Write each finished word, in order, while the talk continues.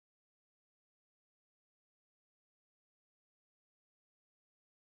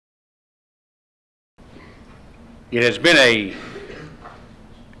It has been a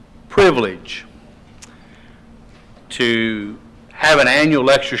privilege to have an annual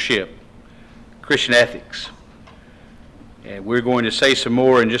lectureship, Christian Ethics. And we're going to say some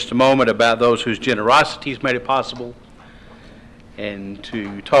more in just a moment about those whose generosity has made it possible, and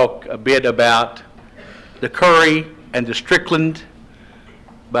to talk a bit about the Currie and the Strickland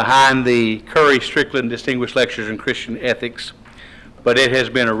behind the Currie-Strickland Distinguished Lectures in Christian Ethics. But it has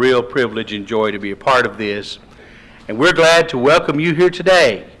been a real privilege and joy to be a part of this. And we're glad to welcome you here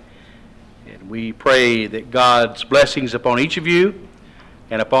today. And we pray that God's blessings upon each of you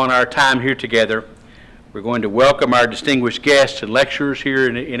and upon our time here together. We're going to welcome our distinguished guests and lecturers here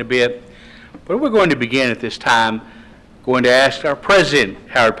in a bit. But we're going to begin at this time going to ask our president,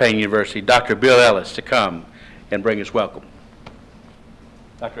 Howard Payne University, Dr. Bill Ellis, to come and bring us welcome.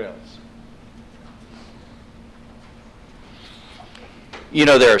 Dr. Ellis. You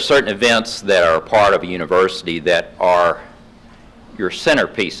know, there are certain events that are a part of a university that are your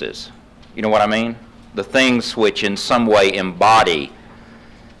centerpieces. You know what I mean? The things which in some way embody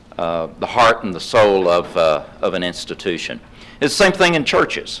the heart and the soul of an institution. It's the same thing in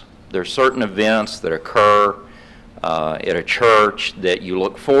churches. There are certain events that occur at a church that you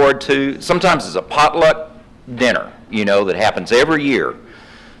look forward to. Sometimes it's a potluck dinner, you know, that happens every year.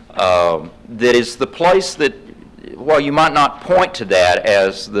 That is the place that, while you might not point to that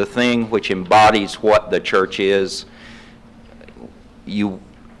as the thing which embodies what the church is, you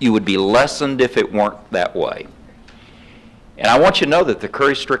would be lessened if it weren't that way. And I want you to know that the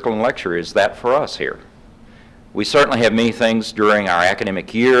Currie-Strickland Lecture is that for us here. We certainly have many things during our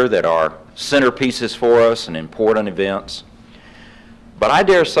academic year that are centerpieces for us and important events. But I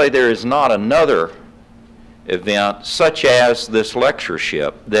dare say there is not another event such as this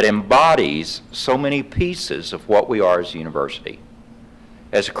lectureship that embodies so many pieces of what we are as a university.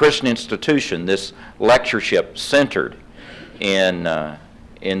 As a Christian institution, this lectureship centered in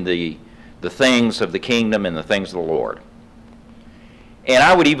the things of the kingdom and the things of the Lord. And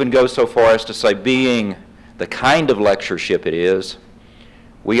I would even go so far as to say, being the kind of lectureship it is,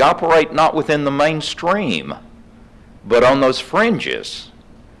 we operate not within the mainstream, but on those fringes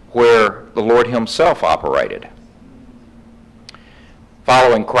where the Lord Himself operated.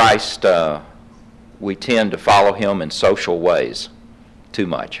 Following Christ, we tend to follow Him in social ways too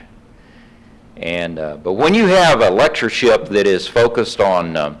much. And but when you have a lectureship that is focused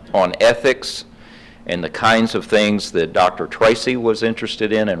on ethics and the kinds of things that Dr. Tracy was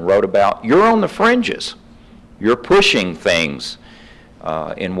interested in and wrote about, you're on the fringes. You're pushing things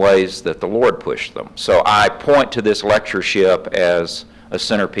in ways that the Lord pushed them. So I point to this lectureship as a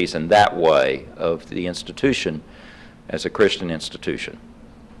centerpiece in that way of the institution as a Christian institution.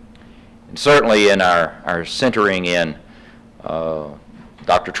 And certainly in our centering in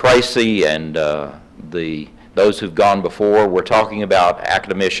Dr. Tracy and those who've gone before, we're talking about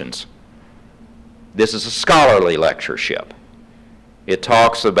academicians. This is a scholarly lectureship. It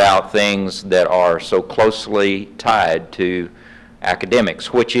talks about things that are so closely tied to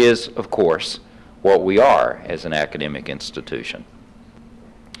academics, which is, of course, what we are as an academic institution.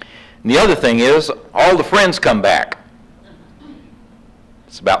 And the other thing is, all the friends come back.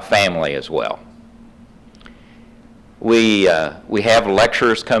 It's about family as well. We have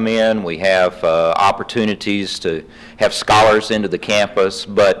lecturers come in, we have opportunities to have scholars into the campus,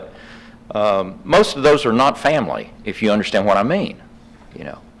 but most of those are not family, if you understand what I mean. You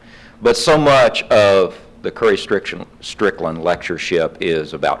know. But so much of the Currie-Strickland lectureship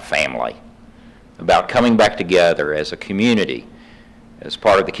is about family, about coming back together as a community, as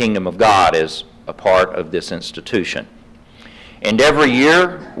part of the kingdom of God, as a part of this institution. And every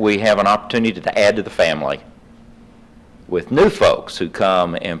year we have an opportunity to add to the family with new folks who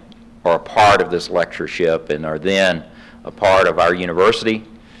come and are a part of this lectureship and are then a part of our university,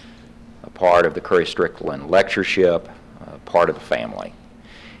 a part of the Currie-Strickland lectureship, a part of the family.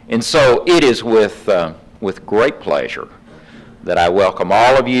 And so it is with great pleasure that I welcome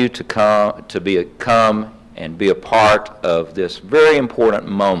all of you to come and be a part of this very important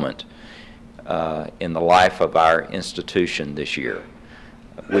moment in the life of our institution this year.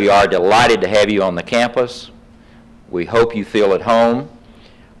 We are delighted to have you on the campus. We hope you feel at home.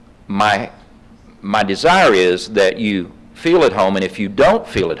 My desire is that you feel at home, and if you don't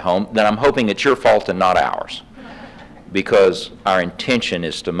feel at home, then I'm hoping it's your fault and not ours, because our intention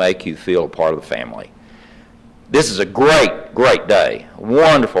is to make you feel a part of the family. This is a great, great day, a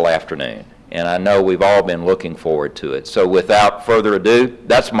wonderful afternoon, and I know we've all been looking forward to it. So without further ado,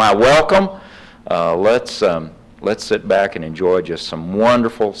 that's my welcome. Let's sit back and enjoy just some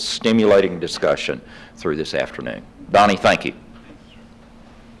wonderful, stimulating discussion through this afternoon. Donnie, thank you.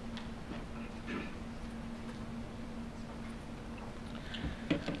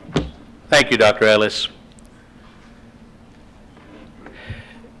 Thank you, Dr. Ellis.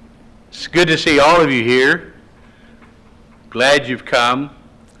 It's good to see all of you here. Glad you've come.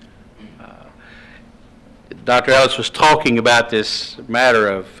 Dr. Ellis was talking about this matter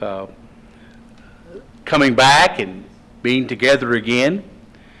of coming back and being together again.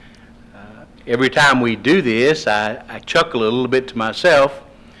 Every time we do this, I chuckle a little bit to myself.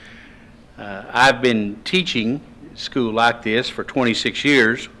 I've been teaching school like this for 26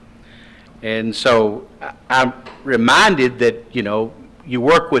 years, and so I'm reminded that, you know, you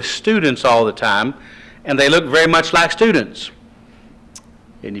work with students all the time, and they look very much like students.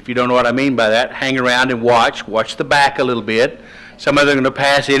 And if you don't know what I mean by that, hang around and watch the back a little bit. Some of them are going to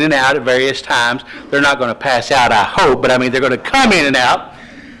pass in and out at various times. They're not going to pass out, I hope, but I mean, they're going to come in and out.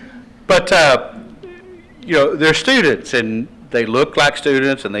 But, you know, they're students, and they look like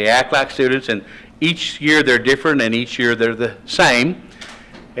students, and they act like students, and each year they're different, and each year they're the same.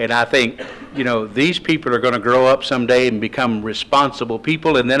 And I think, you know, these people are going to grow up someday and become responsible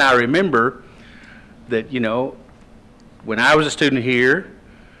people. And then I remember that, you know, when I was a student here,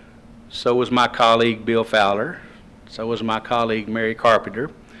 so was my colleague Bill Fowler, so was my colleague Mary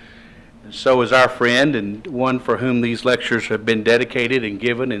Carpenter, and so was our friend and one for whom these lectures have been dedicated and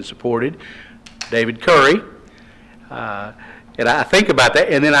given and supported, David Currie. And I think about that,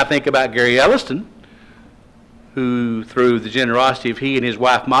 and then I think about Gary Elliston, who, through the generosity of he and his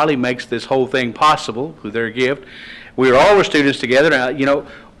wife Molly, makes this whole thing possible through their gift. We all students together, and you know,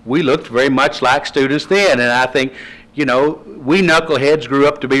 we looked very much like students then, and I think, you know, we knuckleheads grew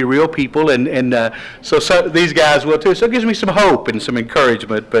up to be real people, and so these guys will too. So it gives me some hope and some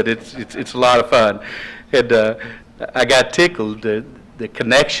encouragement, but it's a lot of fun. And I got tickled. The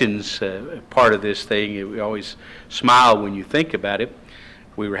connections part of this thing, we always smile when you think about it.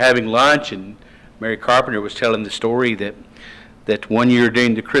 We were having lunch, and Mary Carpenter was telling the story that one year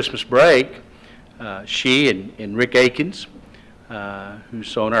during the Christmas break, she and Rick Akins,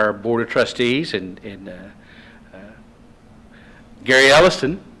 who's on our board of trustees, and Gary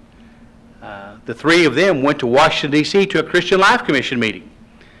Elliston, the three of them went to Washington, D.C. to a Christian Life Commission meeting.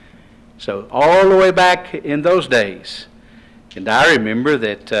 So all the way back in those days. And I remember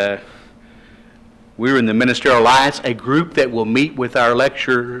that we were in the Ministerial Alliance, a group that will meet with our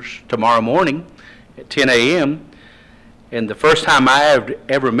lecturers tomorrow morning at 10 a.m. And the first time I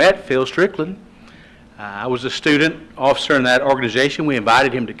ever met Phil Strickland, I was a student officer in that organization. We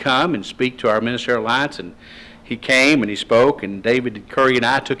invited him to come and speak to our Ministerial Alliance, and he came and he spoke, and David Currie and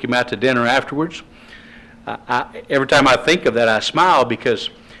I took him out to dinner afterwards. Every time I think of that, I smile, because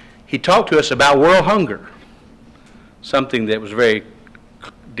he talked to us about world hunger, something that was very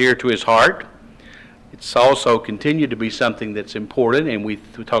dear to his heart. It's also continued to be something that's important, and we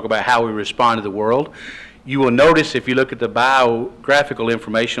talk about how we respond to the world. You will notice, if you look at the biographical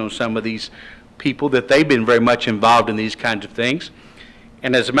information on some of these people, that they've been very much involved in these kinds of things.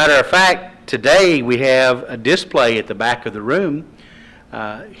 And as a matter of fact, today we have a display at the back of the room.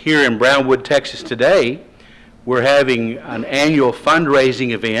 Here in Brownwood, Texas today, we're having an annual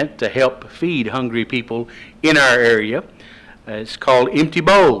fundraising event to help feed hungry people in our area. It's called Empty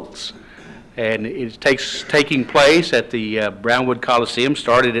Bowls. And it's taking place at the Brownwood Coliseum,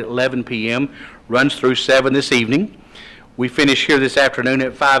 started at 11 p.m., runs through 7 this evening. We finish here this afternoon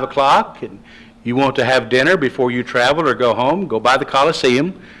at 5 o'clock, and you want to have dinner before you travel or go home, go by the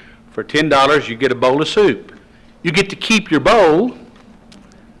Coliseum. For $10, you get a bowl of soup. You get to keep your bowl,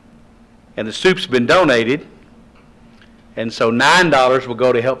 and the soup's been donated. And so $9 will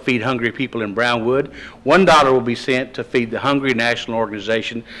go to help feed hungry people in Brownwood. $1 will be sent to feed the Hungry National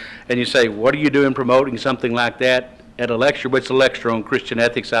Organization. And you say, what are you doing promoting something like that at a lecture? But it's a lecture on Christian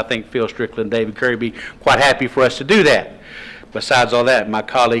ethics. I think Phil Strickland and David Currie be quite happy for us to do that. Besides all that, my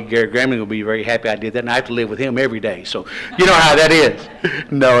colleague Gary Gramling will be very happy I did that, and I have to live with him every day. So you know how that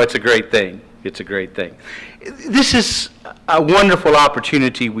is. No, it's a great thing. It's a great thing. This is a wonderful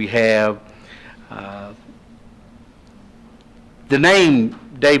opportunity we have. The name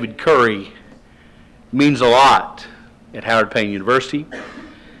David Currie means a lot at Howard Payne University.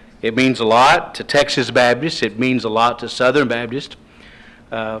 It means a lot to Texas Baptists. It means a lot to Southern Baptists.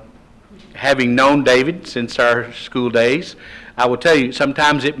 Having known David since our school days, I will tell you,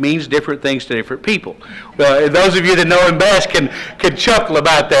 sometimes it means different things to different people. Well, those of you that know him best can chuckle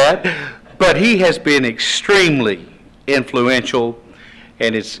about that, but he has been extremely influential,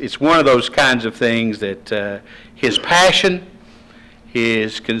 and it's one of those kinds of things that his passion,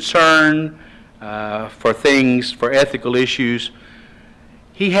 his concern for things, for ethical issues,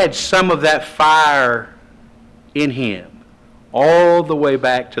 he had some of that fire in him all the way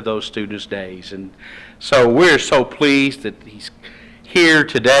back to those students' days. And so we're so pleased that he's here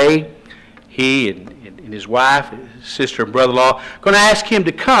today. he and his wife, his sister and brother-in-law, going to ask him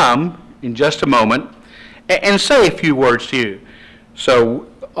to come in just a moment and say a few words to you. So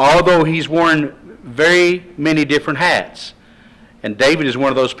although he's worn very many different hats, and David is one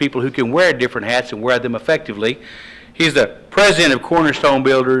of those people who can wear different hats and wear them effectively, he's the president of Cornerstone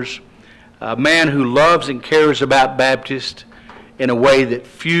Builders, a man who loves and cares about Baptists in a way that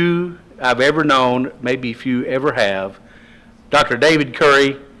few I've ever known, maybe few ever have. Dr. David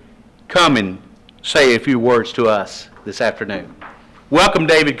Currie, come and say a few words to us this afternoon. Welcome,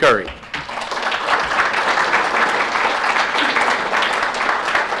 David Currie.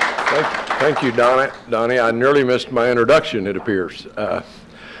 Thank you, Donnie. I nearly missed my introduction, it appears.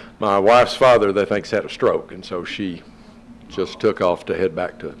 My wife's father, they think, had a stroke, and so she just took off to head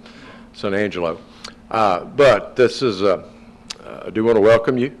back to San Angelo. But this is, I do want to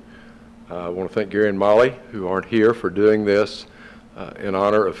welcome you. I want to thank Gary and Molly, who aren't here, for doing this in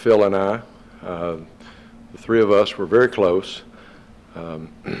honor of Phil and I. The three of us were very close.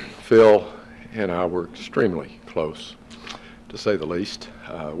 Phil and I were extremely close, to say the least.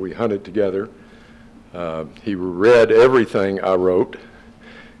 We hunted together. He read everything I wrote,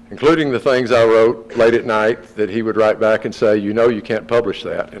 including the things I wrote late at night that he would write back and say, you know you can't publish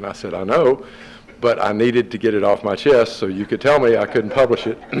that. And I said, I know, but I needed to get it off my chest so you could tell me I couldn't publish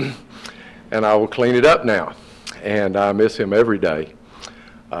it. And I will clean it up now. And I miss him every day.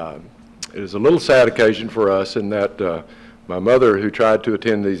 It is a little sad occasion for us in that my mother, who tried to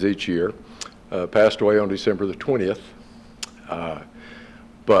attend these each year, passed away on December the 20th.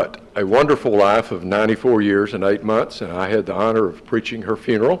 But a wonderful life of 94 years and 8 months, and I had the honor of preaching her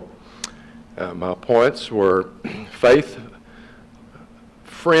funeral. My points were faith,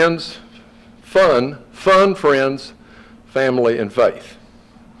 friends, fun, friends, family, and faith.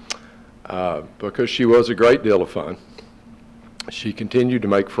 Because she was a great deal of fun. She continued to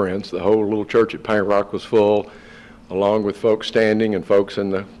make friends. The whole little church at Paint Rock was full, along with folks standing and folks in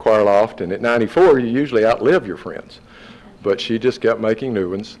the choir loft. And at 94, you usually outlive your friends. But she just kept making new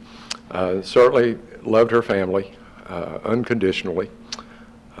ones. Certainly loved her family unconditionally,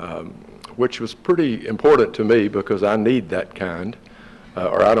 which was pretty important to me because I need that kind,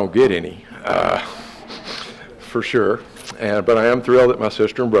 or I don't get any, for sure. But I am thrilled that my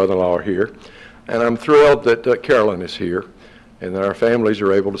sister and brother-in-law are here, and I'm thrilled that Carolyn is here, and that our families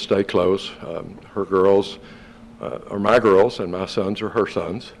are able to stay close. Her girls are my girls, and my sons are her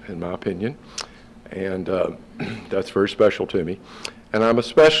sons, in my opinion, and that's very special to me. And I'm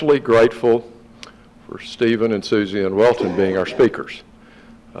especially grateful for Stephen and Susie and Welton being our speakers.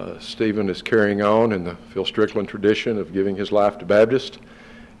 Stephen is carrying on in the Phil Strickland tradition of giving his life to Baptist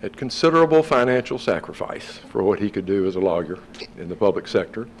at considerable financial sacrifice for what he could do as a lawyer in the public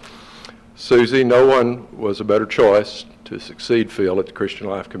sector. Susie, no one was a better choice to succeed Phil at the Christian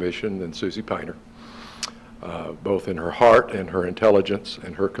Life Commission than Susie Painter, both in her heart and her intelligence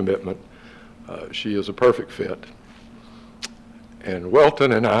and her commitment. She is a perfect fit. And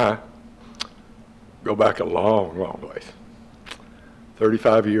Welton and I go back a long, long ways,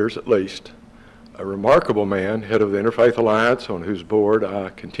 35 years at least. A remarkable man, head of the Interfaith Alliance, on whose board I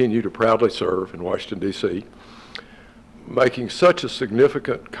continue to proudly serve in Washington, D.C., making such a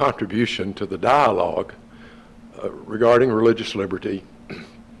significant contribution to the dialogue regarding religious liberty,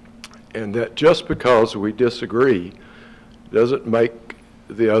 and that just because we disagree doesn't make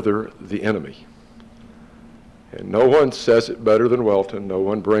the other the enemy. And no one says it better than Welton. No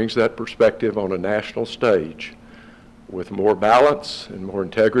one brings that perspective on a national stage with more balance and more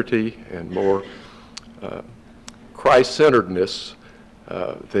integrity and more Christ-centeredness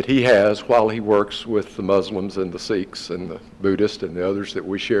that he has while he works with the Muslims and the Sikhs and the Buddhists and the others that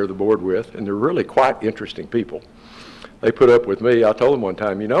we share the board with. And they're really quite interesting people. They put up with me. I told them one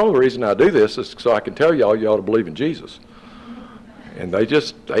time, you know, the reason I do this is so I can tell y'all you ought to believe in Jesus. And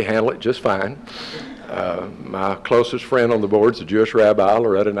they handle it just fine. My closest friend on the board is a Jewish rabbi.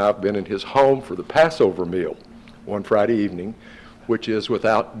 Loretta and I have been in his home for the Passover meal one Friday evening, which is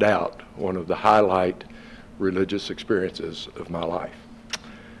without doubt one of the highlight religious experiences of my life.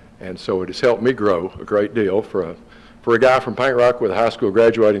 And so it has helped me grow a great deal. For a guy from Paint Rock with a high school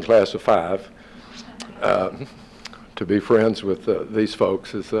graduating class of 5, to be friends with these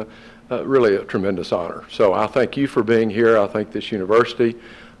folks is really a tremendous honor. So I thank you for being here. I thank this university.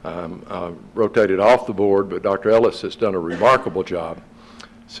 I rotated off the board, but Dr. Ellis has done a remarkable job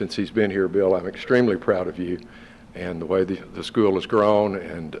since he's been here, Bill. I'm extremely proud of you and the way the school has grown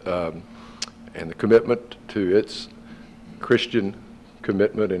and the commitment to its Christian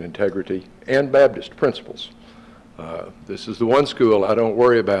commitment and integrity and Baptist principles. This is the one school I don't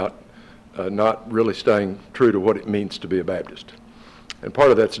worry about not really staying true to what it means to be a Baptist. And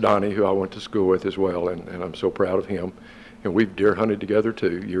part of that's Donnie, who I went to school with as well, and I'm so proud of him. And we've deer hunted together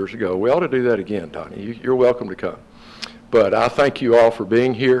too years ago. We ought to do that again, Donnie. You're welcome to come. But I thank you all for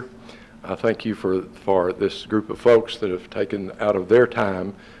being here. I thank you for this group of folks that have taken out of their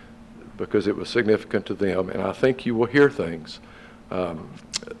time because it was significant to them. And I think you will hear things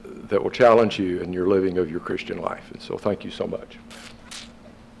that will challenge you in your living of your Christian life. And so thank you so much.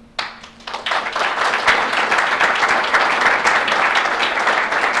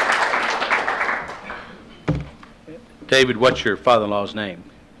 David, what's your father-in-law's name?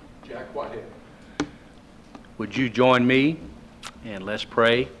 Jack Whitehead. Would you join me and let's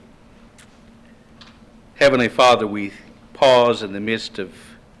pray? Heavenly Father, we pause in the midst of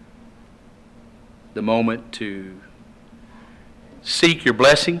the moment to seek your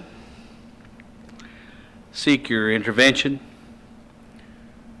blessing, seek your intervention,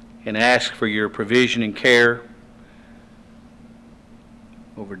 and ask for your provision and care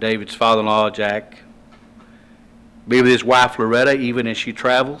over David's father-in-law, Jack. Be with his wife, Loretta, even as she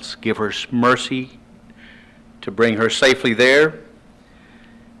travels. Give her mercy to bring her safely there.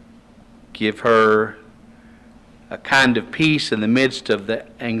 Give her a kind of peace in the midst of the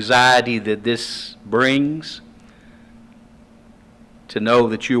anxiety that this brings. To know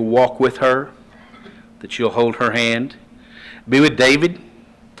that you'll walk with her, that you'll hold her hand. Be with David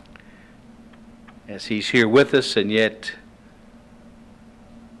as he's here with us, and yet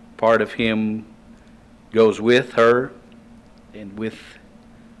part of him goes with her and with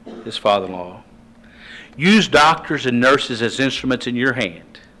his father-in-law. Use doctors and nurses as instruments in your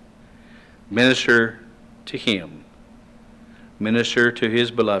hand. Minister to him. Minister to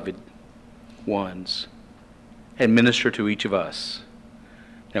his beloved ones. And minister to each of us.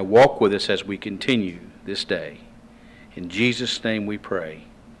 Now walk with us as we continue this day. In Jesus' name we pray.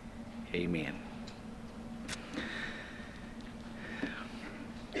 Amen.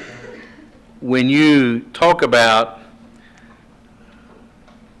 When you talk about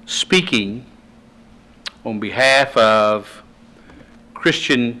speaking on behalf of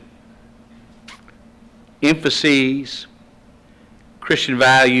Christian emphases, Christian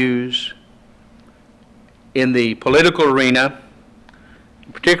values in the political arena,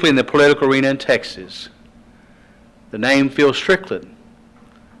 particularly in the political arena in Texas, the name Phil Strickland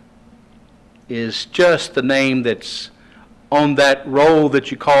is just the name that's on that roll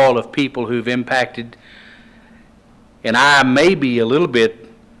that you call of people who've impacted. And I may be a little bit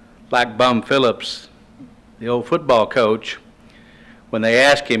like Bum Phillips, the old football coach, when they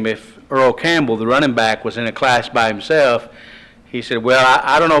asked him if Earl Campbell, the running back, was in a class by himself. He said, well,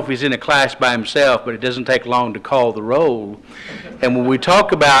 I don't know if he's in a class by himself, but it doesn't take long to call the roll. And when we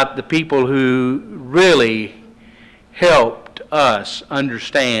talk about the people who really helped us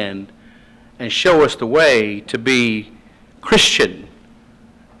understand and show us the way to be Christian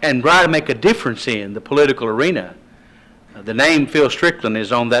and try to make a difference in the political arena, the name Phil Strickland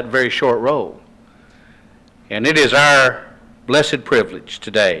is on that very short roll. And it is our blessed privilege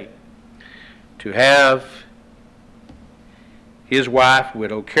today to have his wife,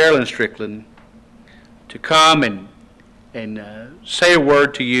 widow Carolyn Strickland, to come and say a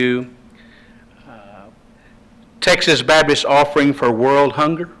word to you. Texas Baptist offering for world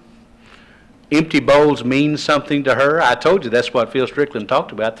hunger. Empty bowls mean something to her. I told you that's what Phil Strickland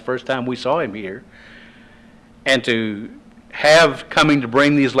talked about the first time we saw him here. And to have coming to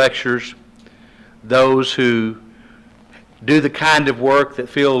bring these lectures those who do the kind of work that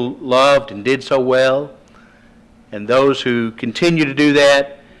Phil loved and did so well, and those who continue to do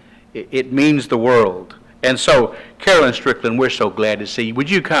that, it means the world. And so, Carolyn Strickland, we're so glad to see you. Would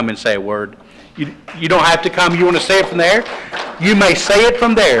you come and say a word? You don't have to come. You want to say it from there? You may say it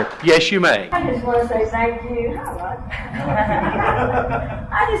from there. Yes, you may. I just want to say thank you.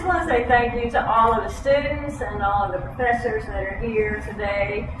 I just want to say thank you to all of the students and all of the professors that are here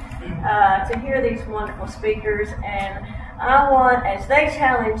today to hear these wonderful speakers. And I want, as they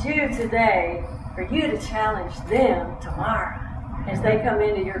challenge you today, for you to challenge them tomorrow as they come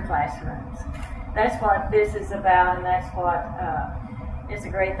into your classrooms. That's what this is about, and that's what it's a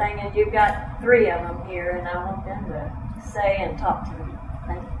great thing. And you've got 3 of them here, and I want them to say and talk to them.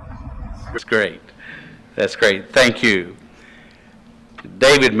 Thank you. That's great. That's great. Thank you.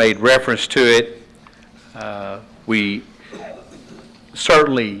 David made reference to it. We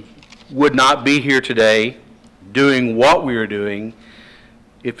certainly would not be here today doing what we are doing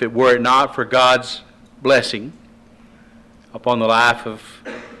if it were not for God's blessing upon the life of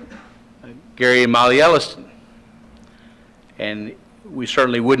Gary and Molly Elliston. And we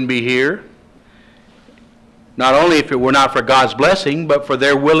certainly wouldn't be here, not only if it were not for God's blessing, but for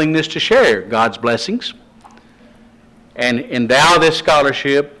their willingness to share God's blessings and endow this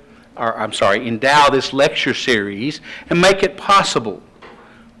scholarship, or I'm sorry, endow this lecture series and make it possible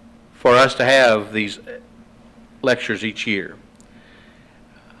for us to have these lectures each year.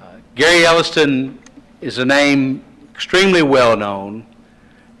 Gary Elliston is a name extremely well known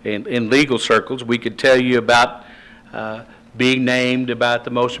in legal circles. We could tell you about being named about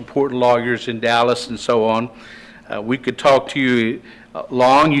the most important lawyers in Dallas and so on. We could talk to you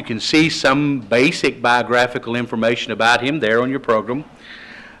long. You can see some basic biographical information about him there on your program.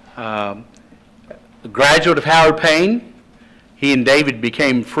 A graduate of Howard Payne, he and David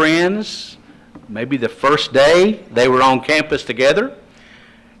became friends maybe the first day they were on campus together,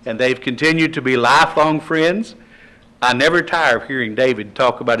 and they've continued to be lifelong friends. I never tire of hearing David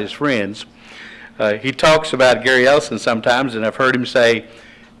talk about his friends. He talks about Gary Elliston sometimes, and I've heard him say,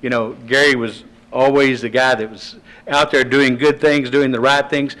 you know, Gary was always the guy that was out there doing good things, doing the right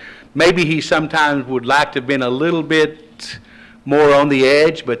things. Maybe he sometimes would like to have been a little bit more on the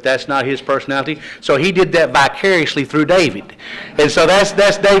edge, but that's not his personality. So he did that vicariously through David. And so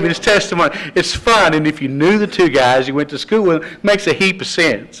that's David's testimony. It's fun, and if you knew the two guys you went to school with, it makes a heap of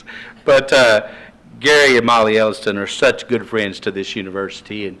sense. But Gary and Molly Elliston are such good friends to this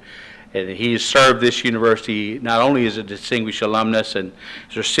university, and he has served this university not only as a distinguished alumnus and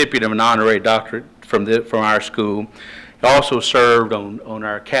as a recipient of an honorary doctorate from our school, he also served on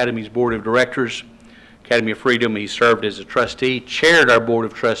our Academy's Board of Directors, Academy of Freedom. He served as a trustee, chaired our Board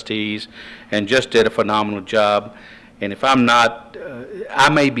of Trustees, and just did a phenomenal job. And if I'm not, I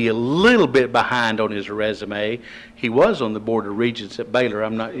may be a little bit behind on his resume. He was on the Board of Regents at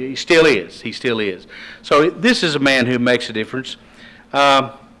Baylor. He still is. He still is. So this is a man who makes a difference.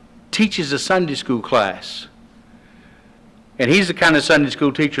 Teaches a Sunday school class. And he's the kind of Sunday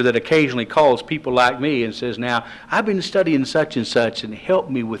school teacher that occasionally calls people like me and says, now, I've been studying such and such, and help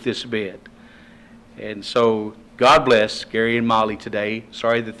me with this bit. And so God bless Gary and Molly today.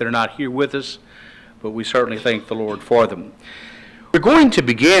 Sorry that they're not here with us, but we certainly thank the Lord for them. We're going to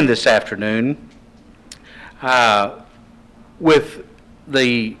begin this afternoon with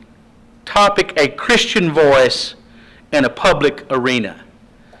the topic, A Christian Voice in a Public Arena.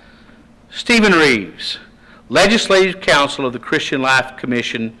 Stephen Reeves, Legislative Counsel of the Christian Life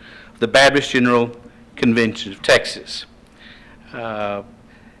Commission of the Baptist General Convention of Texas.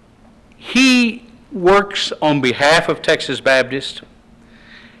 He works on behalf of Texas Baptists,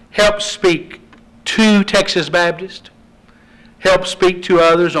 helps speak to Texas Baptists, helps speak to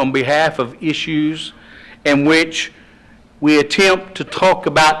others on behalf of issues in which we attempt to talk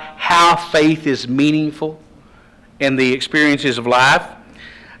about how faith is meaningful in the experiences of life.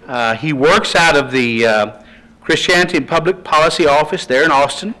 He works out of the Christianity and Public Policy Office there in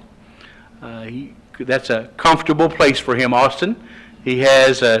Austin. That's a comfortable place for him, Austin. He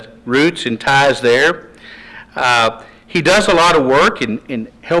has roots and ties there. He does a lot of work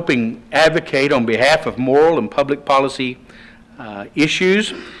in helping advocate on behalf of moral and public policy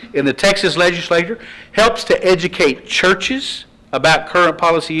issues in the Texas legislature, helps to educate churches about current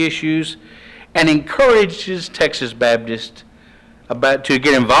policy issues, and encourages Texas Baptists to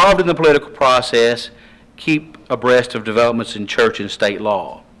get involved in the political process, keep abreast of developments in church and state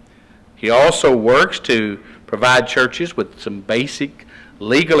law. He also works to provide churches with some basic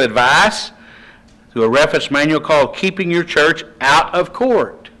legal advice through a reference manual called Keeping Your Church Out of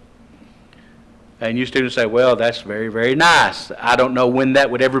Court. And you students say, well, that's very, very nice. I don't know when that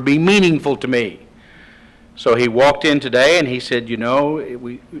would ever be meaningful to me. So he walked in today and he said, you know,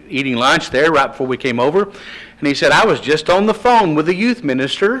 we eating lunch there right before we came over, and he said, I was just on the phone with a youth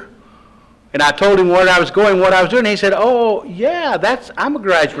minister, and I told him where I was going, what I was doing. And he said, oh, yeah, I'm a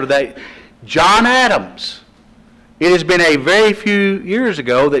graduate of that. John Adams. It has been a very few years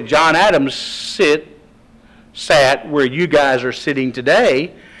ago that John Adams sat where you guys are sitting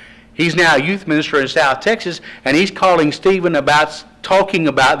today. He's now a youth minister in South Texas, and he's calling Stephen about talking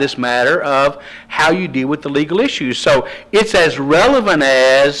about this matter of how you deal with the legal issues. So it's as relevant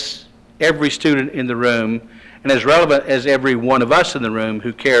as every student in the room, and as relevant as every one of us in the room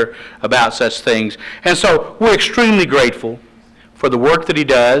who care about such things. And so we're extremely grateful for the work that he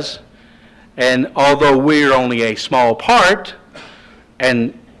does. And although we're only a small part,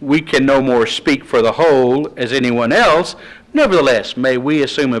 and we can no more speak for the whole as anyone else, nevertheless, may we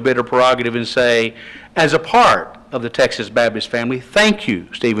assume a bit of prerogative and say, as a part of the Texas Baptist family, thank you,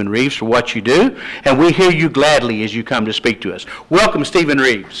 Stephen Reeves, for what you do, and we hear you gladly as you come to speak to us. Welcome, Stephen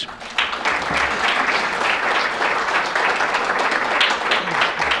Reeves.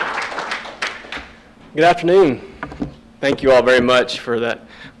 Good afternoon. Thank you all very much for that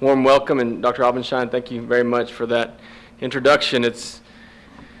warm welcome, and Dr. Aubenstein, thank you very much for that introduction. It's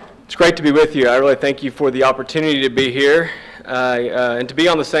It's great to be with you. I really thank you for the opportunity to be here and to be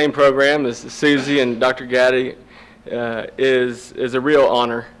on the same program as Susie and Dr. Gaddy is a real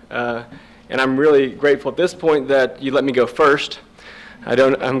honor. And I'm really grateful at this point that you let me go first.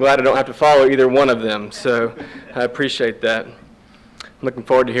 I'm glad I don't have to follow either one of them, so I appreciate that. I'm looking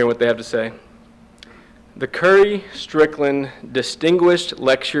forward to hearing what they have to say. The Currie-Strickland Distinguished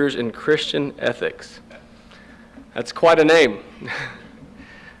Lectures in Christian Ethics. That's quite a name.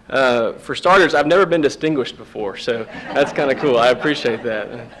 For starters, I've never been distinguished before, so that's kind of cool. I appreciate that.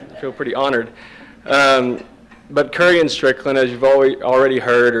 I feel pretty honored. But Currie and Strickland, as you've already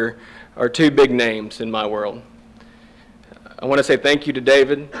heard, are two big names in my world. I want to say thank you to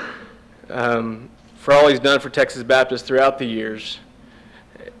David for all he's done for Texas Baptist throughout the years.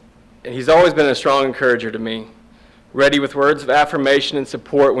 He's always been a strong encourager to me, ready with words of affirmation and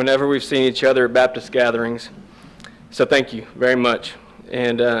support whenever we've seen each other at Baptist gatherings. So thank you very much.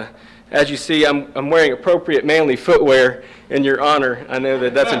 And as you see, I'm wearing appropriate manly footwear in your honor. I know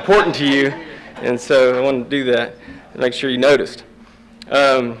that that's important to you, and so I wanted to do that and make sure you noticed.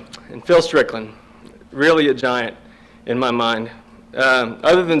 And Phil Strickland, really a giant in my mind.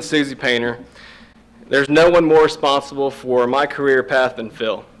 Other than Susie Painter, there's no one more responsible for my career path than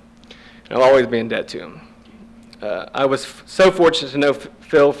Phil. I'll always be in debt to him. I was so fortunate to know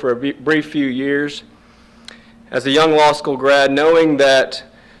Phil for a brief few years. As a young law school grad, knowing that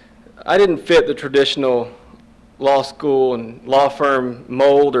I didn't fit the traditional law school and law firm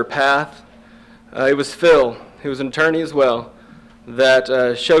mold or path, it was Phil, who was an attorney as well,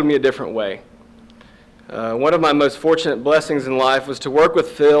 that showed me a different way. One of my most fortunate blessings in life was to work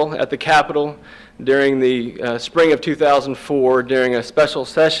with Phil at the Capitol during the spring of 2004 during a special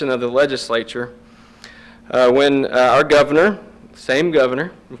session of the legislature when our governor, same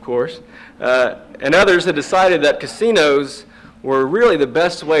governor of course, and others had decided that casinos were really the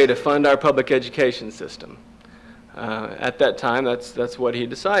best way to fund our public education system. At that time, that's what he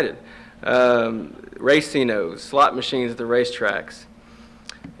decided. Racinos, slot machines at the racetracks.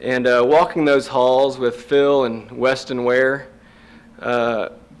 And walking those halls with Phil and Weston Ware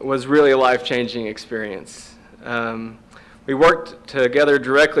was really a life-changing experience. We worked together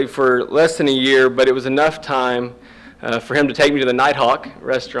directly for less than a year, but it was enough time for him to take me to the Nighthawk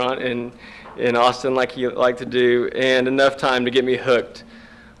restaurant in Austin like he liked to do, and enough time to get me hooked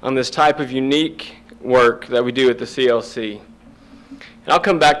on this type of unique work that we do at the CLC. And I'll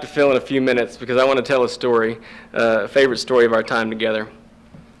come back to Phil in a few minutes because I want to tell a story, a favorite story of our time together.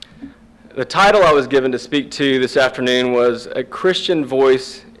 The title I was given to speak to this afternoon was A Christian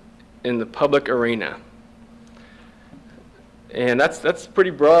Voice in the Public Arena. And that's a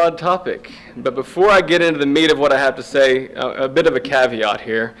pretty broad topic. But before I get into the meat of what I have to say, a bit of a caveat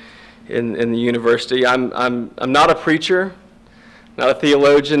here in the university. I'm not a preacher, not a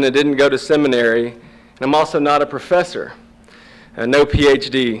theologian, and didn't go to seminary, and I'm also not a professor. No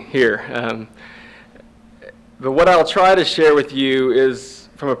PhD here. But what I'll try to share with you is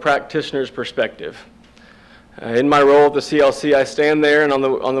from a practitioner's perspective. In my role at the CLC, I stand there, and on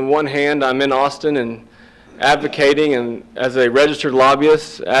the one hand, I'm in Austin and advocating and as a registered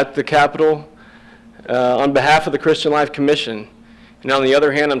lobbyist at the Capitol on behalf of the Christian Life Commission. And on the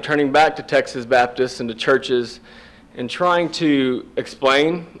other hand, I'm turning back to Texas Baptists and to churches and trying to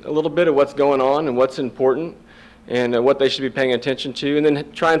explain a little bit of what's going on and what's important and what they should be paying attention to, and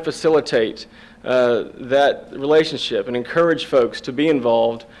then try and facilitate that relationship and encourage folks to be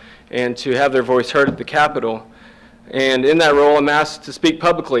involved and to have their voice heard at the Capitol. And in that role, I'm asked to speak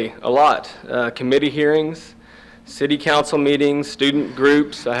publicly a lot. Committee hearings, city council meetings, student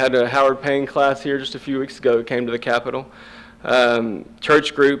groups. I had a Howard Payne class here just a few weeks ago that came to the Capitol.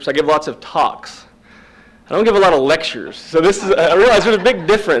 Church groups. I give lots of talks. I don't give a lot of lectures. So I realize there's a big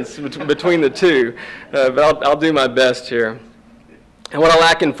difference between the two, but I'll do my best here. And what I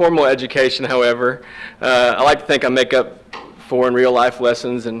lack in formal education, however, I like to think I make up for in real life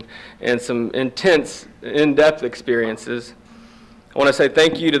lessons and some intense, in-depth experiences. I want to say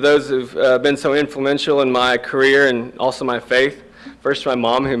thank you to those who've been so influential in my career and also my faith. First, my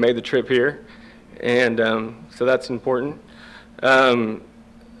mom, who made the trip here, and so that's important.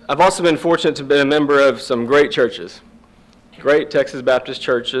 I've also been fortunate to be a member of some great churches, great Texas Baptist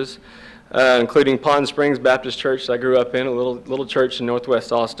churches, including Pond Springs Baptist Church I grew up in, a little church in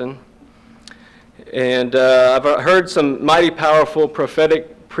northwest Austin. And I've heard some mighty powerful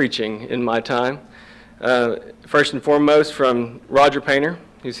prophetic preaching in my time. First and foremost from Roger Painter,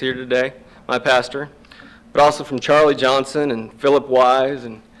 who's here today, my pastor, but also from Charlie Johnson and Philip Wise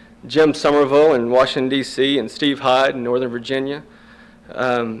and Jim Somerville in Washington, D.C., and Steve Hyde in Northern Virginia.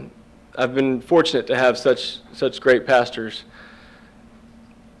 I've been fortunate to have such great pastors.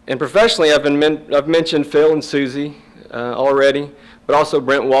 And professionally, I've mentioned Phil and Susie already, but also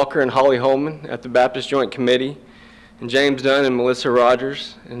Brent Walker and Holly Holman at the Baptist Joint Committee, and James Dunn and Melissa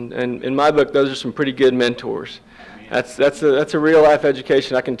Rogers. And in my book, those are some pretty good mentors. That's a real life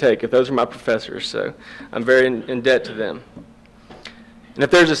education I can take if those are my professors. So I'm very in debt to them. And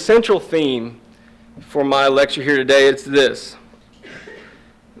if there's a central theme for my lecture here today, it's this: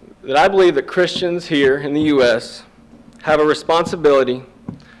 that I believe that Christians here in the U.S. have a responsibility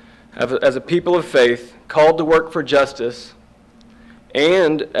as a people of faith called to work for justice,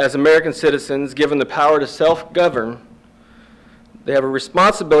 and as American citizens given the power to self-govern, they have a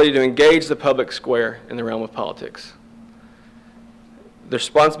responsibility to engage the public square in the realm of politics. The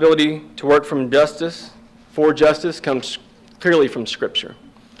responsibility to work for justice comes clearly from Scripture.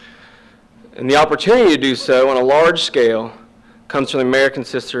 And the opportunity to do so on a large scale comes from the American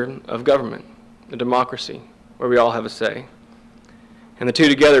system of government, the democracy, where we all have a say. And the two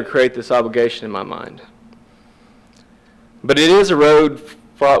together create this obligation in my mind. But it is a road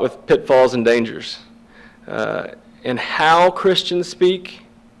fraught with pitfalls and dangers. And how Christians speak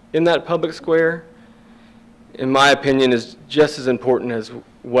in that public square, in my opinion, is just as important as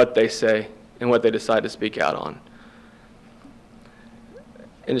what they say and what they decide to speak out on.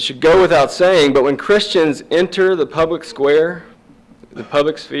 And it should go without saying, but when Christians enter the public square, the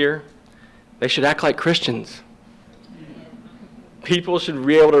public sphere, they should act like Christians. People should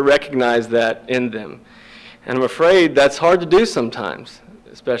be able to recognize that in them. And I'm afraid that's hard to do sometimes,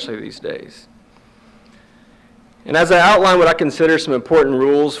 especially these days. And as I outline what I consider some important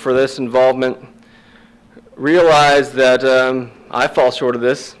rules for this involvement, realize that I fall short of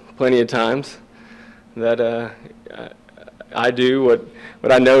this plenty of times, that I do what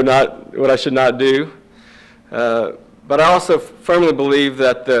I know what I should not do. But I also firmly believe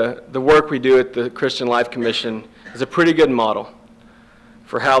that the work we do at the Christian Life Commission is a pretty good model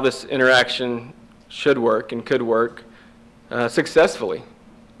for how this interaction should work and could work successfully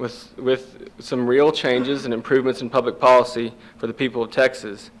with some real changes and improvements in public policy for the people of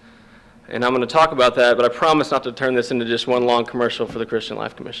Texas. And I'm going to talk about that, but I promise not to turn this into just one long commercial for the Christian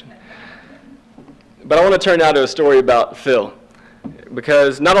Life Commission. But I want to turn now to a story about Phil,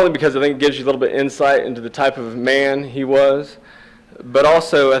 not only because I think it gives you a little bit of insight into the type of man he was, but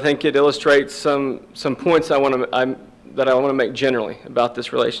also I think it illustrates some points that I want to make generally about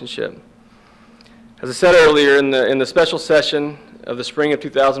this relationship. As I said earlier, in the special session of the spring of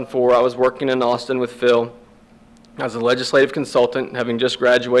 2004, I was working in Austin with Phil as a legislative consultant, having just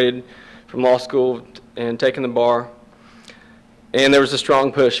graduated from law school and taken the bar. And there was a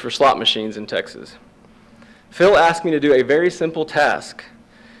strong push for slot machines in Texas. Phil asked me to do a very simple task.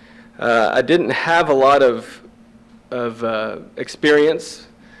 I didn't have a lot of experience,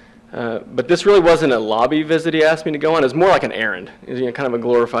 but this really wasn't a lobby visit he asked me to go on. It was more like an errand. It was, kind of a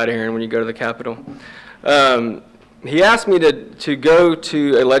glorified errand when you go to the Capitol. He asked me to go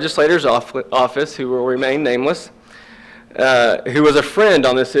to a legislator's office, who will remain nameless, who was a friend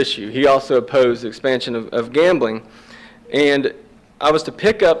on this issue. He also opposed the expansion of gambling. And I was to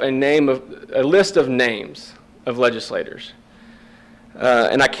pick up a list of names of legislators.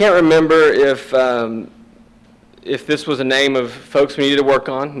 And I can't remember if this was a name of folks we needed to work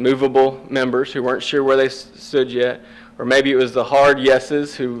on, movable members who weren't sure where they stood yet, or maybe it was the hard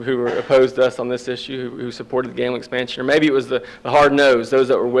yeses who were opposed to us on this issue, who supported the gambling expansion, or maybe it was the hard no's, those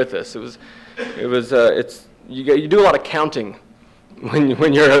that were with us. You do a lot of counting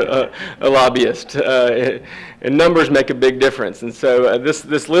when you're a lobbyist, and numbers make a big difference. And so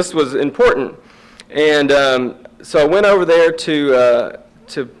this list was important, and so I went over there to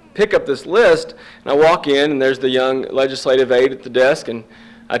pick up this list, and I walk in, and there's the young legislative aide at the desk, and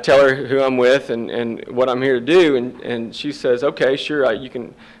I tell her who I'm with and what I'm here to do, and she says, okay, sure, you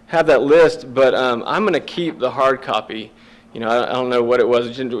can have that list, but I'm going to keep the hard copy. I don't know what it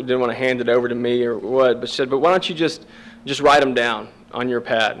was. She didn't want to hand it over to me or what, but she said, but why don't you just write them down on your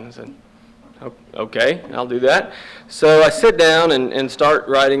pad? And I said, okay, I'll do that. So I sit down and start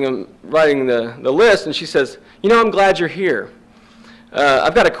writing the list, and she says, I'm glad you're here.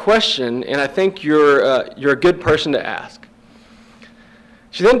 I've got a question, and I think you're a good person to ask.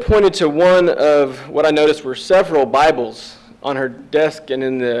 She then pointed to one of what I noticed were several Bibles on her desk and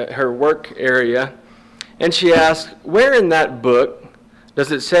in her work area, and she asked, where in that book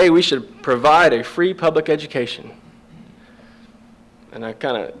does it say we should provide a free public education? And I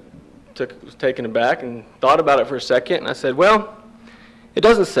kind of was taken aback and thought about it for a second, and I said, well, it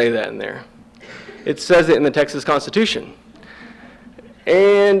doesn't say that in there. It says it in the Texas Constitution.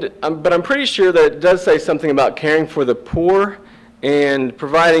 But I'm pretty sure that it does say something about caring for the poor, and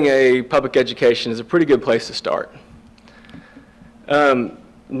providing a public education is a pretty good place to start.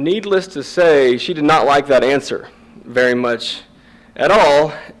 needless to say, she did not like that answer very much at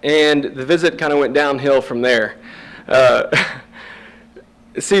all, and the visit kind of went downhill from there.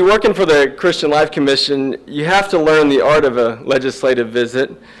 See, working for the Christian Life Commission, you have to learn the art of a legislative visit,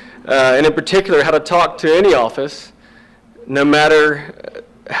 and in particular, how to talk to any office, no matter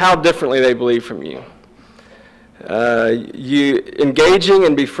how differently they believe from you. You engaging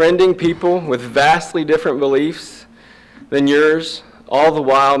and befriending people with vastly different beliefs than yours, all the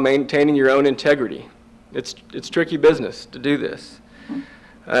while maintaining your own integrity. It's tricky business to do this.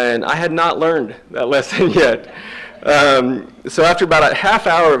 And I had not learned that lesson yet. So after about a half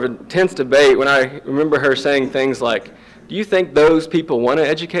hour of intense debate, when I remember her saying things like, "Do you think those people want an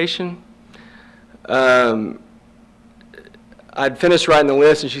education?" I'd finished writing the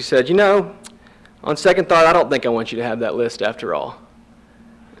list, and she said, "You know, on second thought, I don't think I want you to have that list after all."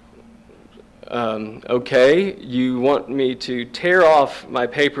 Okay, you want me to tear off my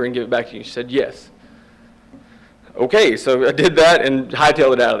paper and give it back to you? She said, "Yes." Okay, so I did that and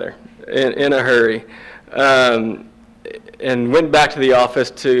hightailed it out of there in a hurry. And went back to the office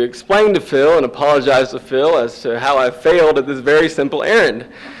to explain to Phil and apologize to Phil as to how I failed at this very simple errand.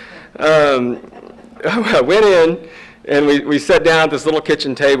 I went in, and we sat down at this little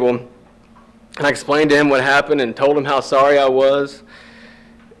kitchen table, and I explained to him what happened and told him how sorry I was.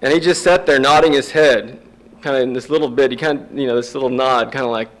 And he just sat there nodding his head, kind of in this little bit, this little nod, kind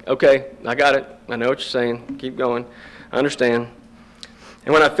of like, "Okay, I got it. I know what you're saying. Keep going. I understand."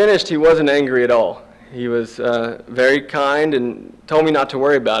 And when I finished, he wasn't angry at all. He was very kind and told me not to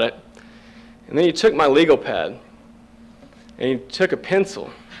worry about it. And then he took my legal pad, and he took a pencil,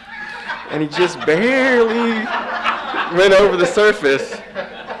 and he just barely went over the surface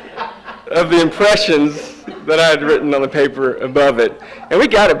of the impressions that I had written on the paper above it. And we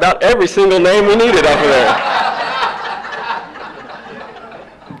got about every single name we needed off of there.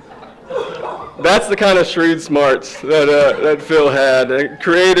 That's the kind of shrewd smarts that Phil had. A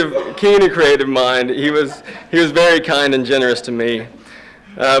keen and creative mind. He was very kind and generous to me.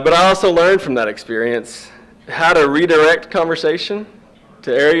 But I also learned from that experience how to redirect conversation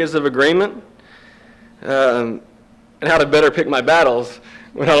to areas of agreement, and how to better pick my battles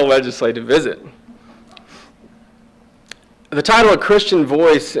when on a legislative visit. The title of Christian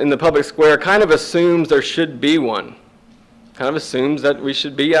Voice in the Public Square kind of assumes there should be one. Kind of assumes that we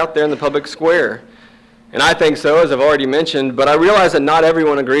should be out there in the public square. And I think so, as I've already mentioned, but I realize that not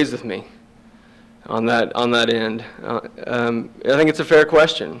everyone agrees with me on that end. I think it's a fair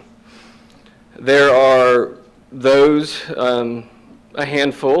question. There are those, a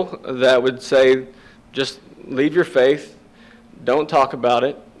handful, that would say, just leave your faith, don't talk about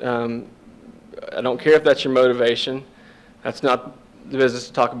it. I don't care if that's your motivation. That's not the business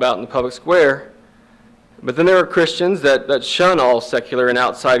to talk about in the public square. But then there are Christians that shun all secular and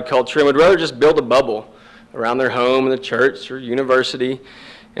outside culture and would rather just build a bubble around their home and the church or university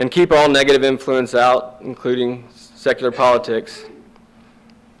and keep all negative influence out, including secular politics.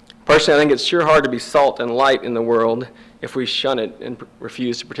 Personally, I think it's sure hard to be salt and light in the world if we shun it and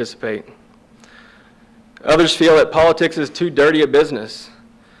refuse to participate. Others feel that politics is too dirty a business.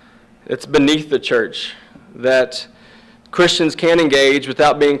 It's beneath the church, that Christians can't engage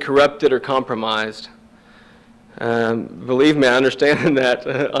without being corrupted or compromised. Believe me, I understand that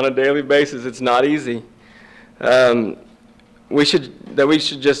on a daily basis. It's not easy. We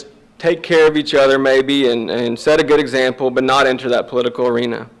should just take care of each other maybe and set a good example, but not enter that political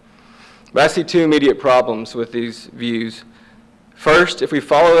arena. But I see two immediate problems with these views. First, if we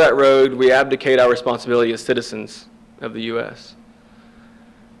follow that road, we abdicate our responsibility as citizens of the U.S.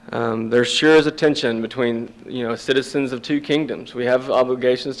 There sure is a tension between, citizens of two kingdoms. We have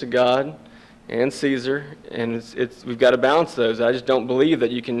obligations to God and Caesar, and we've got to balance those. I just don't believe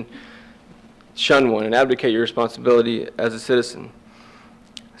that you can shun one and abdicate your responsibility as a citizen.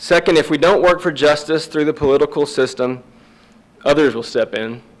 Second, if we don't work for justice through the political system, others will step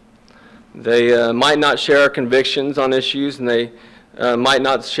in. They might not share our convictions on issues, and they might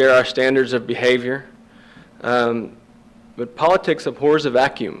not share our standards of behavior. But politics abhors a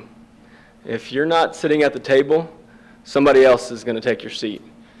vacuum. If you're not sitting at the table, somebody else is going to take your seat.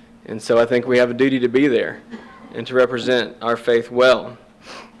 And so I think we have a duty to be there and to represent our faith well.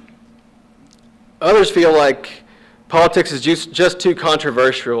 Others feel like politics is just too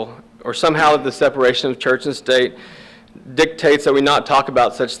controversial, or somehow the separation of church and state dictates that we not talk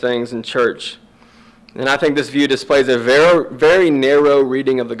about such things in church. And I think this view displays a very, very narrow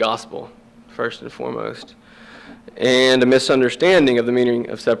reading of the gospel, first and foremost, and a misunderstanding of the meaning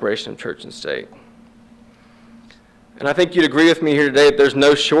of separation of church and state. And I think you'd agree with me here today that there's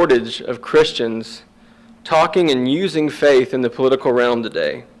no shortage of Christians talking and using faith in the political realm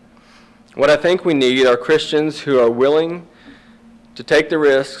today. What I think we need are Christians who are willing to take the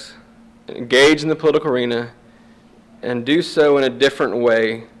risks, engage in the political arena, and do so in a different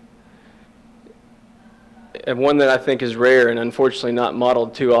way, and one that I think is rare and unfortunately not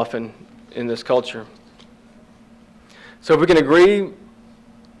modeled too often in this culture. So if we can agree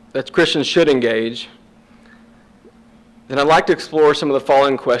that Christians should engage, then I'd like to explore some of the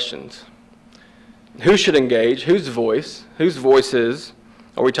following questions. Who should engage? Whose voices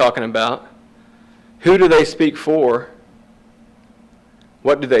are we talking about? Who do they speak for?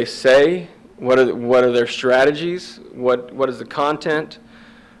 What do they say? What are their strategies? What is the content?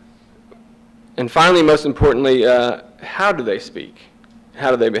 And finally, most importantly, how do they speak?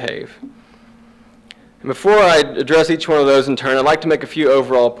 How do they behave? And before I address each one of those in turn, I'd like to make a few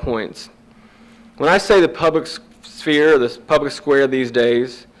overall points. When I say the public sphere, or the public square these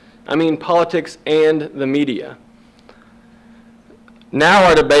days, I mean politics and the media. Now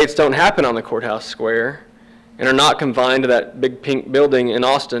our debates don't happen on the courthouse square and are not confined to that big pink building in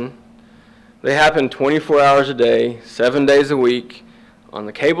Austin. They happen 24 hours a day, 7 days a week, on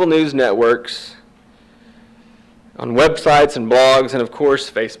the cable news networks, on websites and blogs, and of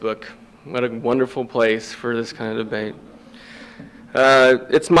course Facebook. What a wonderful place for this kind of debate.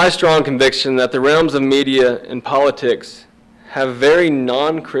 It's my strong conviction that the realms of media and politics have very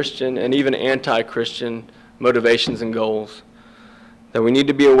non-Christian and even anti-Christian motivations and goals that we need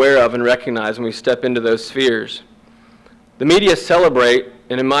to be aware of and recognize when we step into those spheres. The media celebrate,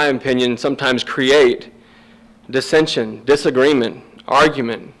 and in my opinion, sometimes create dissension, disagreement,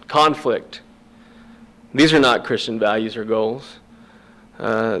 argument, conflict. These are not Christian values or goals.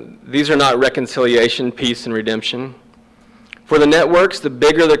 These are not reconciliation, peace, and redemption. For the networks, the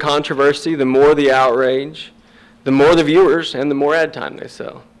bigger the controversy, the more the outrage, the more the viewers, and the more ad time they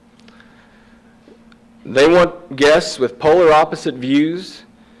sell. They want guests with polar opposite views,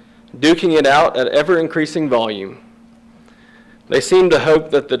 duking it out at ever-increasing volume. They seem to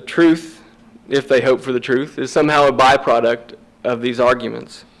hope that the truth, if they hope for the truth, is somehow a byproduct of these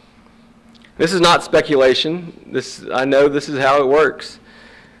arguments. This is not speculation. I know this is how it works.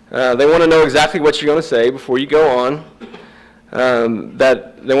 They want to know exactly what you're going to say before you go on.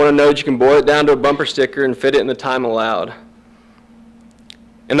 That they want to know that you can boil it down to a bumper sticker and fit it in the time allowed.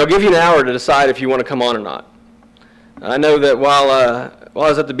 And they'll give you an hour to decide if you want to come on or not. I know that while I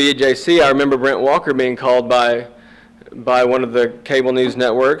was at the BJC, I remember Brent Walker being called by one of the cable news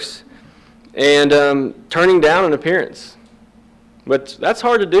networks and turning down an appearance. But that's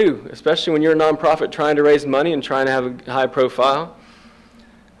hard to do, especially when you're a nonprofit trying to raise money and trying to have a high profile.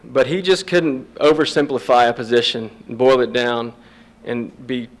 But he just couldn't oversimplify a position and boil it down and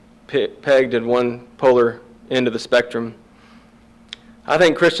be pegged at one polar end of the spectrum. I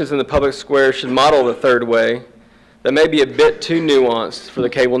think Christians in the public square should model the third way that may be a bit too nuanced for the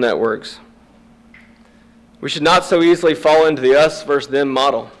cable networks. We should not so easily fall into the us versus them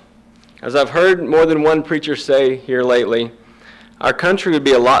model. As I've heard more than one preacher say here lately, our country would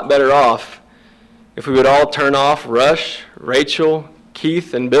be a lot better off if we would all turn off Rush, Rachel,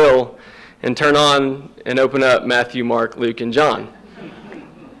 Keith, and Bill and turn on and open up Matthew, Mark, Luke, and John.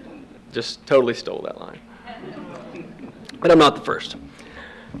 Just totally stole that line. But I'm not the first.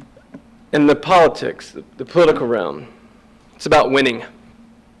 In the politics, the political realm, it's about winning.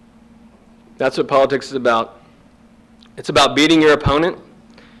 That's what politics is about. It's about beating your opponent,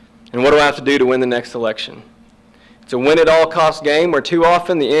 and what do I have to do to win the next election? It's a win-at-all-cost game where too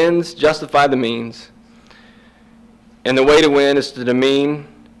often the ends justify the means. And the way to win is to demean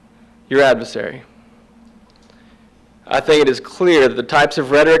your adversary. I think it is clear that the types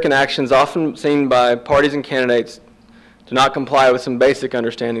of rhetoric and actions often seen by parties and candidates do not comply with some basic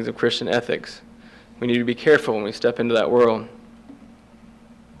understandings of Christian ethics. We need to be careful when we step into that world.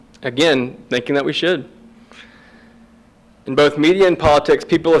 Again, thinking that we should. In both media and politics,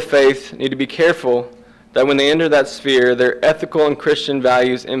 people of faith need to be careful that when they enter that sphere, their ethical and Christian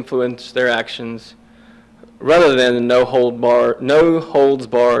values influence their actions rather than the no holds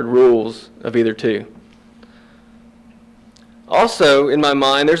barred rules of either two. Also, in my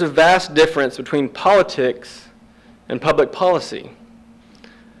mind, there's a vast difference between politics and public policy.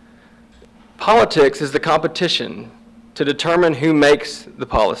 Politics is the competition to determine who makes the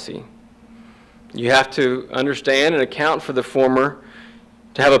policy. You have to understand and account for the former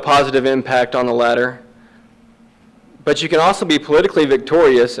to have a positive impact on the latter. But you can also be politically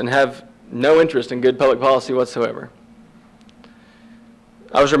victorious and have no interest in good public policy whatsoever.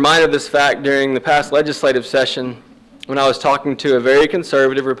 I was reminded of this fact during the past legislative session when I was talking to a very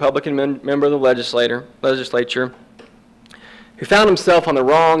conservative Republican member of the legislature who found himself on the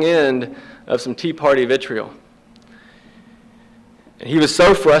wrong end of some Tea Party vitriol. And he was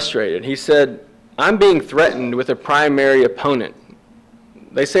so frustrated. He said, "I'm being threatened with a primary opponent.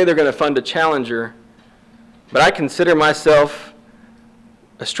 They say they're going to fund a challenger, but I consider myself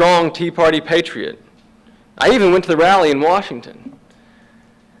a strong Tea Party patriot. I even went to the rally in Washington.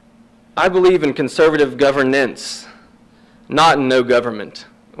 I believe in conservative governance, not in no government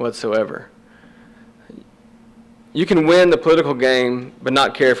whatsoever. You can win the political game, but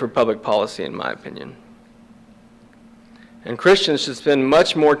not care for public policy, in my opinion. And Christians should spend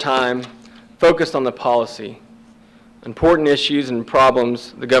much more time focused on the policy, important issues and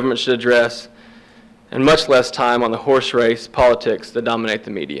problems the government should address, and much less time on the horse race politics that dominate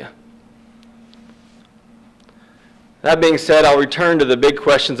the media." That being said, I'll return to the big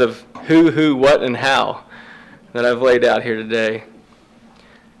questions of who, what, and how that I've laid out here today.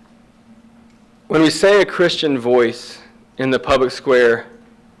 When we say a Christian voice in the public square,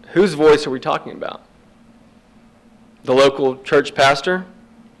 whose voice are we talking about? The local church pastor?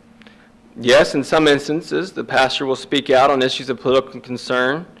 Yes, in some instances, the pastor will speak out on issues of political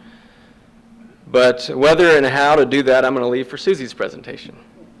concern, but whether and how to do that, I'm going to leave for Susie's presentation.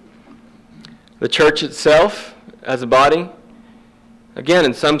 The church itself, as a body, again,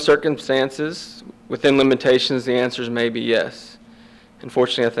 in some circumstances, within limitations, the answers may be yes.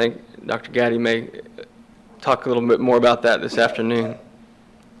 Unfortunately, I think Dr. Gaddy may talk a little bit more about that this afternoon.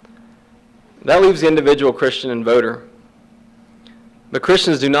 That leaves the individual Christian and voter. But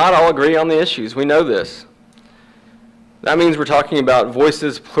Christians do not all agree on the issues. We know this. That means we're talking about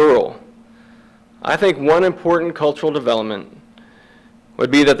voices plural. I think one important cultural development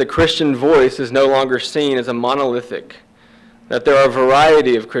would be that the Christian voice is no longer seen as a monolithic, that there are a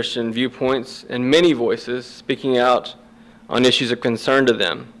variety of Christian viewpoints and many voices speaking out on issues of concern to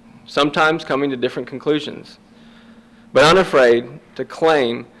them, sometimes coming to different conclusions, but unafraid to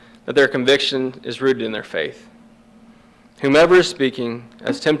claim that their conviction is rooted in their faith. Whomever is speaking,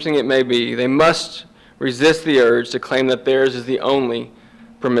 as tempting it may be, they must resist the urge to claim that theirs is the only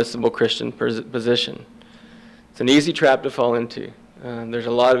permissible Christian position. It's an easy trap to fall into. There's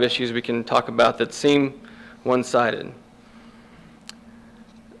a lot of issues we can talk about that seem one-sided.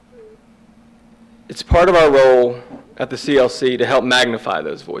 It's part of our role at the CLC to help magnify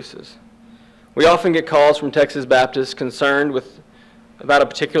those voices. We often get calls from Texas Baptists concerned about a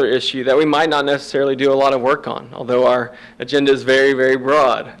particular issue that we might not necessarily do a lot of work on, although our agenda is very, very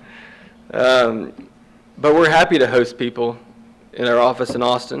broad. But we're happy to host people in our office in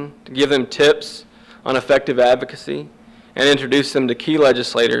Austin, to give them tips on effective advocacy, and introduce them to key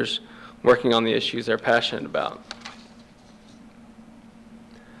legislators working on the issues they're passionate about.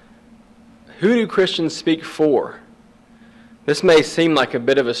 Who do Christians speak for? This may seem like a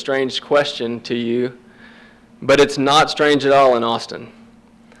bit of a strange question to you, but it's not strange at all in Austin.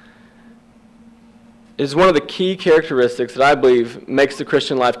 It is one of the key characteristics that I believe makes the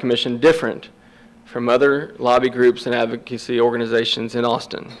Christian Life Commission different from other lobby groups and advocacy organizations in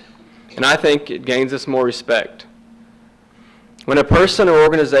Austin. And I think it gains us more respect. When a person or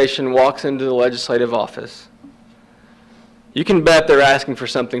organization walks into the legislative office, you can bet they're asking for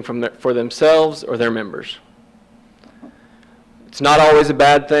something for themselves or their members. It's not always a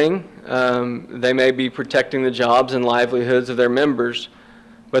bad thing. They may be protecting the jobs and livelihoods of their members,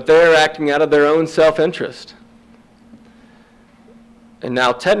 but they're acting out of their own self-interest. And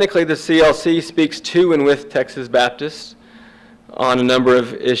now technically the CLC speaks to and with Texas Baptists on a number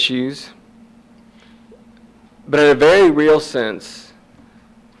of issues, but in a very real sense,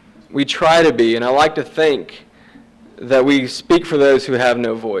 we try to be, and I like to think that we speak for those who have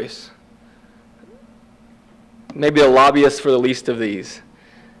no voice. Maybe a lobbyist for the least of these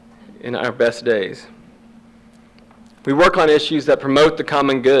in our best days. We work on issues that promote the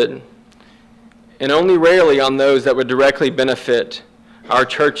common good, and only rarely on those that would directly benefit our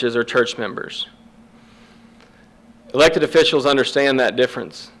churches or church members. Elected officials understand that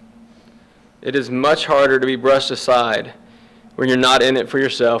difference. It is much harder to be brushed aside when you're not in it for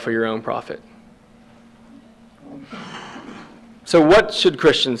yourself or your own profit. So what should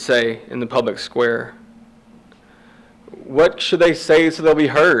Christians say in the public square? What should they say so they'll be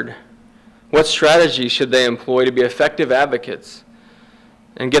heard? What strategy should they employ to be effective advocates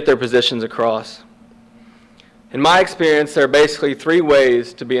and get their positions across? In my experience, there are basically three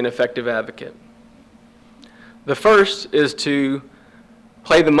ways to be an effective advocate. The first is to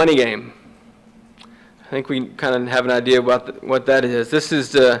play the money game. I think we kind of have an idea about what that is. This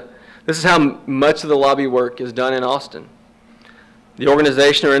is how much of the lobby work is done in Austin. The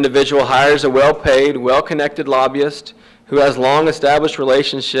organization or individual hires a well-paid, well-connected lobbyist who has long-established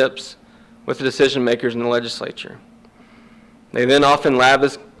relationships with the decision makers in the legislature. They then often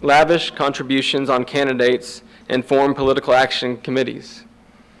lavish contributions on candidates and form political action committees.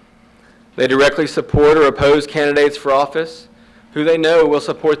 They directly support or oppose candidates for office who they know will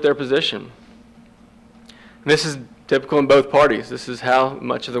support their position. This is typical in both parties. This is how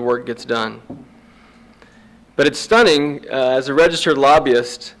much of the work gets done. But it's stunning, as a registered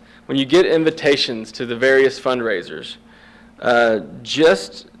lobbyist, when you get invitations to the various fundraisers,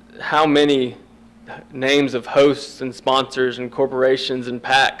 just how many names of hosts and sponsors and corporations and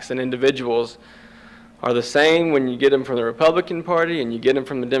PACs and individuals are the same when you get them from the Republican Party and you get them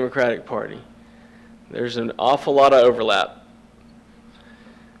from the Democratic Party. There's an awful lot of overlap.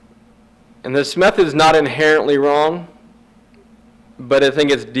 And this method is not inherently wrong, but I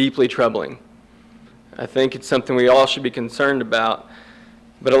think it's deeply troubling. I think it's something we all should be concerned about.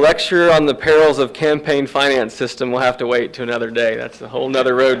 But a lecture on the perils of campaign finance system will have to wait to another day. That's a whole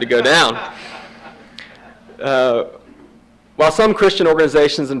nother road to go down. While some Christian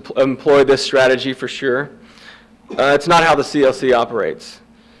organizations employ this strategy for sure, it's not how the CLC operates.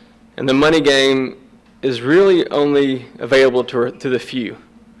 And the money game is really only available to the few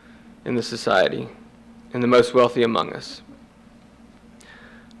in the society and the most wealthy among us.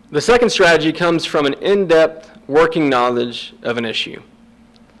 The second strategy comes from an in-depth working knowledge of an issue.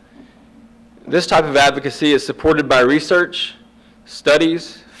 This type of advocacy is supported by research,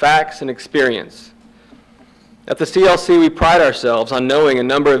 studies, facts, and experience. At the CLC, we pride ourselves on knowing a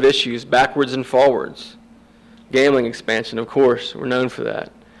number of issues backwards and forwards. Gambling expansion, of course, we're known for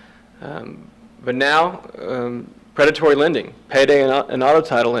that. But now, predatory lending, payday and auto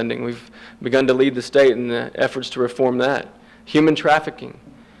title lending, we've begun to lead the state in the efforts to reform that. Human trafficking,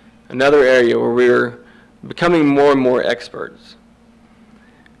 another area where we're becoming more and more experts.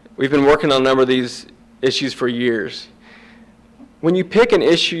 We've been working on a number of these issues for years. When you pick an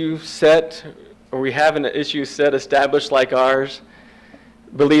issue set, or we have an issue set established like ours,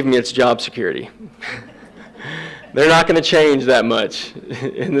 believe me, it's job security. They're not going to change that much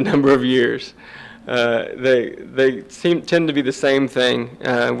in the number of years. They tend to be the same thing,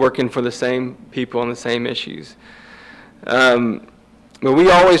 working for the same people on the same issues. But we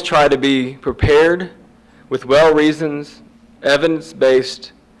always try to be prepared with well-reasoned,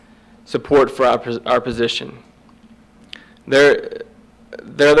 evidence-based support for our position. There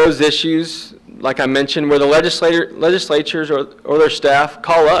are those issues, like I mentioned, where the legislatures or their staff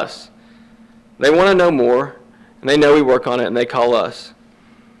call us. They want to know more, and they know we work on it, and they call us.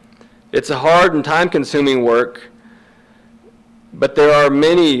 It's a hard and time-consuming work, but there are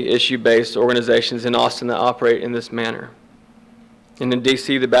many issue-based organizations in Austin that operate in this manner. And in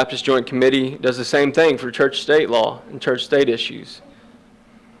D.C., the Baptist Joint Committee does the same thing for church-state law and church-state issues.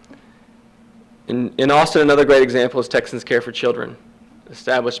 In Austin, another great example is Texans Care for Children,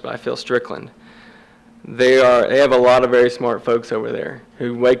 established by Currie-Strickland. They have a lot of very smart folks over there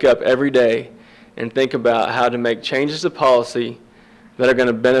who wake up every day and think about how to make changes to policy that are going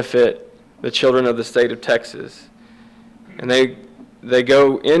to benefit the children of the state of Texas. And they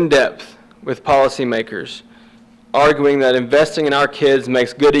go in depth with policymakers, arguing that investing in our kids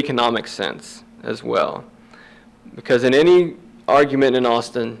makes good economic sense as well. Because in any argument in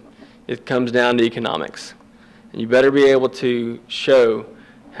Austin, it comes down to economics. And you better be able to show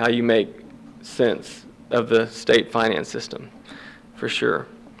how you make sense of the state finance system, for sure.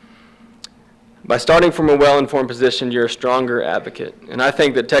 By starting from a well-informed position, you're a stronger advocate. And I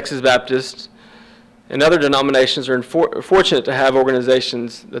think that Texas Baptist and other denominations are fortunate to have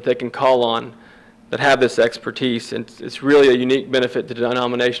organizations that they can call on that have this expertise. And it's really a unique benefit to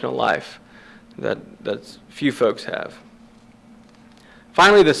denominational life that few folks have.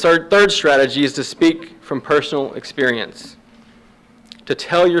 Finally, the third strategy is to speak from personal experience, to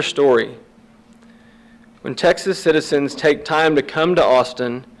tell your story. When Texas citizens take time to come to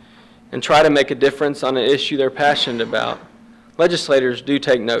Austin and try to make a difference on an issue they're passionate about, legislators do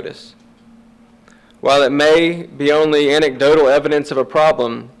take notice. While it may be only anecdotal evidence of a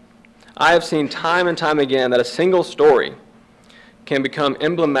problem, I have seen time and time again that a single story can become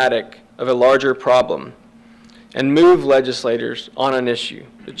emblematic of a larger problem and move legislators on an issue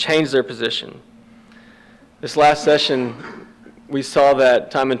to change their position. This last session, we saw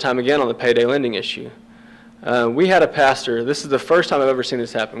that time and time again on the payday lending issue. We had a pastor, this is the first time I've ever seen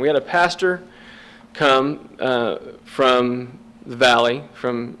this happen. We had a pastor come from the Valley,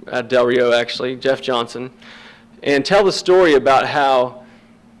 from Del Rio actually, Jeff Johnson, and tell the story about how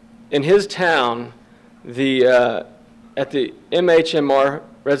in his town, at the MHMR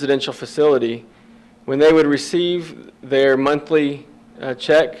residential facility, when they would receive their monthly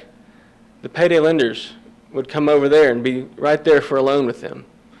check, the payday lenders would come over there and be right there for a loan with them,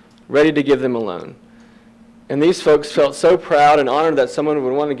 ready to give them a loan. And these folks felt so proud and honored that someone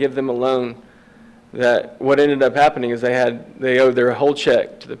would want to give them a loan that what ended up happening is they owed their whole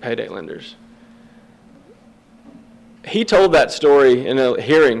check to the payday lenders. He told that story in a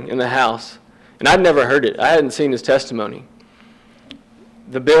hearing in the House, and I'd never heard it. I hadn't seen his testimony.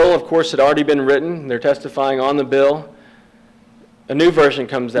 The bill, of course, had already been written. They're testifying on the bill. A new version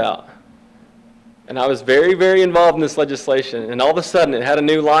comes out. And I was very, very involved in this legislation, and all of a sudden it had a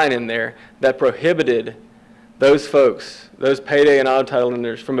new line in there that prohibited those folks, those payday and auto title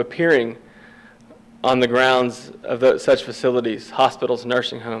lenders, from appearing on the grounds of such facilities, hospitals,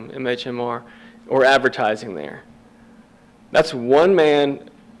 nursing home, MHMR, or advertising there. That's one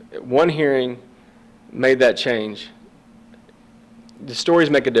man, one hearing made that change. The stories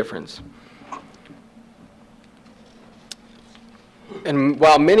make a difference. And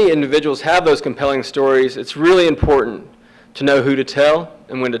while many individuals have those compelling stories, it's really important to know who to tell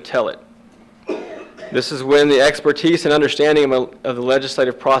and when to tell it. This is when the expertise and understanding of the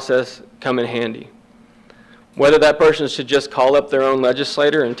legislative process come in handy. Whether that person should just call up their own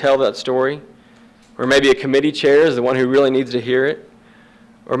legislator and tell that story, or maybe a committee chair is the one who really needs to hear it,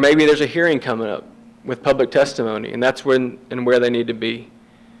 or maybe there's a hearing coming up with public testimony, and that's when and where they need to be.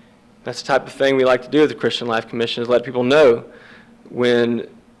 That's the type of thing we like to do at the Christian Life Commission, is let people know when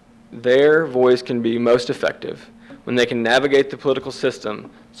their voice can be most effective, when they can navigate the political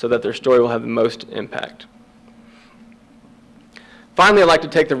system so that their story will have the most impact. Finally, I'd like to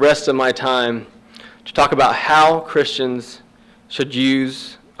take the rest of my time to talk about how Christians should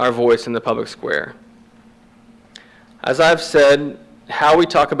use our voice in the public square. As I've said, how we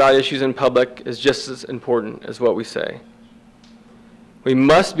talk about issues in public is just as important as what we say. We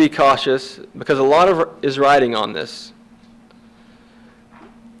must be cautious because a lot is riding on this.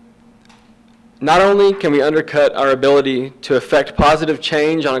 Not only can we undercut our ability to affect positive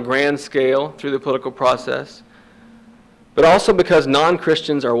change on a grand scale through the political process, but also because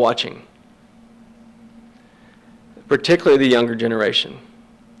non-Christians are watching, particularly the younger generation.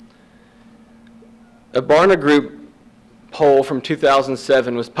 A Barna Group poll from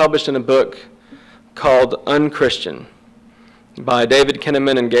 2007 was published in a book called Unchristian by David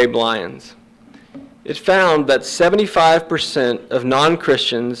Kinnaman and Gabe Lyons. It found that 75% of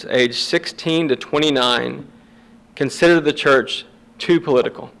non-Christians aged 16 to 29 considered the church too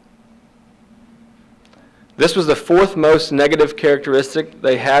political. This was the fourth most negative characteristic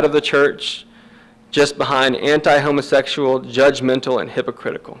they had of the church, just behind anti-homosexual, judgmental, and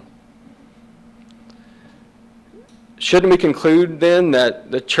hypocritical. Shouldn't we conclude then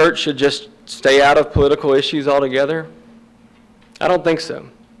that the church should just stay out of political issues altogether? I don't think so.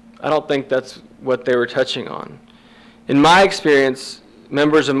 I don't think that's what they were touching on. In my experience,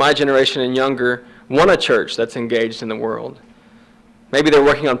 members of my generation and younger want a church that's engaged in the world. Maybe they're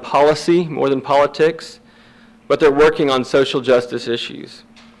working on policy more than politics, but they're working on social justice issues.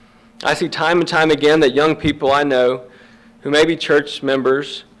 I see time and time again that young people I know who may be church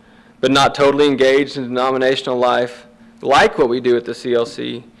members but not totally engaged in denominational life like what we do at the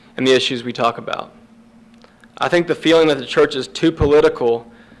CLC and the issues we talk about. I think the feeling that the church is too political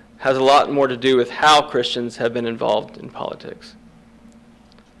has a lot more to do with how Christians have been involved in politics.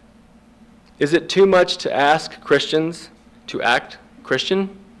 Is it too much to ask Christians to act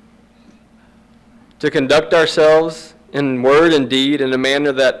Christian? To conduct ourselves in word and deed in a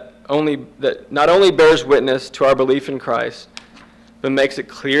manner that not only bears witness to our belief in Christ, but makes it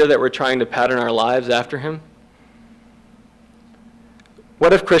clear that we're trying to pattern our lives after Him?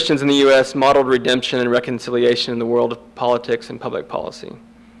 What if Christians in the U.S. modeled redemption and reconciliation in the world of politics and public policy?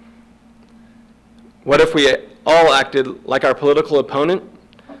 What if we all acted like our political opponent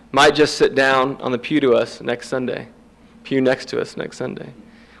might just sit down on the pew next to us next Sunday?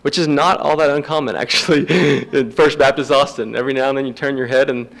 Which is not all that uncommon, actually, in First Baptist Austin. Every now and then you turn your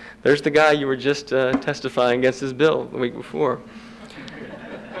head and there's the guy you were just testifying against his bill the week before.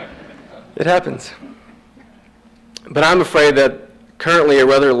 It happens. But I'm afraid that currently a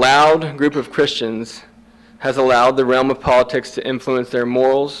rather loud group of Christians has allowed the realm of politics to influence their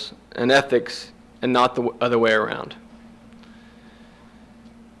morals and ethics and not the other way around.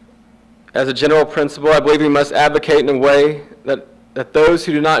 As a general principle, I believe we must advocate in a way that those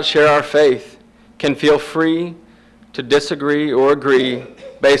who do not share our faith can feel free to disagree or agree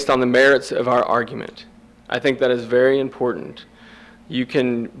based on the merits of our argument. I think that is very important. You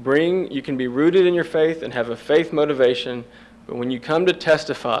can be rooted in your faith and have a faith motivation, but when you come to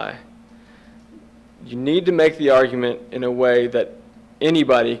testify, you need to make the argument in a way that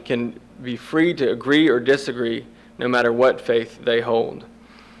anybody can be free to agree or disagree no matter what faith they hold.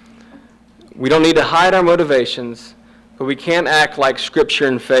 We don't need to hide our motivations, but we can't act like Scripture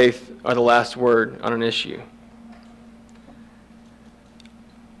and faith are the last word on an issue.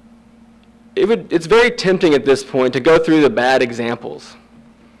 it's very tempting at this point to go through the bad examples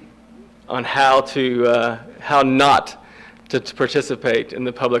on how not to participate in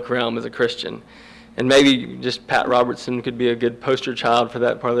the public realm as a Christian. And maybe just Pat Robertson could be a good poster child for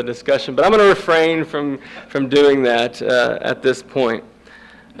that part of the discussion. But I'm going to refrain from doing that at this point.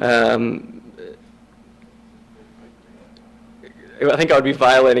 I think I would be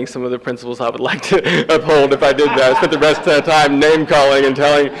violating some of the principles I would like to uphold if I did that. I spent the rest of the time name-calling and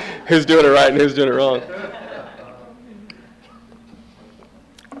telling who's doing it right and who's doing it wrong.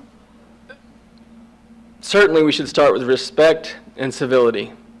 Certainly, we should start with respect and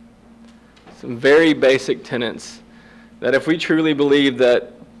civility. Some very basic tenets that if we truly believe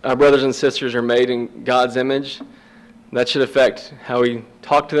that our brothers and sisters are made in God's image, that should affect how we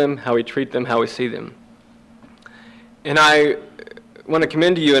talk to them, how we treat them, how we see them. And I want to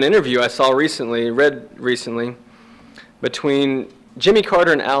commend to you an interview I read recently, between Jimmy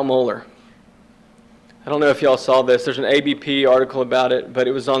Carter and Al Mohler. I don't know if y'all saw this. There's an ABP article about it, but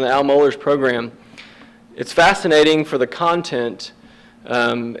it was on Al Mohler's program. It's fascinating for the content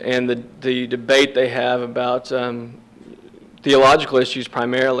and the debate they have about theological issues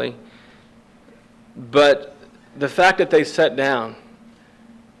primarily. But the fact that they sat down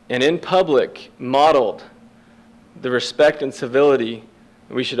and in public modeled the respect and civility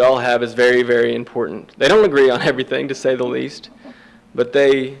we should all have is very, very important. They don't agree on everything, to say the least, but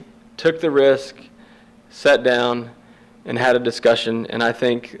they took the risk, sat down, and had a discussion, and I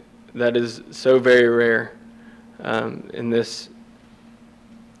think that is so very rare in this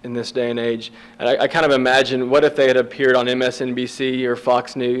day and age. And I kind of imagine, what if they had appeared on MSNBC or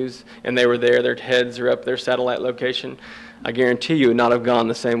Fox News, and they were there, their heads are up their satellite location? I guarantee you it would not have gone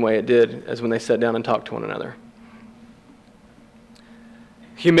the same way it did as when they sat down and talked to one another.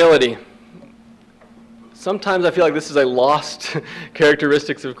 Humility. Sometimes I feel like this is a lost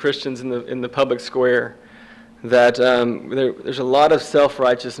characteristics of Christians in the public square, that there's a lot of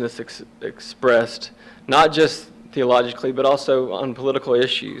self-righteousness expressed, not just theologically, but also on political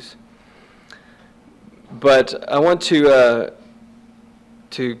issues. But I want to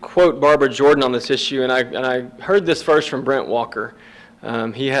quote Barbara Jordan on this issue, and I heard this first from Brent Walker.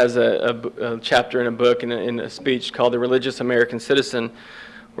 He has a chapter in a book, in a speech called The Religious American Citizen,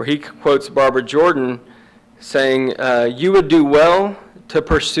 where he quotes Barbara Jordan saying, "You would do well to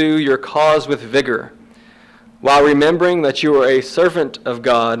pursue your cause with vigor, while remembering that you are a servant of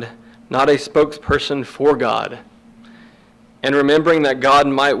God, not a spokesperson for God, and remembering that God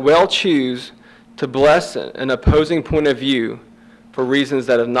might well choose to bless an opposing point of view for reasons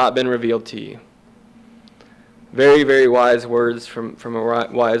that have not been revealed to you." Very, very wise words from a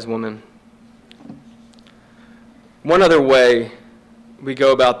wise woman. One other way we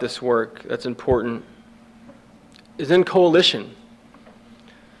go about this work that's important is in coalition.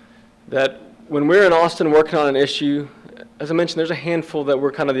 That when we're in Austin working on an issue, as I mentioned, there's a handful that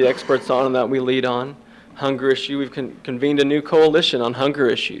we're kind of the experts on and that we lead on. Hunger issue, we've convened a new coalition on hunger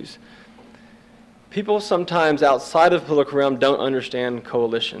issues. People sometimes outside of the political realm don't understand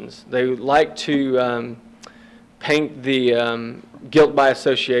coalitions. They like to paint the guilt by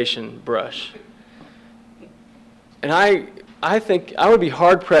association brush. And I think I would be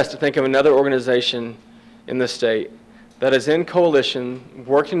hard-pressed to think of another organization in the state that is in coalition,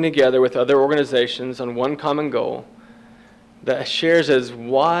 working together with other organizations on one common goal, that shares as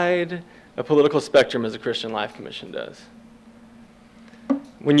wide a political spectrum as the Christian Life Commission does.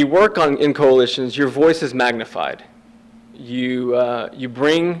 When you work in coalitions, your voice is magnified. You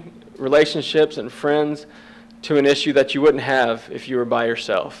bring relationships and friends to an issue that you wouldn't have if you were by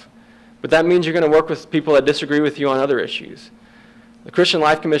yourself. But that means you're going to work with people that disagree with you on other issues. The Christian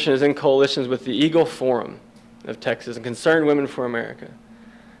Life Commission is in coalitions with the Eagle Forum of Texas and Concerned Women for America,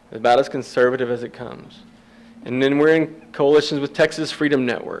 about as conservative as it comes. And then we're in coalitions with Texas Freedom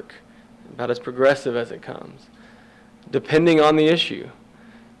Network, about as progressive as it comes, depending on the issue.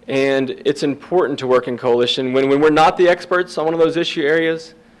 And it's important to work in coalition. When we're not the experts on one of those issue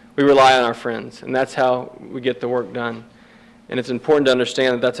areas, we rely on our friends, and that's how we get the work done. And it's important to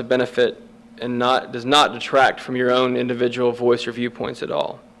understand that that's a benefit and does not detract from your own individual voice or viewpoints at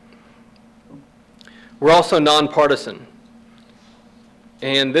all. We're also nonpartisan.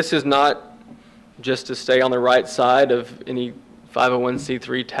 And this is not just to stay on the right side of any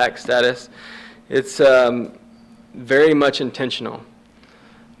 501c3 tax status. It's very much intentional.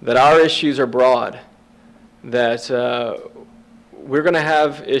 That our issues are broad. That we're going to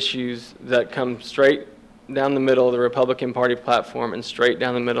have issues that come straight down the middle of the Republican Party platform and straight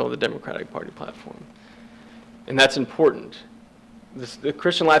down the middle of the Democratic Party platform. And that's important. The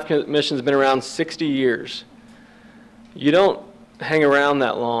Christian Life Commission has been around 60 years. You don't hang around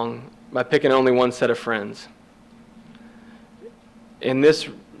that long by picking only one set of friends. And this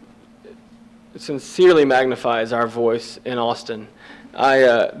sincerely magnifies our voice in Austin.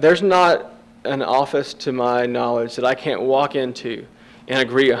 There's not an office, to my knowledge, that I can't walk into and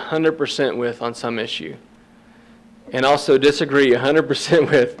agree 100% with on some issue, and also disagree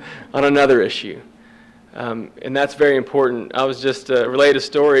 100% with on another issue. And that's very important. I was just relayed a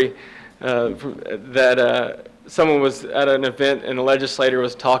story that someone was at an event and a legislator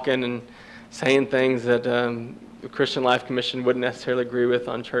was talking and saying things that the Christian Life Commission wouldn't necessarily agree with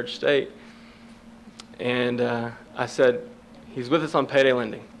on church state. And I said, he's with us on payday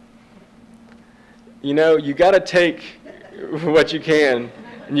lending. You know, you got to take what you can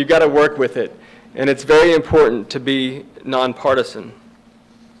and you got to work with it. And it's very important to be nonpartisan.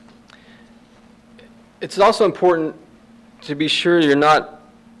 It's also important to be sure you're not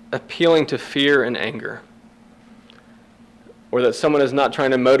appealing to fear and anger, or that someone is not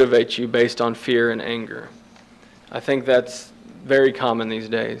trying to motivate you based on fear and anger. I think that's very common these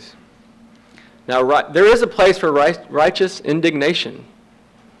days. Now, there is a place for righteous indignation.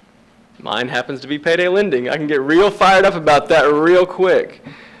 Mine happens to be payday lending. I can get real fired up about that real quick.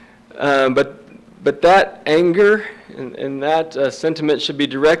 But that anger and that sentiment should be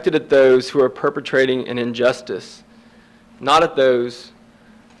directed at those who are perpetrating an injustice, not at those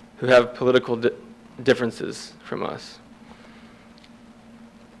who have political differences from us.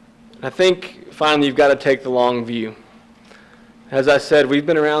 I think, finally, you've got to take the long view. As I said, we've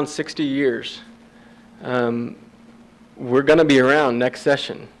been around 60 years. We're going to be around next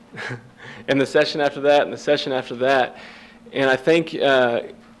session, and the session after that, and the session after that. And I think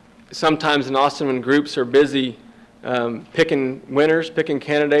sometimes in Austin, when groups are busy picking winners, picking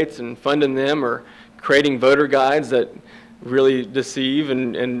candidates and funding them, or creating voter guides that really deceive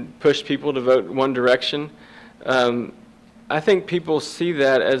and push people to vote one direction, I think people see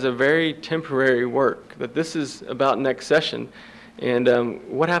that as a very temporary work, that this is about next session. And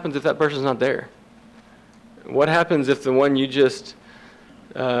what happens if that person's not there? What happens if the one you just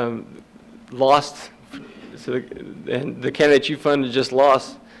lost, and the candidate you funded just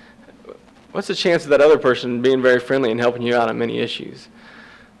lost? What's the chance of that other person being very friendly and helping you out on many issues?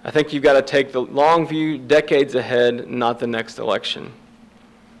 I think you've got to take the long view, decades ahead, not the next election.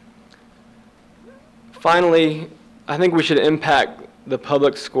 Finally, I think we should impact the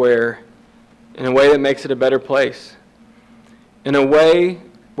public square in a way that makes it a better place, in a way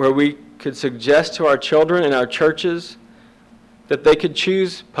where we could suggest to our children and our churches that they could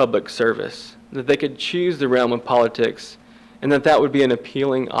choose public service, that they could choose the realm of politics, and that would be an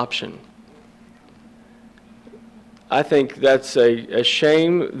appealing option. I think that's a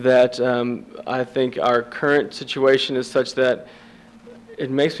shame that I think our current situation is such that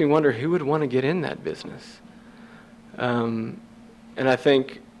it makes me wonder who would want to get in that business. And I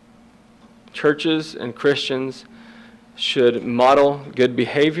think churches and Christians should model good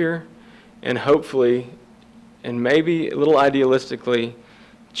behavior and hopefully, and maybe a little idealistically,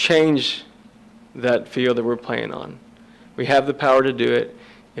 change that field that we're playing on. We have the power to do it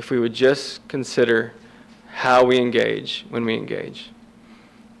if we would just consider how we engage when we engage.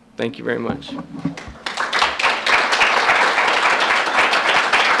 Thank you very much.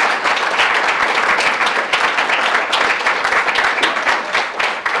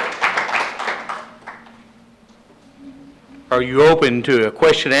 Are you open to a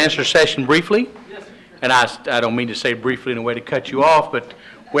question and answer session briefly? Yes. And I don't mean to say briefly in a way to cut you off, but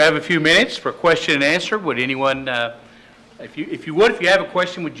we have a few minutes for question and answer. Would anyone, if you have a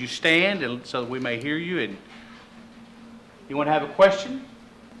question, would you stand and so that we may hear you? And anyone have a question?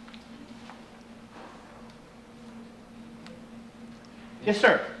 Yes,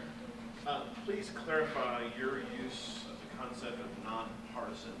 sir. Please clarify your use of the concept of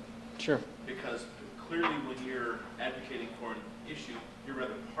nonpartisan. Sure. Because clearly when you're advocating for an issue, you're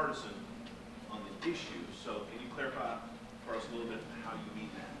rather partisan on the issue. So can you clarify for us a little bit how you mean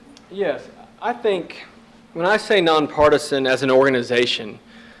that? Yes. I think when I say nonpartisan as an organization,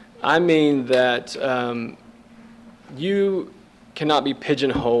 I mean that you cannot be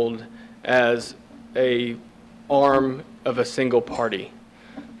pigeonholed as a arm of a single party.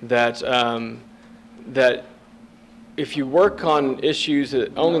 That if you work on issues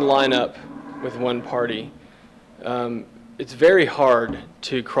that only line up with one party, it's very hard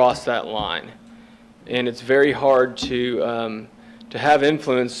to cross that line, and it's very hard to have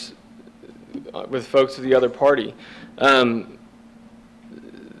influence with folks of the other party.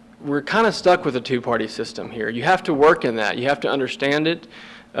 We're kind of stuck with a two-party system here. You have to work in that. You have to understand it,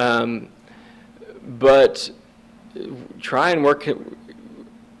 but try and work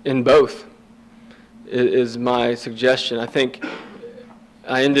in both is my suggestion. I think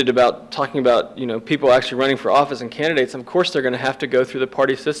I ended about talking about, people actually running for office and candidates. Of course, they're going to have to go through the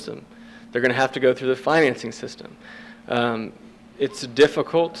party system. They're going to have to go through the financing system. It's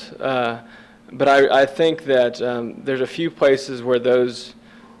difficult, but I think that there's a few places where those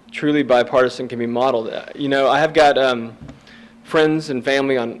truly bipartisan can be modeled. I have got friends and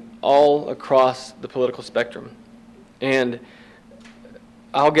family on all across the political spectrum, and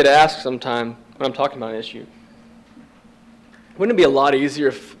I'll get asked sometime when I'm talking about an issue, wouldn't it be a lot easier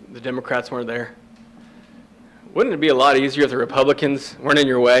if the Democrats weren't there? Wouldn't it be a lot easier if the Republicans weren't in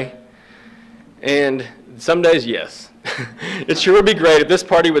your way? And some days, yes. It sure would be great if this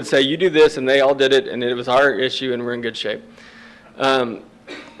party would say, you do this, and they all did it, and it was our issue, and we're in good shape.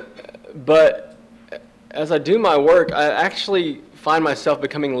 But as I do my work, I actually find myself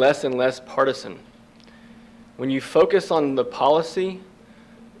becoming less and less partisan. When you focus on the policy,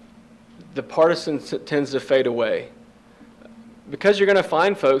 the partisan tends to fade away. Because you're going to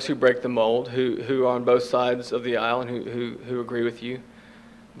find folks who break the mold, who are on both sides of the aisle and who agree with you.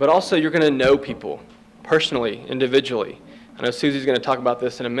 But also you're going to know people personally, individually. I know Susie's going to talk about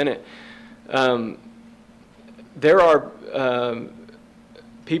this in a minute. There are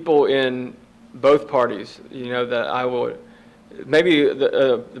people in both parties, that I would, maybe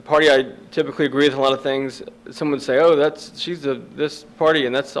the party I typically agree with a lot of things, someone would say, oh, she's this party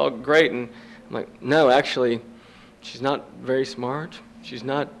and that's all great. And I'm like, no, actually, she's not very smart. She's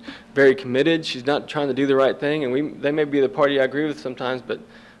not very committed. She's not trying to do the right thing. And they may be the party I agree with sometimes, but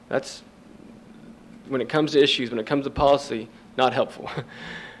that's, when it comes to issues, when it comes to policy, not helpful.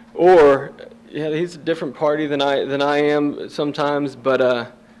 Or, yeah, he's a different party than I am sometimes,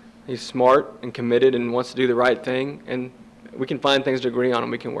 but he's smart and committed and wants to do the right thing. And we can find things to agree on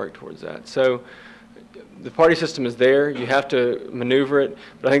and we can work towards that. So the party system is there. You have to maneuver it,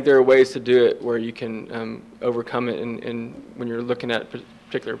 but I think there are ways to do it where you can overcome it when you're looking at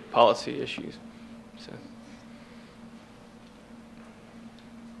particular policy issues. So.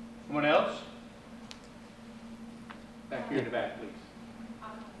 Someone else? Back here in the back, please.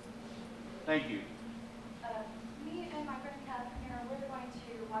 Thank you. Me and my friend Catherine are really going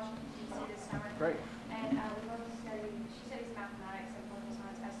to Washington, D.C. this summer. Great. And we both study, she studies mathematics and political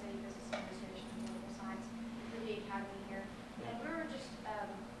science. I study business administration and political science for the academy here. And we were just,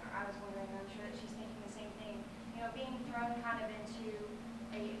 I was wondering, I'm sure that she's thinking the same thing, being thrown kind of into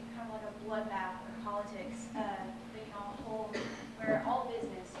a kind of like a bloodbath of politics, taking on a whole, where all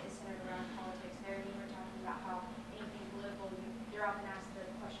business is centered around politics. There, you were talking about how anything political, you're often asked the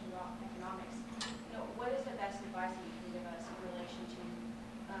question about economics. What is the best advice that you can give us in relation to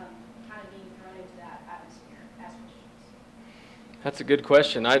kind of being thrown into that atmosphere as Christians? That's a good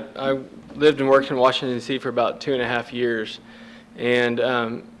question. I lived and worked in Washington, D.C. for about 2.5 years, and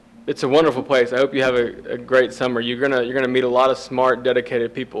it's a wonderful place. I hope you have a great summer. You're gonna meet a lot of smart,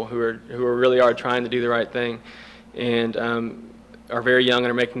 dedicated people who really are trying to do the right thing, and are very young and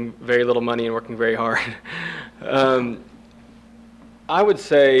are making very little money and working very hard. I would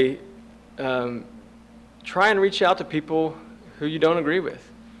say try and reach out to people who you don't agree with.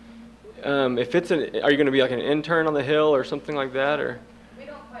 If it's are you going to be like an intern on the Hill or something like that, or? We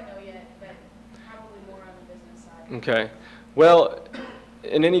don't quite know yet, but probably more on the business side. Okay. Well,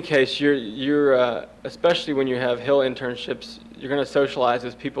 in any case, you're especially when you have Hill internships, you're going to socialize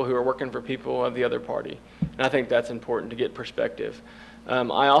with people who are working for people of the other party, and I think that's important to get perspective.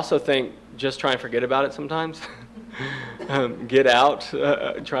 I also think just try and forget about it sometimes. Get out,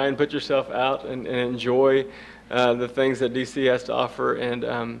 try and put yourself out and enjoy the things that DC has to offer.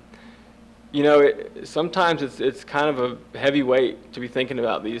 And sometimes it's kind of a heavy weight to be thinking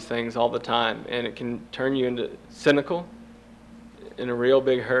about these things all the time, and it can turn you into cynical in a real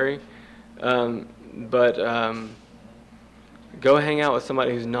big hurry. But go hang out with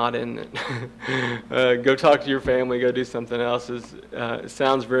somebody who's not in it. Go talk to your family. Go do something else. It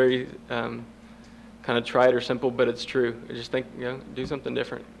sounds very kind of trite or simple, but it's true. I just think, do something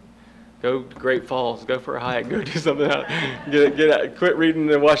different. Go to Great Falls. Go for a hike. Go do something else. Get out. Quit reading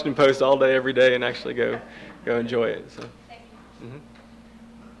the Washington Post all day, every day, and actually go enjoy it. So. Thank you. Mm-hmm.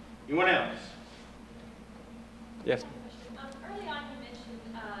 Anyone else? Yes. Early on, you mentioned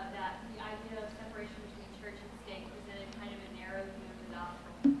that the idea of separation between church and state presented kind of a narrow view of the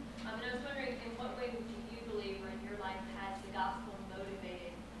gospel. And I was wondering, in what way would you believe, or in your life, has the gospel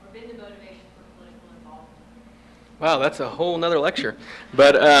motivated or been the motivation for political involvement? Wow, that's a whole nother lecture.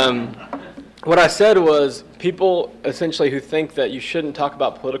 But what I said was people essentially who think that you shouldn't talk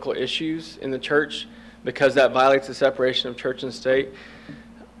about political issues in the church because that violates the separation of church and state,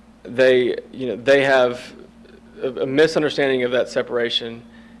 they have a misunderstanding of that separation,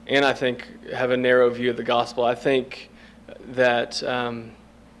 and I think have a narrow view of the gospel. I think that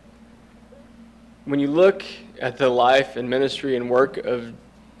when you look at the life and ministry and work of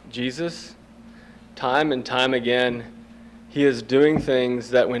Jesus, time and time again, he is doing things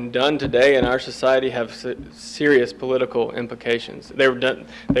that when done today in our society have serious political implications. They were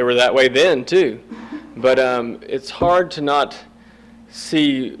that way then too. But it's hard to not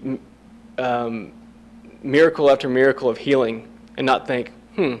see miracle after miracle of healing and not think,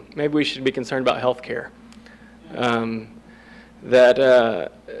 maybe we should be concerned about health care.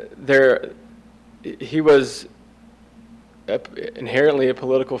 He was inherently a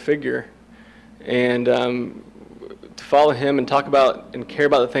political figure, and to follow him and talk about and care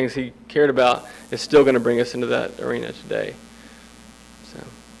about the things he cared about is still going to bring us into that arena today. So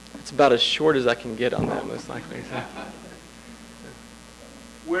it's about as short as I can get on that, most likely. So.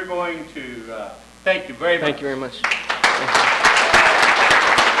 We're going to thank you very much. Thank you very much.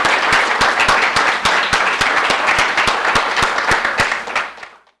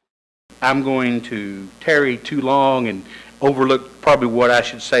 I'm going to tarry too long and overlook probably what I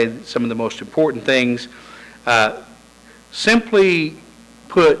should say, some of the most important things. Simply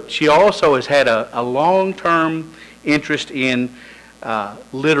put, she also has had a long-term interest in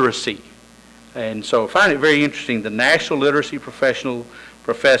literacy. And so I find it very interesting, the National Literacy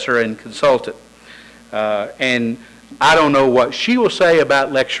Professor and Consultant. And I don't know what she will say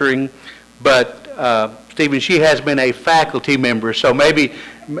about lecturing, but Stephen, she has been a faculty member, so maybe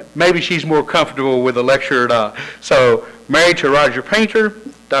she's more comfortable with a lecture or not. So, married to Roger Painter,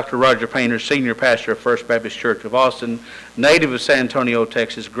 Dr. Roger Painter, senior pastor of First Baptist Church of Austin, native of San Antonio,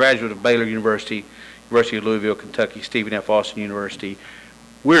 Texas, graduate of Baylor University, University of Louisville, Kentucky, Stephen F. Austin University.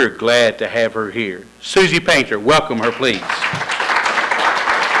 We're glad to have her here. Susie Painter, welcome her, please.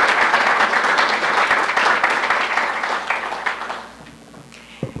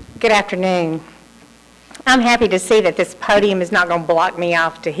 Good afternoon. I'm happy to see that this podium is not going to block me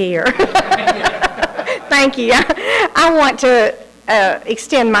off to here. Thank you. I want to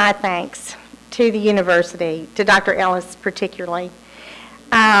extend my thanks to the university, to Dr. Ellis particularly.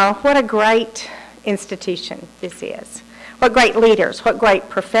 What a great institution this is. What great leaders, what great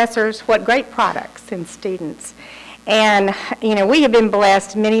professors, what great products and students. And, you know, we have been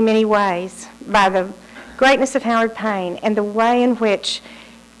blessed many, many ways by the greatness of Howard Payne and the way in which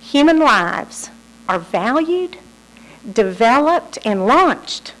human lives are valued, developed, and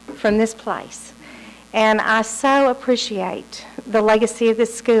launched from this place. And I so appreciate the legacy of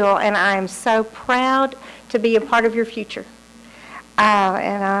this school, and I am so proud to be a part of your future.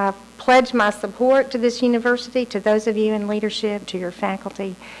 And I pledge my support to this university, to those of you in leadership, to your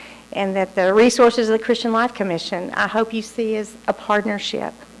faculty, and that the resources of the Christian Life Commission, I hope you see as a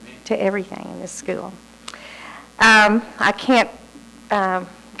partnership to everything in this school. I can't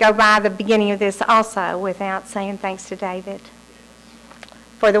go by the beginning of this also without saying thanks to David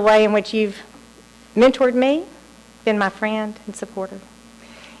for the way in which you've mentored me, been my friend and supporter.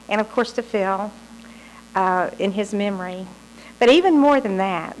 And of course to Phil in his memory. But even more than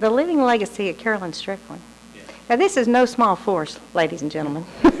that, the living legacy of Currie-Strickland. Now this is no small force, ladies and gentlemen.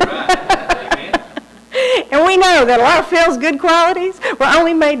 And we know that a lot of Phil's good qualities were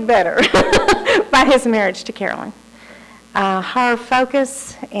only made better by his marriage to Carolyn. Her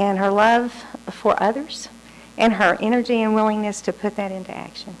focus and her love for others and her energy and willingness to put that into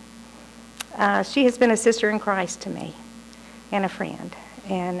action. She has been a sister in Christ to me and a friend.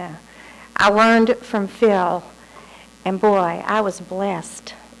 And I learned from Phil, and boy, I was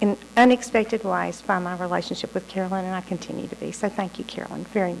blessed in unexpected ways by my relationship with Carolyn, and I continue to be. So thank you, Carolyn,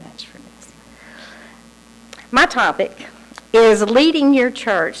 very much for this. My topic is leading your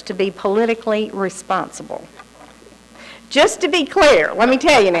church to be politically responsible. Just to be clear, let me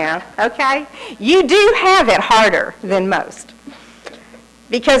tell you now, okay? You do have it harder than most.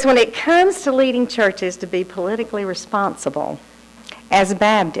 Because when it comes to leading churches to be politically responsible, as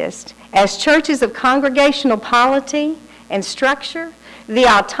Baptists, as churches of congregational polity and structure, the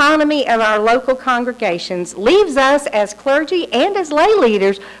autonomy of our local congregations leaves us as clergy and as lay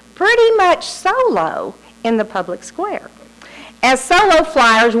leaders pretty much solo in the public square. As solo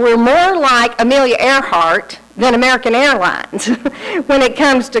flyers, we're more like Amelia Earhart than American Airlines when it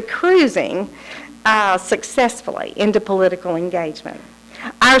comes to cruising successfully into political engagement.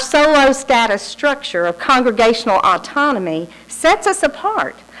 Our solo status structure of congregational autonomy sets us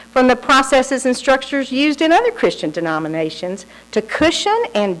apart from the processes and structures used in other Christian denominations to cushion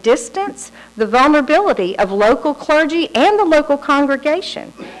and distance the vulnerability of local clergy and the local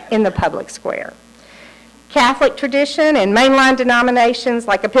congregation in the public square. Catholic tradition and mainline denominations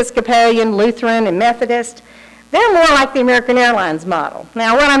like Episcopalian, Lutheran, and Methodist, they're more like the American Airlines model.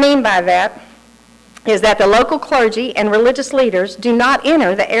 Now, what I mean by that is that the local clergy and religious leaders do not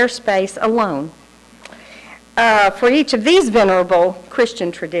enter the airspace alone. For each of these venerable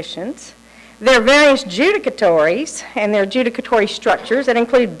Christian traditions, there are various judicatories and their judicatory structures that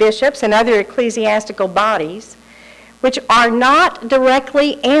include bishops and other ecclesiastical bodies, which are not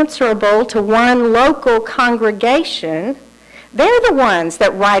directly answerable to one local congregation. They're the ones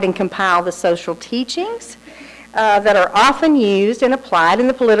that write and compile the social teachings that are often used and applied in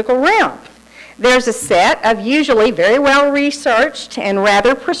the political realm. There's a set of usually very well-researched and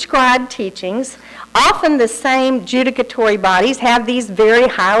rather prescribed teachings. Often the same judicatory bodies have these very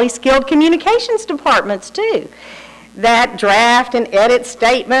highly skilled communications departments too, that draft and edit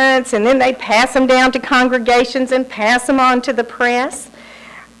statements, and then they pass them down to congregations and pass them on to the press.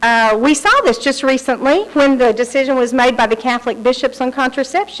 We saw this just recently when the decision was made by the Catholic bishops on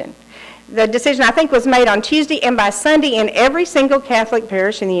contraception. The decision, I think, was made on Tuesday, and by Sunday in every single Catholic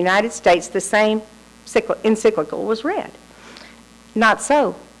parish in the United States, the same encyclical was read. Not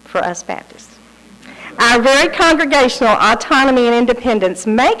so for us Baptists. Our very congregational autonomy and independence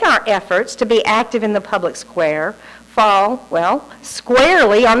make our efforts to be active in the public square fall, well,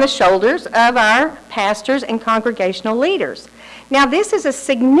 squarely on the shoulders of our pastors and congregational leaders. Now, this is a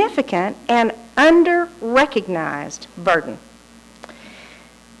significant and under-recognized burden.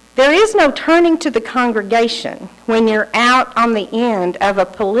 There is no turning to the congregation when you're out on the end of a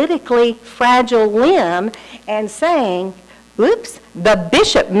politically fragile limb and saying, "Oops, the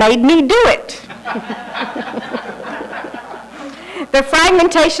bishop made me do it." The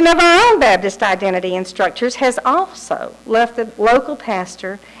fragmentation of our own Baptist identity and structures has also left the local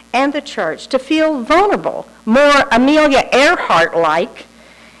pastor and the church to feel vulnerable, more Amelia Earhart-like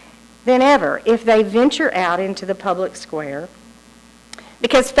than ever if they venture out into the public square,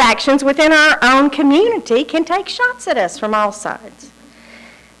 because factions within our own community can take shots at us from all sides.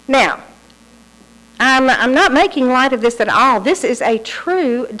 Now, I'm not making light of this at all. This is a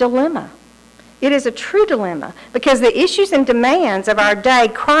true dilemma. It is a true dilemma because the issues and demands of our day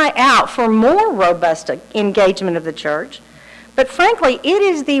cry out for more robust engagement of the church. But frankly, it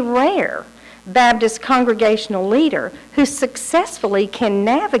is the rare Baptist congregational leader who successfully can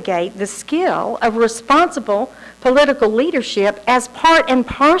navigate the skill of responsible political leadership as part and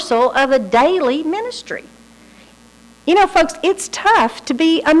parcel of a daily ministry. You know, folks, it's tough to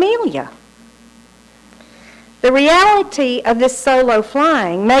be Amelia. The reality of this solo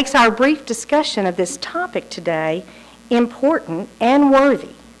flying makes our brief discussion of this topic today important and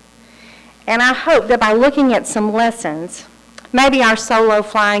worthy. And I hope that by looking at some lessons, maybe our solo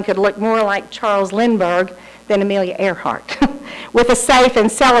flying could look more like Charles Lindbergh than Amelia Earhart, with a safe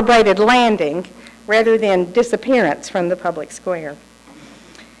and celebrated landing rather than disappearance from the public square.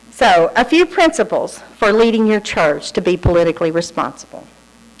 So, a few principles for leading your church to be politically responsible.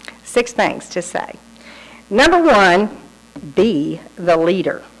 6 things to say. Number 1, be the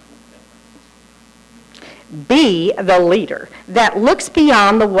leader. Be the leader that looks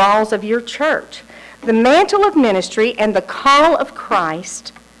beyond the walls of your church. The mantle of ministry and the call of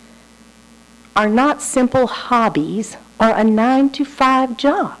Christ are not simple hobbies or a 9-to-5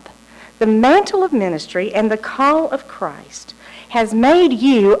 job. The mantle of ministry and the call of Christ has made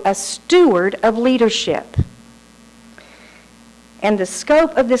you a steward of leadership. And the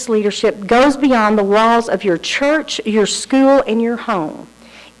scope of this leadership goes beyond the walls of your church, your school, and your home.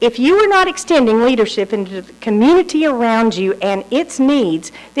 If you are not extending leadership into the community around you and its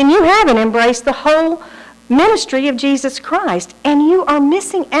needs, then you haven't embraced the whole ministry of Jesus Christ, and you are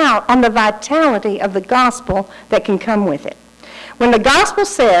missing out on the vitality of the gospel that can come with it. When the gospel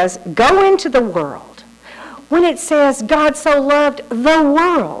says, go into the world, when it says God so loved the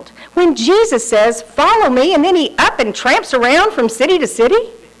world, when Jesus says, follow me, and then he up and tramps around from city to city,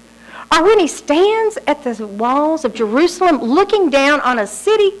 or when he stands at the walls of Jerusalem looking down on a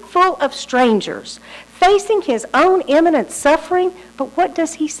city full of strangers, facing his own imminent suffering, but what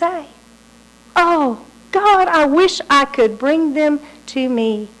does he say? Oh, God, I wish I could bring them to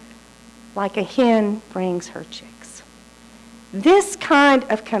me like a hen brings her chicks. This kind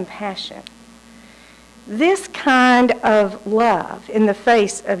of compassion, this kind of love in the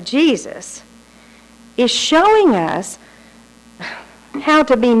face of Jesus is showing us how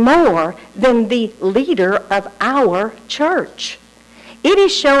to be more than the leader of our church. It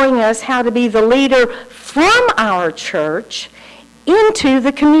is showing us how to be the leader from our church into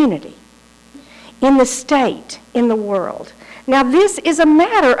the community, in the state, in the world. Now, this is a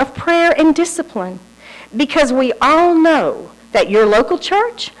matter of prayer and discipline because we all know that your local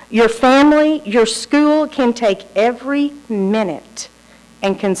church, your family, your school can take every minute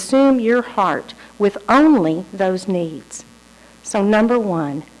and consume your heart with only those needs. So number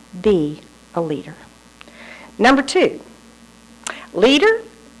 1, be a leader. Number 2, leader,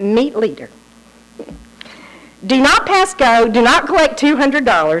 meet leader. Do not pass go, do not collect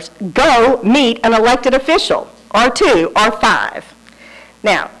 $200, go meet an elected official, or 2, or 5.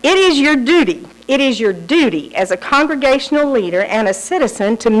 Now, it is your duty as a congregational leader and a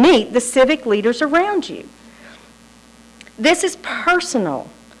citizen to meet the civic leaders around you. This is personal.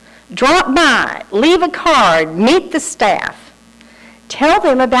 Drop by, leave a card, meet the staff. Tell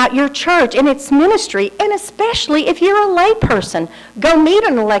them about your church and its ministry, and especially if you're a lay person, go meet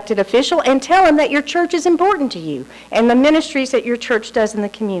an elected official and tell them that your church is important to you and the ministries that your church does in the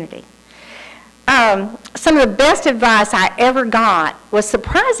community. Some of the best advice I ever got was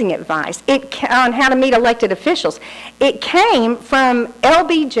surprising advice on how to meet elected officials. It came from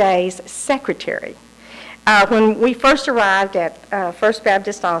LBJ's secretary. When we first arrived at First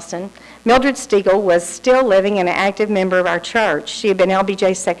Baptist Austin, Mildred Stiegel was still living and an active member of our church. She had been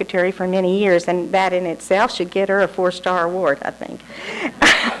LBJ's secretary for many years, and that in itself should get her a 4-star award, I think.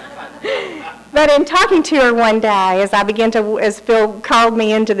 But in talking to her one day, as Phil called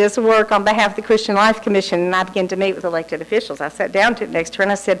me into this work on behalf of the Christian Life Commission, and I began to meet with elected officials, I sat down next to her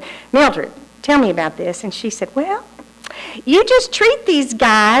and I said, Mildred, tell me about this. And she said, well, you just treat these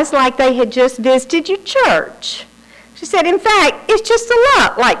guys like they had just visited your church. She said, in fact, it's just a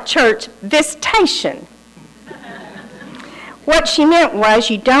lot like church visitation. What she meant was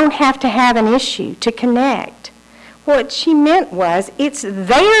you don't have to have an issue to connect. What she meant was it's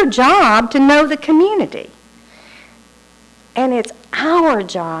their job to know the community. And it's our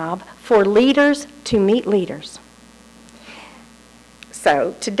job for leaders to meet leaders.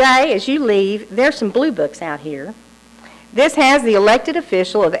 So today, as you leave, there's some blue books out here. This has the elected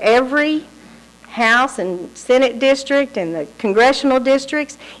official of every House and Senate district and the congressional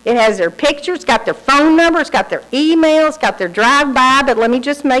districts. It has their picture, it's got their phone number, it's got their email, it's got their drive-by, but let me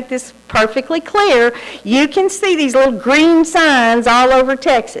just make this perfectly clear. You can see these little green signs all over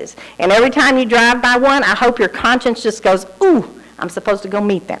Texas, and every time you drive by one, I hope your conscience just goes, ooh, I'm supposed to go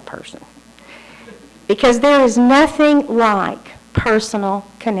meet that person. Because there is nothing like personal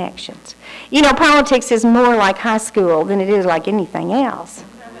connections. You know, politics is more like high school than it is like anything else.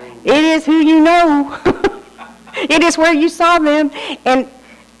 It is who you know. It is where you saw them. And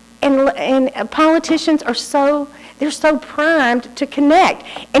politicians are they're so primed to connect.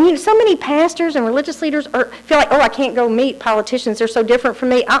 And you know, so many pastors and religious leaders feel like, oh, I can't go meet politicians. They're so different from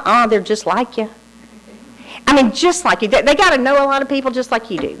me. They're just like you. I mean, just like you. They got to know a lot of people just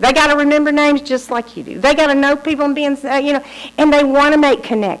like you do. They got to remember names just like you do. They got to know people and and they want to make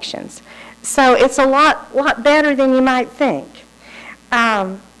connections. So it's a lot better than you might think.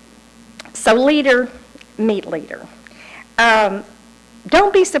 So leader, meet leader.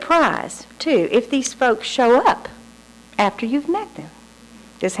 Don't be surprised, too, if these folks show up after you've met them.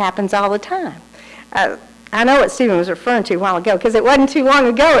 This happens all the time. I know what Stephen was referring to a while ago, because it wasn't too long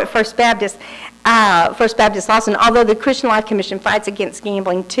ago at First Baptist Austin, although the Christian Life Commission fights against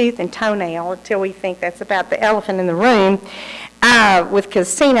gambling tooth and toenail until we think that's about the elephant in the room. With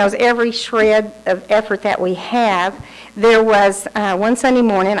casinos, every shred of effort that we have, there was one Sunday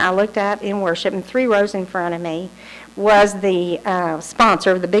morning I looked out in worship, and 3 rows in front of me was the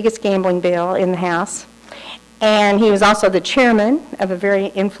sponsor of the biggest gambling bill in the House, and he was also the chairman of a very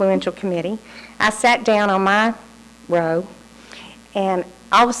influential committee. I sat down on my row, and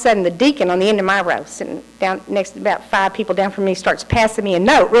all of a sudden the deacon on the end of my row, sitting down next to about 5 people down from me, starts passing me a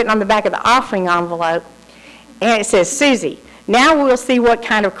note written on the back of the offering envelope, and it says, Susie, now we'll see what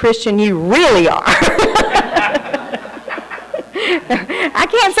kind of Christian you really are. I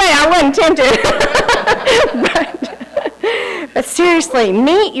can't say I wasn't tempted. But seriously,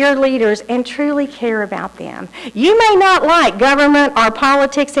 meet your leaders and truly care about them. You may not like government or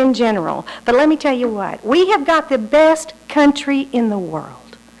politics in general, but let me tell you what, we have got the best country in the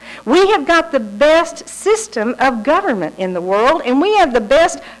world. We have got the best system of government in the world, and we have the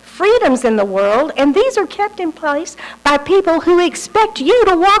best freedoms in the world, and these are kept in place by people who expect you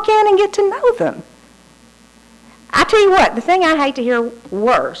to walk in and get to know them. I tell you what, the thing I hate to hear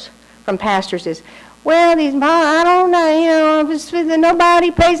worse from pastors is, well, I don't know,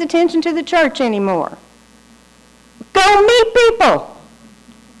 nobody pays attention to the church anymore. Go meet people.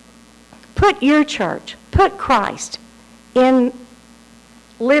 Put your church, put Christ in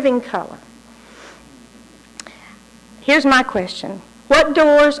living color. Here's my question. What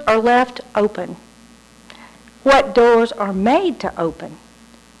doors are left open? What doors are made to open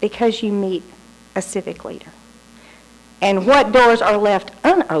because you meet a civic leader? And what doors are left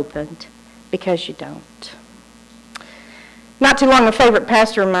unopened because you don't? Not too long, a favorite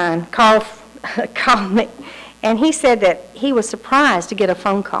pastor of mine called me, and he said that he was surprised to get a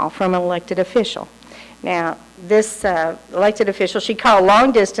phone call from an elected official. Now, this elected official, she called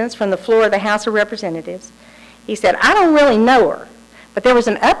long distance from the floor of the House of Representatives. He said, I don't really know her, but there was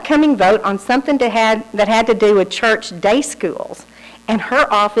an upcoming vote on something that had to do with church day schools, and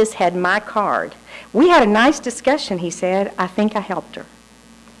her office had my card. We had a nice discussion, he said. I think I helped her.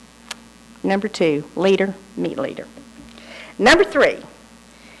 Number 2, leader, meet leader. Number 3,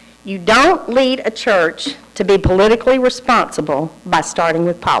 you don't lead a church to be politically responsible by starting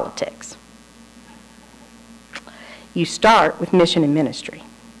with politics. You start with mission and ministry.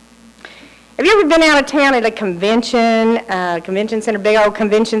 Have you ever been out of town at a convention center, big old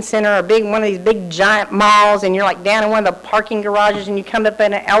convention center, or one of these big giant malls, and you're like down in one of the parking garages, and you come up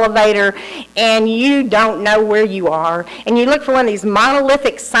in an elevator, and you don't know where you are, and you look for one of these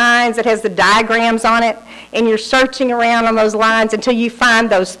monolithic signs that has the diagrams on it, and you're searching around on those lines until you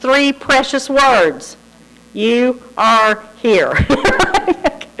find those 3 precious words. You are here.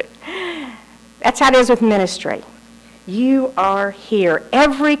 That's how it is with ministry. You are here.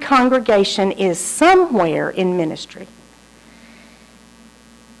 Every congregation is somewhere in ministry.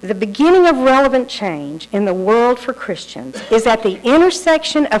 The beginning of relevant change in the world for Christians is at the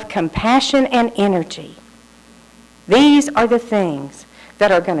intersection of compassion and energy. These are the things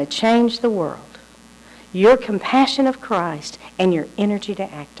that are going to change the world. Your compassion of Christ and your energy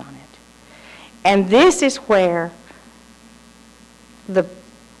to act on it. And this is where the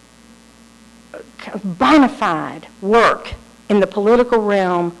bona fide work in the political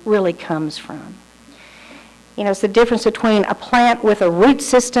realm really comes from. You know, it's the difference between a plant with a root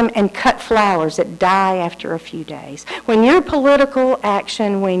system and cut flowers that die after a few days. When your political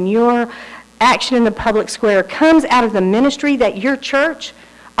action, when your action in the public square comes out of the ministry that your church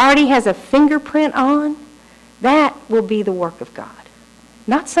already has a fingerprint on, that will be the work of God.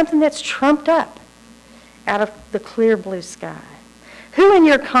 Not something that's trumped up out of the clear blue sky. Who in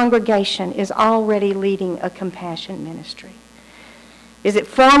your congregation is already leading a compassion ministry? Is it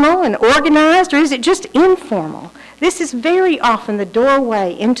formal and organized, or is it just informal? This is very often the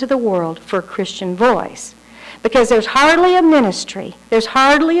doorway into the world for a Christian voice, because there's hardly a ministry, there's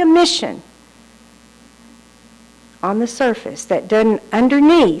hardly a mission on the surface that doesn't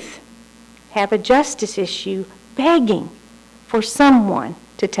underneath have a justice issue begging for someone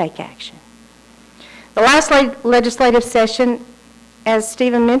to take action. The last legislative session, as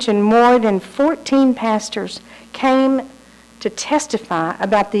Stephen mentioned, more than 14 pastors came to testify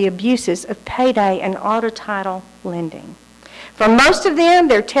about the abuses of payday and auto title lending. For most of them,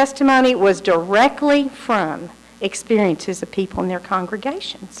 their testimony was directly from experiences of people in their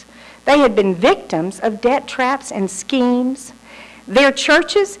congregations. They had been victims of debt traps and schemes. Their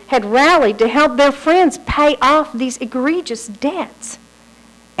churches had rallied to help their friends pay off these egregious debts.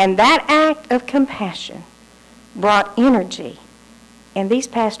 And that act of compassion brought energy. And these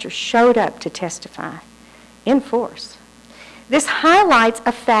pastors showed up to testify in force. This highlights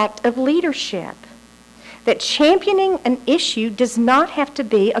a fact of leadership, that championing an issue does not have to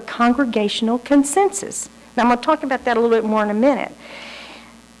be a congregational consensus. Now, I'm going to talk about that a little bit more in a minute.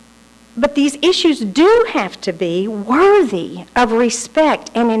 But these issues do have to be worthy of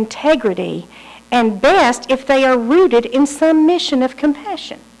respect and integrity, and best if they are rooted in some mission of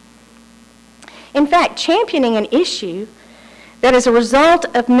compassion. In fact, championing an issue that is a result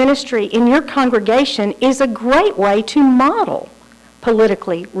of ministry in your congregation is a great way to model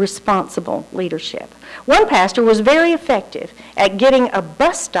politically responsible leadership. One pastor was very effective at getting a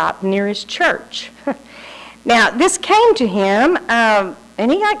bus stop near his church. Now, this came to him,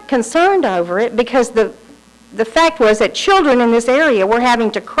 and he got concerned over it because the fact was that children in this area were having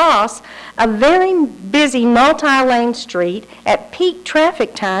to cross a very busy multi-lane street at peak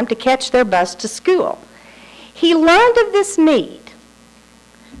traffic time to catch their bus to school. He learned of this need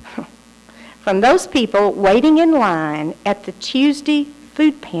from those people waiting in line at the Tuesday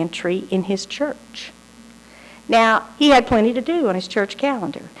food pantry in his church. Now, he had plenty to do on his church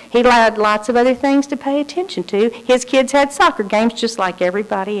calendar. He had lots of other things to pay attention to. His kids had soccer games just like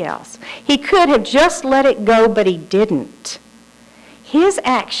everybody else. He could have just let it go, but he didn't. His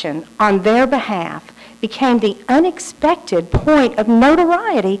action on their behalf became the unexpected point of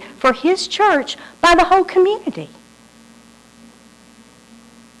notoriety for his church by the whole community.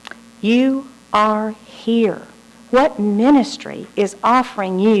 You are here. What ministry is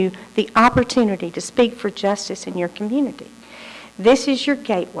offering you the opportunity to speak for justice in your community? This is your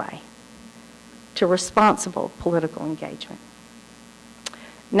gateway to responsible political engagement.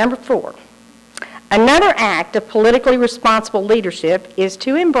 Number 4, another act of politically responsible leadership is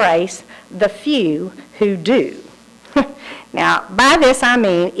to embrace the few who do. Now, by this I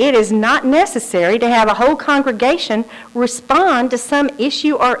mean it is not necessary to have a whole congregation respond to some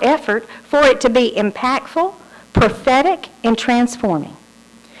issue or effort for it to be impactful, prophetic, and transforming.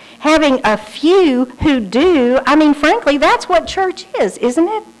 Having a few who do, I mean, frankly, that's what church is, isn't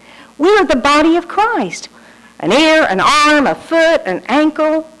it? We are the body of Christ. An ear, an arm, a foot, an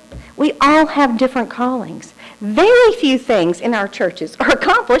ankle. We all have different callings. Very few things in our churches are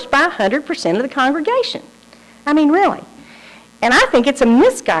accomplished by 100% of the congregation. I mean, really. And I think it's a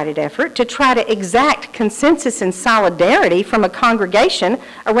misguided effort to try to exact consensus and solidarity from a congregation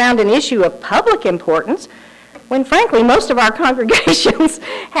around an issue of public importance, when frankly most of our congregations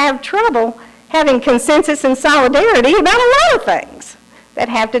have trouble having consensus and solidarity about a lot of things that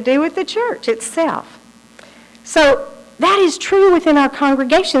have to do with the church itself. So that is true within our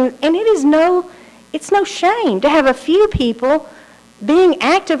congregation, and it's no shame to have a few people being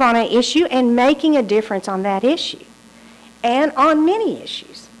active on an issue and making a difference on that issue, and on many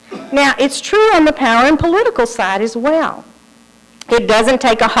issues. Now, it's true on the power and political side as well. It doesn't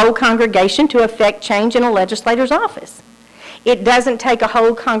take a whole congregation to affect change in a legislator's office. It doesn't take a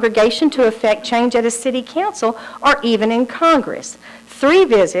whole congregation to affect change at a city council or even in Congress. 3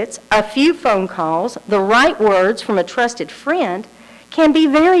 visits, a few phone calls, the right words from a trusted friend can be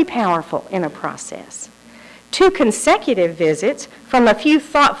very powerful in a process. 2 consecutive visits from a few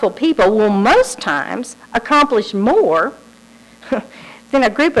thoughtful people will most times accomplish more than a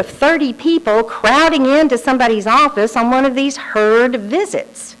group of 30 people crowding into somebody's office on one of these herd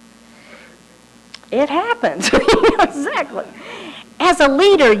visits. It happens. Exactly. As a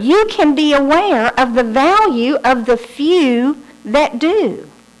leader, you can be aware of the value of the few that do.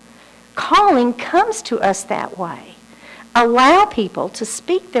 Calling comes to us that way. Allow people to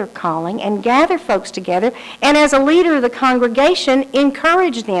speak their calling and gather folks together, and as a leader of the congregation,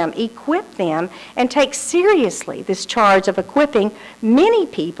 encourage them, equip them, and take seriously this charge of equipping many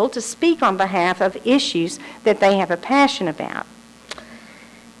people to speak on behalf of issues that they have a passion about,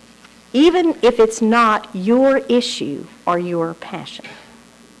 even if it's not your issue or your passion.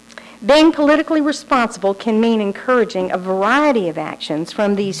 Being politically responsible can mean encouraging a variety of actions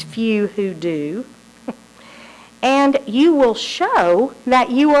from these few who do, and you will show that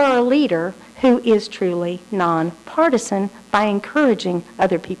you are a leader who is truly nonpartisan by encouraging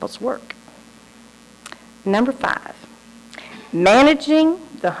other people's work. Number 5, managing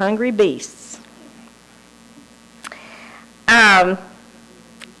the hungry beasts.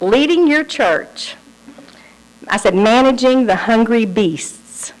 Leading your church. I said managing the hungry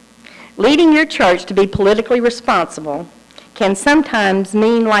beasts. Leading your church to be politically responsible can sometimes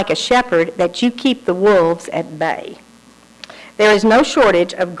mean, like a shepherd, that you keep the wolves at bay. There is no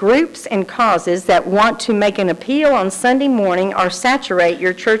shortage of groups and causes that want to make an appeal on Sunday morning or saturate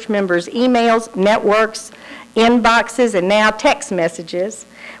your church members' emails, networks, inboxes, and now text messages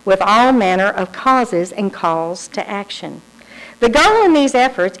with all manner of causes and calls to action. The goal in these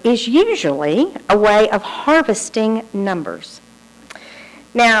efforts is usually a way of harvesting numbers.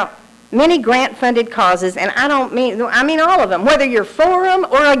 Now, many grant-funded causes, and I mean all of them, whether you're for them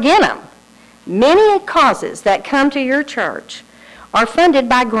or against them, many causes that come to your church are funded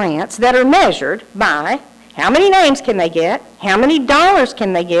by grants that are measured by how many names can they get, how many dollars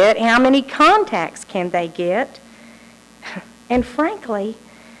can they get, how many contacts can they get. And frankly,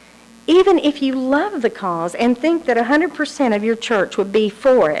 even if you love the cause and think that 100% of your church would be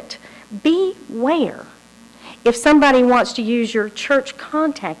for it, beware. If somebody wants to use your church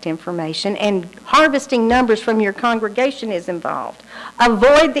contact information and harvesting numbers from your congregation is involved,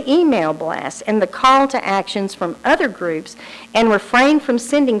 avoid the email blasts and the call to actions from other groups and refrain from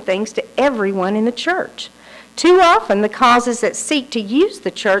sending things to everyone in the church. Too often, the causes that seek to use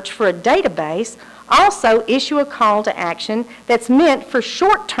the church for a database also issue a call to action that's meant for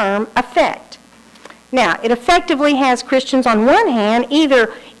short-term effect. Now, it effectively has Christians on one hand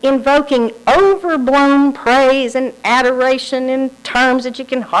either invoking overblown praise and adoration in terms that you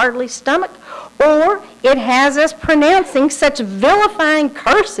can hardly stomach, or it has us pronouncing such vilifying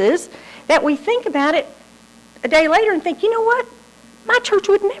curses that we think about it a day later and think, you know what? My church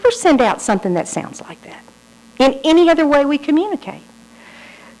would never send out something that sounds like that in any other way we communicate.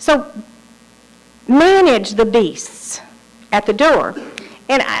 So manage the beasts at the door.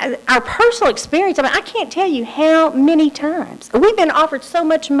 And our personal experience, I mean, I can't tell you how many times we've been offered so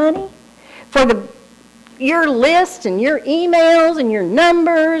much money for your list and your emails and your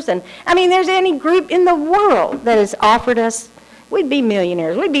numbers. And I mean, there's any group in the world that has offered us, we'd be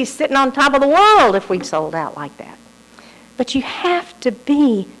millionaires. We'd be sitting on top of the world if we'd sold out like that. But you have to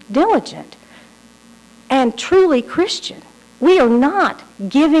be diligent and truly Christian. We are not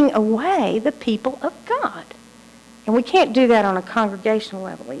giving away the people of God. And we can't do that on a congregational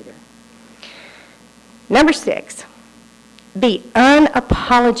level either. Number 6, be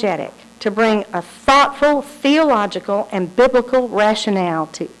unapologetic to bring a thoughtful, theological, and biblical rationale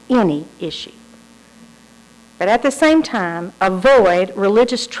to any issue. But at the same time, avoid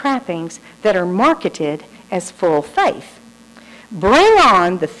religious trappings that are marketed as full faith. Bring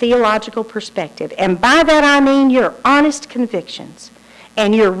on the theological perspective, and by that I mean your honest convictions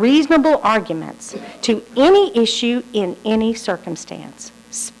and your reasonable arguments to any issue in any circumstance.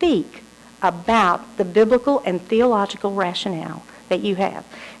 Speak about the biblical and theological rationale that you have.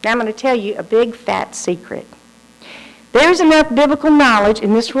 Now I'm going to tell you a big fat secret. There's enough biblical knowledge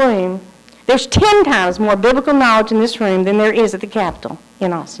in this room. There's 10 times more biblical knowledge in this room than there is at the Capitol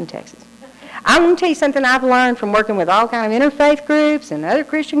in Austin, Texas. I'm going to tell you something I've learned from working with all kind of interfaith groups and other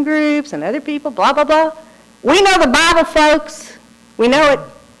Christian groups and other people, blah, blah, blah. We know the Bible, folks. We know it.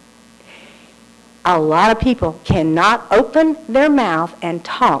 A lot of people cannot open their mouth and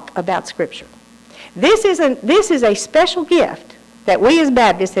talk about Scripture. This is a special gift that we as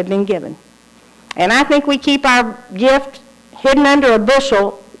Baptists have been given. And I think we keep our gift hidden under a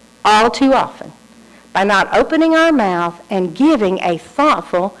bushel all too often by not opening our mouth and giving a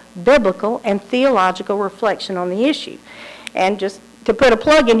thoughtful, biblical, and theological reflection on the issue. And just to put a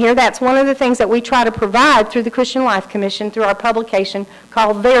plug in here, that's one of the things that we try to provide through the Christian Life Commission through our publication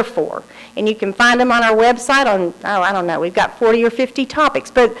called Therefore. And you can find them on our website on, I don't know, we've got 40 or 50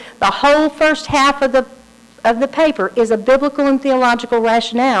 topics. But the whole first half of the paper is a biblical and theological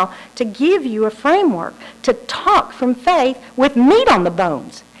rationale to give you a framework to talk from faith with meat on the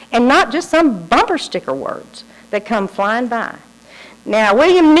bones and not just some bumper sticker words that come flying by. Now,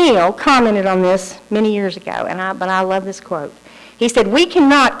 William Neal commented on this many years ago, but I love this quote. He said, "We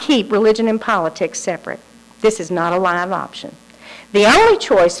cannot keep religion and politics separate. This is not a live option. The only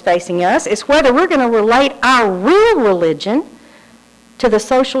choice facing us is whether we're going to relate our real religion to the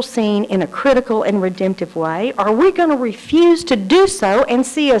social scene in a critical and redemptive way, or we're going to refuse to do so and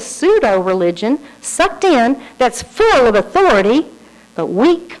see a pseudo-religion sucked in that's full of authority but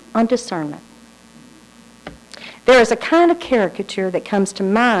weak on discernment." There is a kind of caricature that comes to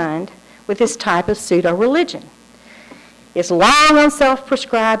mind with this type of pseudo-religion. It's long on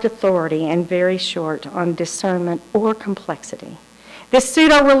self-prescribed authority and very short on discernment or complexity. This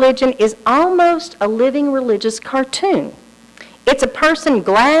pseudo-religion is almost a living religious cartoon. It's a person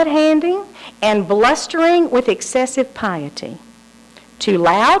glad-handing and blustering with excessive piety. Too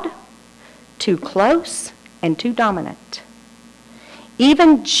loud, too close, and too dominant.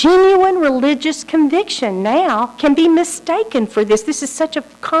 Even genuine religious conviction now can be mistaken for this. This is such a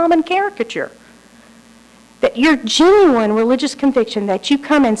common caricature. That your genuine religious conviction, that you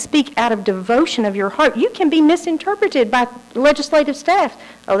come and speak out of devotion of your heart, you can be misinterpreted by legislative staff.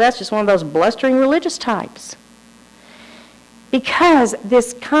 Oh, that's just one of those blustering religious types. Because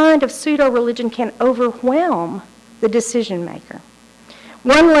this kind of pseudo-religion can overwhelm the decision maker.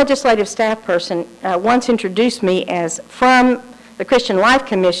 One legislative staff person once introduced me as from the Christian Life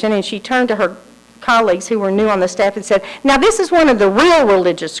Commission, and she turned to her colleagues who were new on the staff and said, "Now this is one of the real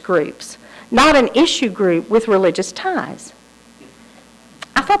religious groups, not an issue group with religious ties."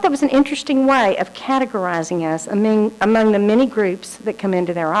 I thought that was an interesting way of categorizing us among the many groups that come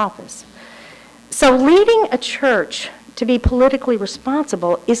into their office. So leading a church to be politically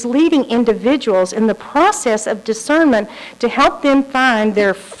responsible is leading individuals in the process of discernment to help them find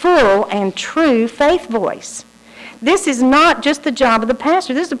their full and true faith voice. This is not just the job of the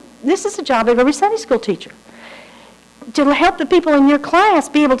pastor. This is the job of every Sunday school teacher. To help the people in your class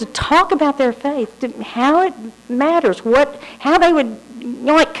be able to talk about their faith, how it matters, how they would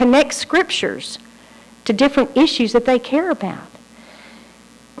connect scriptures to different issues that they care about.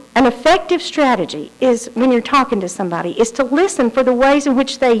 An effective strategy is, when you're talking to somebody, is to listen for the ways in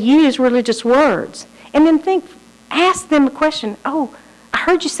which they use religious words. And then ask them a question. "Oh, I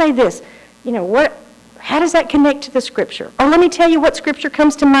heard you say this. How does that connect to the scripture?" Or let me tell you what scripture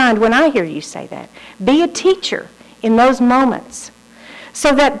comes to mind when I hear you say that. Be a teacher in those moments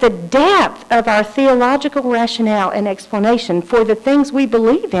so that the depth of our theological rationale and explanation for the things we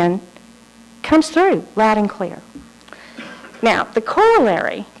believe in comes through loud and clear. Now, the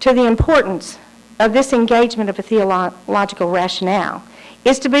corollary to the importance of this engagement of a theological rationale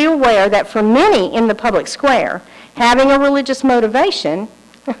is to be aware that for many in the public square, having a religious motivation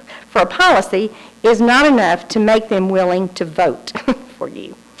for a policy is not enough to make them willing to vote for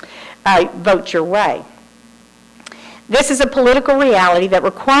you, vote your way. This is a political reality that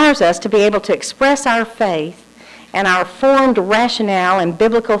requires us to be able to express our faith and our formed rationale and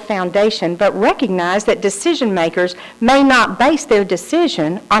biblical foundation, but recognize that decision makers may not base their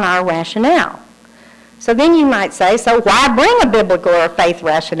decision on our rationale. So then you might say, so why bring a biblical or faith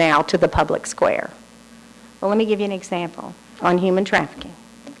rationale to the public square? Well, let me give you an example on human trafficking.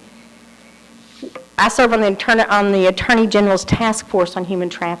 I serve on the Attorney General's Task Force on Human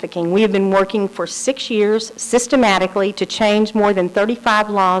Trafficking. We have been working for 6 years systematically to change more than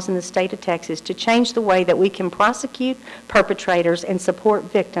 35 laws in the state of Texas to change the way that we can prosecute perpetrators and support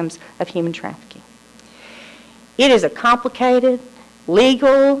victims of human trafficking. It is a complicated,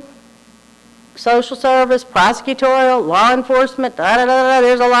 legal, social service, prosecutorial, law enforcement,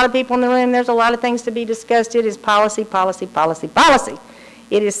 There's a lot of people in the room. There's a lot of things to be discussed. It is policy, policy, policy, policy.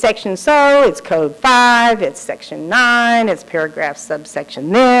 It is section so, it's code 5, it's section 9, it's paragraph subsection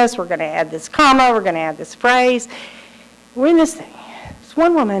this, we're going to add this comma, we're going to add this phrase. We're in this thing. This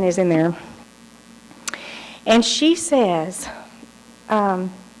one woman is in there, and she says, I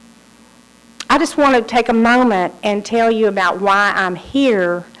just want to take a moment and tell you about why I'm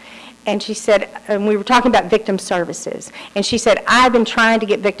here. And she said, and we were talking about victim services, and she said, I've been trying to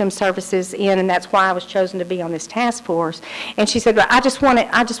get victim services in, and that's why I was chosen to be on this task force. And she said, but I just want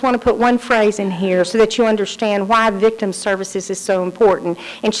to put one phrase in here so that you understand why victim services is so important.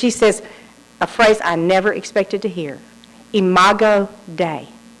 And she says, a phrase I never expected to hear, Imago Dei.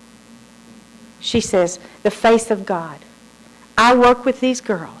 She says, the face of God. I work with these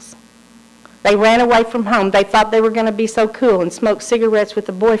girls. They ran away from home. They thought they were going to be so cool and smoke cigarettes with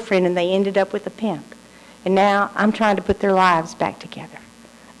a boyfriend, and they ended up with a pimp. And now I'm trying to put their lives back together.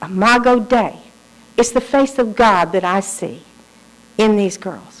 Imago Dei. It's the face of God that I see in these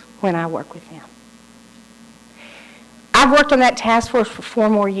girls when I work with them. I've worked on that task force for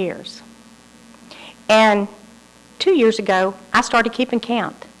 4 more years. And 2 years ago, I started keeping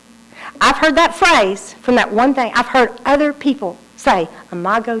count. I've heard that phrase from that one thing. I've heard other people say,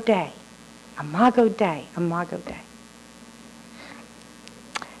 Imago Dei. Imago Dei, Imago Dei.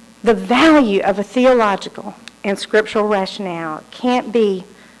 The value of a theological and scriptural rationale can't be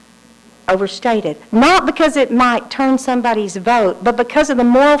overstated. Not because it might turn somebody's vote, but because of the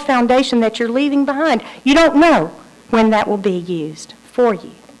moral foundation that you're leaving behind. You don't know when that will be used for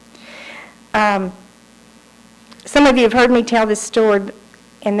you. Some of you have heard me tell this story,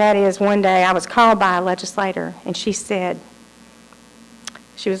 and that is one day I was called by a legislator, and she said,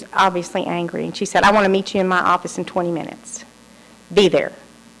 she was obviously angry, and she said, I want to meet you in my office in 20 minutes. Be there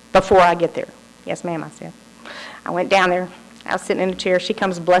before I get there. Yes, ma'am, I said. I went down there. I was sitting in a chair. She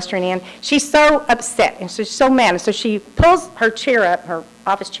comes blustering in. She's so upset, and so she's so mad. And so she pulls her chair up, her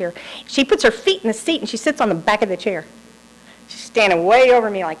office chair. She puts her feet in the seat, and she sits on the back of the chair. She's standing way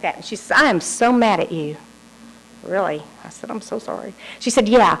over me like that. And she says, I am so mad at you. Really? I said, I'm so sorry. She said,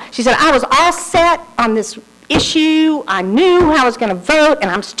 yeah. She said, I was all set on this issue. I knew how I was going to vote,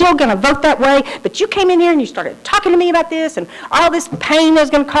 and I'm still going to vote that way, but you came in here and you started talking to me about this and all this pain that was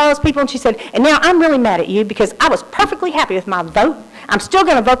going to cause people, and she said, and now I'm really mad at you because I was perfectly happy with my vote. I'm still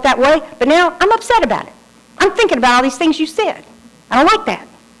going to vote that way, but now I'm upset about it. I'm thinking about all these things you said. I don't like that.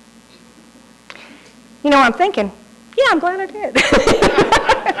 You know what I'm thinking? Yeah, I'm glad I did.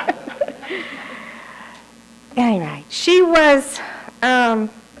 Anyway, she was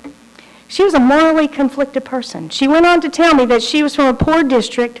a morally conflicted person. She went on to tell me that she was from a poor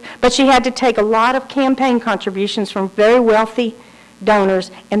district, but she had to take a lot of campaign contributions from very wealthy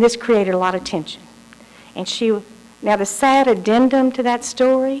donors, and this created a lot of tension. And now the sad addendum to that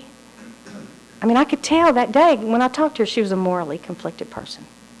story, I mean, I could tell that day when I talked to her, she was a morally conflicted person.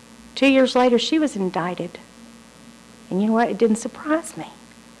 2 years later, she was indicted. And you know what? It didn't surprise me.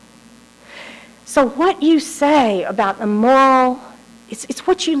 So what you say about the moral, it's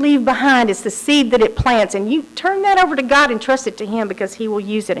what you leave behind. It's the seed that it plants. And you turn that over to God and trust it to Him because He will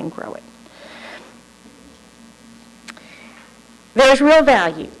use it and grow it. There's real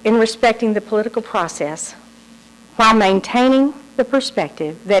value in respecting the political process while maintaining the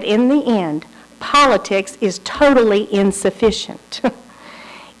perspective that in the end, politics is totally insufficient.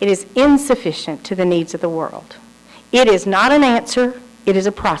 It is insufficient to the needs of the world. It is not an answer, it is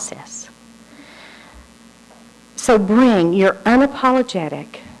a process. So bring your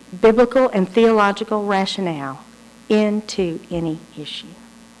unapologetic biblical and theological rationale into any issue.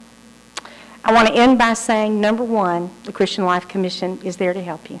 I want to end by saying, number one, the Christian Life Commission is there to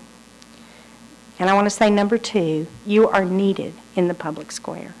help you. And I want to say, number two, you are needed in the public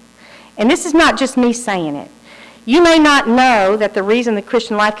square. And this is not just me saying it. You may not know that the reason the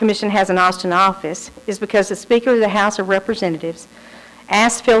Christian Life Commission has an Austin office is because the Speaker of the House of Representatives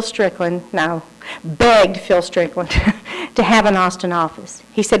begged Phil Strickland to have an Austin office.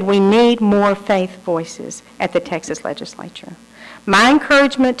 He said, we need more faith voices at the Texas legislature. My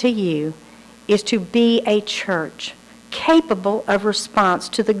encouragement to you is to be a church capable of response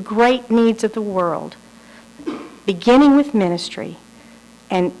to the great needs of the world beginning with ministry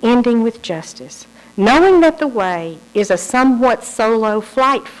and ending with justice, knowing that the way is a somewhat solo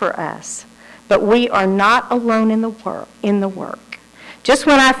flight for us, but we are not alone in the work. Just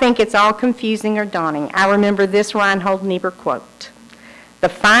when I think it's all confusing or daunting, I remember this Reinhold Niebuhr quote: "The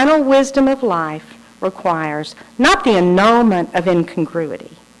final wisdom of life requires not the annulment of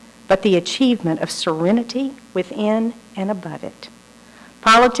incongruity, but the achievement of serenity within and above it."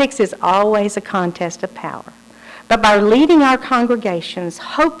 Politics is always a contest of power, but by leading our congregations,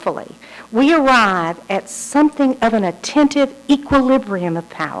 hopefully, we arrive at something of an attentive equilibrium of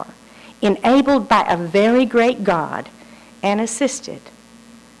power, enabled by a very great God and assisted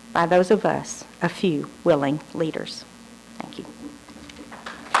by those of us, a few willing leaders. Thank you.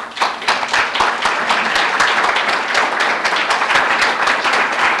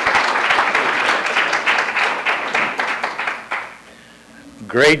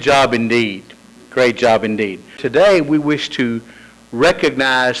 Great job indeed. Great job indeed. Today we wish to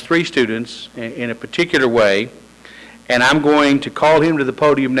recognize 3 students in a particular way, and I'm going to call him to the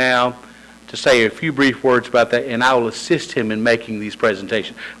podium now to say a few brief words about that, and I will assist him in making these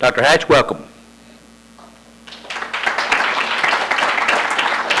presentations. Dr. Hatch, welcome.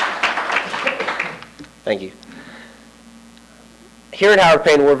 Thank you. Here at Howard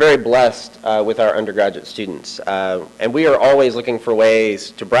Payne, we're very blessed with our undergraduate students, and we are always looking for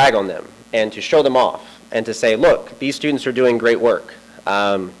ways to brag on them and to show them off and to say, look, these students are doing great work.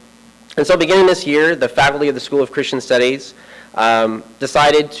 And so beginning this year, the faculty of the School of Christian Studies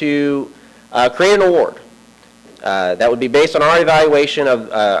decided to create an award that would be based on our evaluation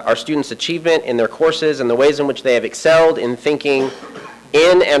of our students' achievement in their courses and the ways in which they have excelled in thinking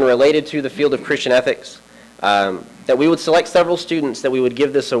in and related to the field of Christian ethics. That we would select several students that we would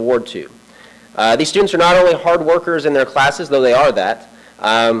give this award to. These students are not only hard workers in their classes, though they are that,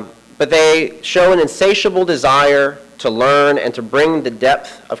 but they show an insatiable desire to learn and to bring the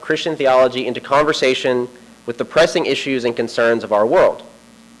depth of Christian theology into conversation with the pressing issues and concerns of our world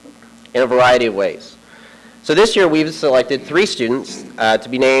in a variety of ways. So this year we've selected 3 students to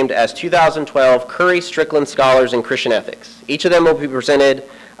be named as 2012 Currie-Strickland Scholars in Christian Ethics. Each of them will be presented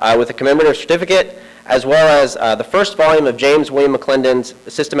with a commemorative certificate, as well as the first volume of James William McClendon's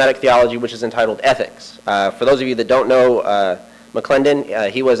systematic theology, which is entitled Ethics. For those of you that don't know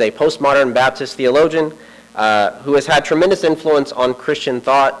McClendon, he was a postmodern Baptist theologian who has had tremendous influence on Christian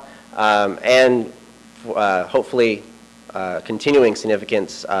thought and hopefully continuing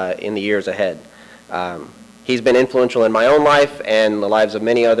significance in the years ahead. He's been influential in my own life and the lives of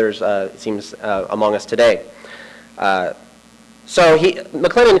many others, it seems, among us today. So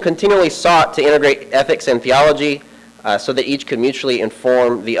McClendon continually sought to integrate ethics and theology so that each could mutually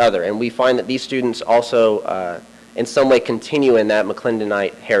inform the other. And we find that these students also, in some way, continue in that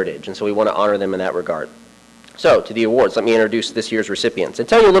McClendonite heritage. And so we want to honor them in that regard. So, to the awards, let me introduce this year's recipients and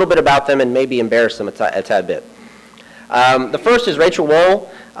tell you a little bit about them and maybe embarrass them a tad bit. The first is Rachel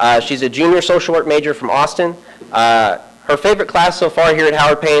Wohl. She's a junior social work major from Austin. Her favorite class so far here at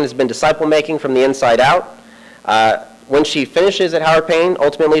Howard Payne has been disciple making from the inside out. When she finishes at Howard Payne,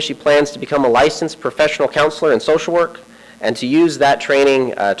 ultimately she plans to become a licensed professional counselor in social work and to use that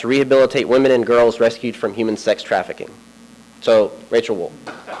training to rehabilitate women and girls rescued from human sex trafficking. So, Rachel Wohl.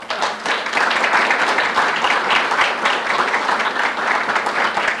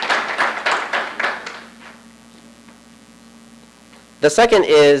 The second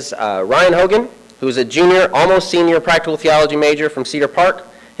is Ryan Hogan, who is a junior, almost senior practical theology major from Cedar Park.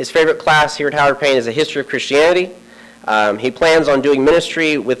 His favorite class here at Howard Payne is a history of Christianity. He plans on doing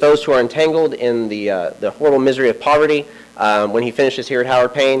ministry with those who are entangled in the horrible misery of poverty when he finishes here at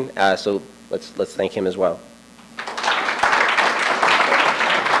Howard Payne. So let's thank him as well.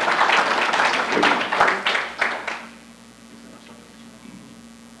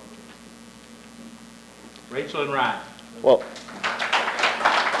 Rachel and Ryan. Well,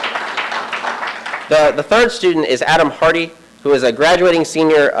 the third student is Adam Hardy, who is a graduating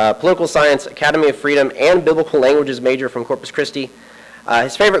senior political science, Academy of Freedom, and biblical languages major from Corpus Christi.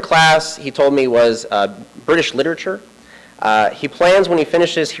 His favorite class, he told me, was British literature. He plans when he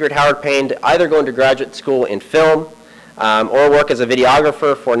finishes here at Howard Payne to either go into graduate school in film or work as a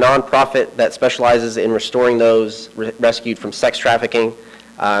videographer for a nonprofit that specializes in restoring those rescued from sex trafficking.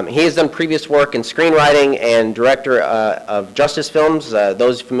 He has done previous work in screenwriting and director of justice films.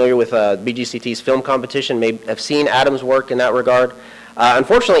 Those familiar with BGCT's film competition may have seen Adam's work in that regard.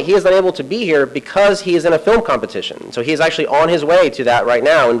 Unfortunately, he is unable to be here because he is in a film competition. So he is actually on his way to that right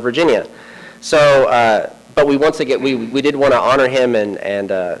now in Virginia. So, but we once again, we did want to honor him,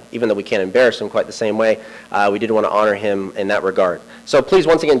 and even though we can't embarrass him quite the same way, we did want to honor him in that regard. So please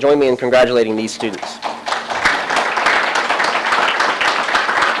once again join me in congratulating these students.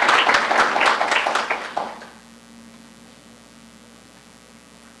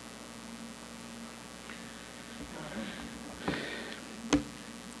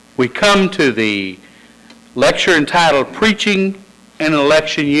 we come to the lecture entitled Preaching in an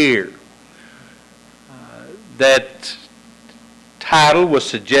Election Year. That title was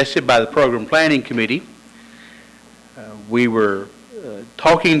suggested by the Program Planning Committee. We were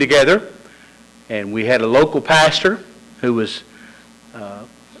talking together, and we had a local pastor who was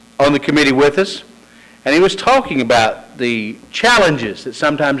on the committee with us, and he was talking about the challenges that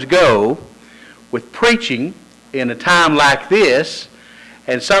sometimes go with preaching in a time like this,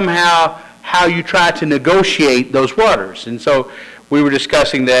 and somehow how you try to negotiate those waters. And so we were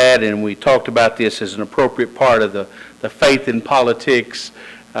discussing that, and we talked about this as an appropriate part of the faith in politics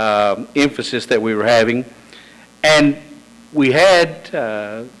emphasis that we were having. And we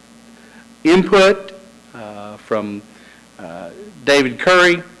had input from David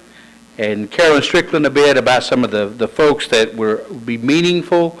Currie and Currie-Strickland a bit about some of the folks that would be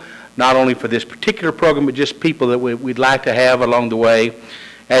meaningful, not only for this particular program, but just people that we'd like to have along the way.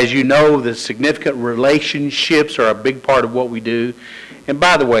 As you know, the significant relationships are a big part of what we do. And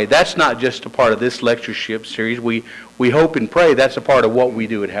by the way, that's not just a part of this lectureship series. We hope and pray that's a part of what we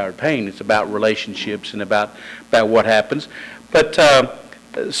do at Howard Payne. It's about relationships and about what happens. But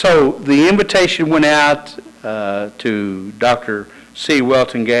so the invitation went out to Dr. C.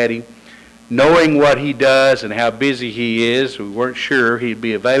 Welton Gaddy. Knowing what he does and how busy he is, we weren't sure he'd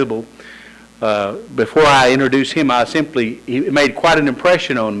be available. Before I introduce him, he made quite an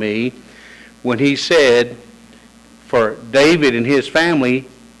impression on me when he said, for David and his family,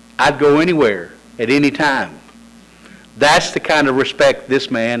 I'd go anywhere at any time. That's the kind of respect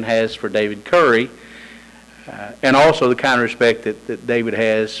this man has for David Currie, and also the kind of respect that David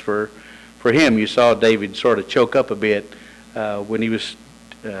has for him. You saw David sort of choke up a bit when he was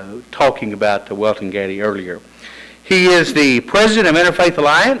talking about Welton Gaddy earlier. He is the president of Interfaith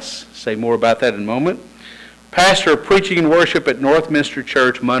Alliance. Say more about that in a moment. Pastor of Preaching and Worship at Northminster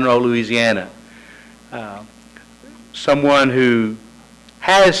Church, Monroe, Louisiana. Someone who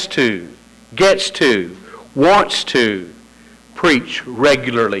has to, gets to, wants to preach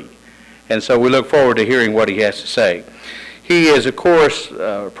regularly. And so we look forward to hearing what he has to say. He is, of course,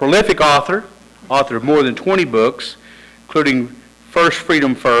 a prolific author of more than 20 books, including First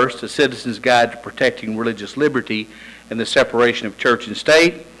Freedom First, A Citizen's Guide to Protecting Religious Liberty and the Separation of Church and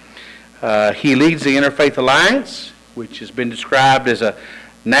State. He leads the Interfaith Alliance, which has been described as a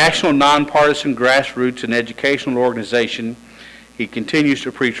national, nonpartisan, grassroots, and educational organization. He continues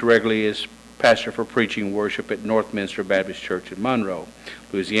to preach regularly as pastor for Preaching and Worship at Northminster Baptist Church in Monroe,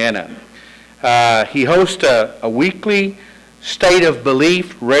 Louisiana. He hosts a weekly State of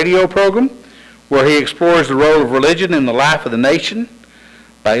Belief radio program where he explores the role of religion in the life of the nation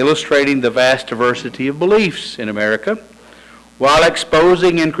by illustrating the vast diversity of beliefs in America, while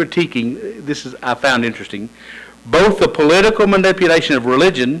exposing and critiquing, I found interesting, both the political manipulation of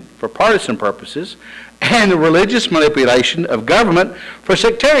religion for partisan purposes and the religious manipulation of government for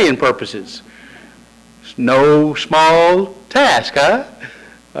sectarian purposes. It's no small task, huh?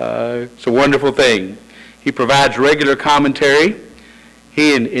 It's a wonderful thing. He provides regular commentary.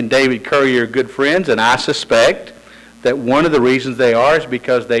 He and David Currie are good friends, and I suspect that one of the reasons they are is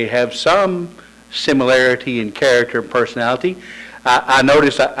because they have some similarity in character and personality. I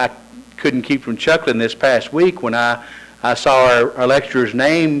noticed I couldn't keep from chuckling this past week when I saw our lecturer's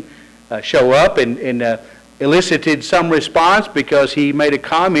name show up and elicited some response because he made a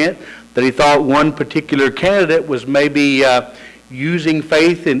comment that he thought one particular candidate was maybe using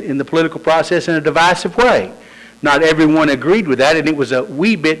faith in the political process in a divisive way. Not everyone agreed with that, and it was a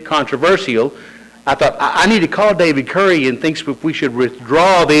wee bit controversial. I thought, I need to call David Currie and thinks if we should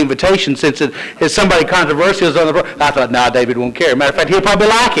withdraw the invitation since it's somebody controversial is on the program. I thought, nah, David won't care. Matter of fact, he'll probably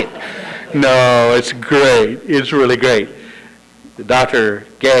like it. No, it's great. It's really great. Dr.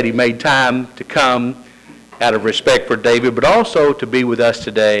 Gaddy made time to come out of respect for David, but also to be with us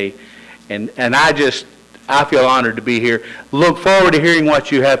today. And I feel honored to be here. Look forward to hearing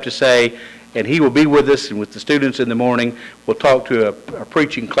what you have to say. And he will be with us and with the students in the morning. We'll talk to a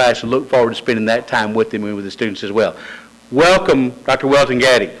preaching class and look forward to spending that time with him and with the students as well. Welcome, Dr. Welton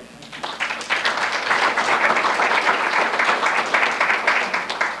Gaddy.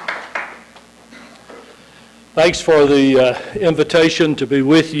 Thanks for the invitation to be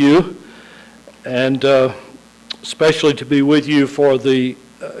with you, and especially to be with you for the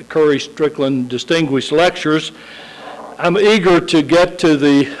Currie-Strickland Distinguished Lectures. I'm eager to get to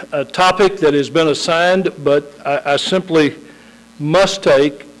the topic that has been assigned, but I simply must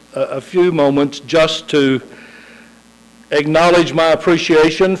take a few moments just to acknowledge my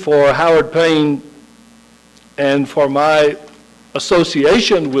appreciation for Howard Payne and for my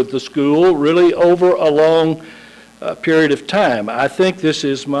association with the school really over a long period of time. I think this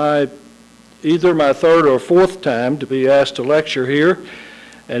is either my third or fourth time to be asked to lecture here,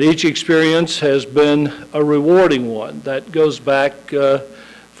 and each experience has been a rewarding one. That goes back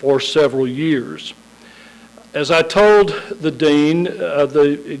for several years. As I told the Dean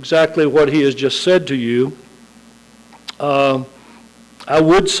exactly what he has just said to you, I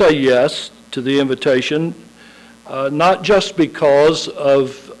would say yes to the invitation, not just because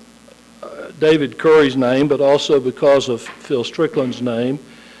of David Currie's name, but also because of Phil Strickland's name.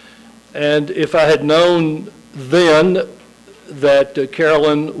 And if I had known then that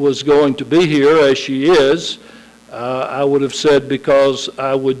Carolyn was going to be here, as she is, I would have said because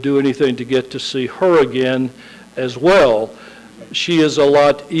I would do anything to get to see her again as well. She is a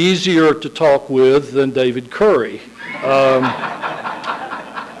lot easier to talk with than David Currie. And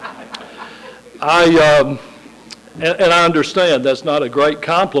I understand that's not a great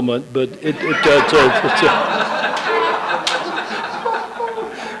compliment, but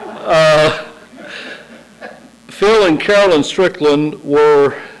Phil and Carolyn Strickland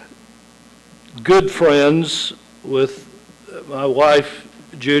were good friends with my wife,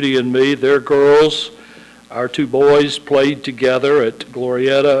 Judy, and me. Their girls, our two boys, played together at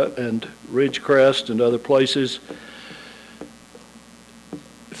Glorietta and Ridgecrest and other places.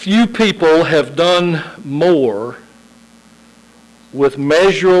 Few people have done more with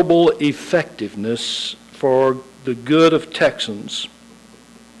measurable effectiveness for the good of Texans,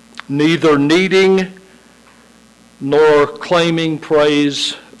 neither needing nor claiming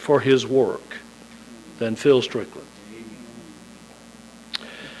praise for his work, than Phil Strickland.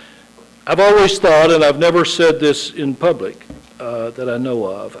 I've always thought, and I've never said this in public that I know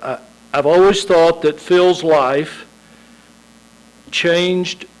of, I've always thought that Phil's life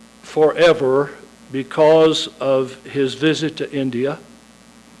changed forever because of his visit to India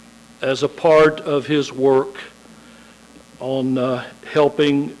as a part of his work on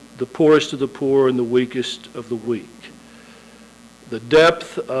helping the poorest of the poor and the weakest of the weak. The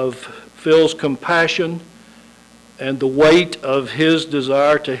depth of Phil's compassion and the weight of his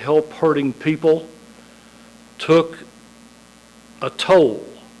desire to help hurting people took a toll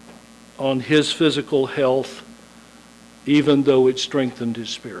on his physical health, even though it strengthened his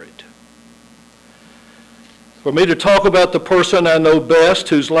spirit. For me to talk about the person I know best,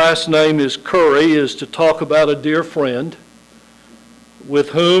 whose last name is Currie, is to talk about a dear friend with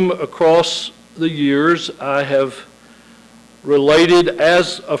whom across the years I have related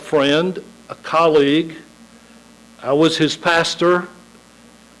as a friend, a colleague. I was his pastor,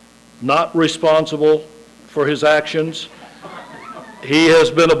 not responsible for his actions. He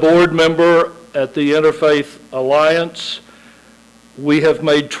has been a board member at the Interfaith Alliance. We have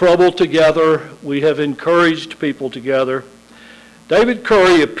made trouble together. We have encouraged people together. David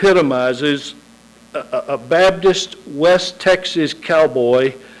Currie epitomizes a Baptist West Texas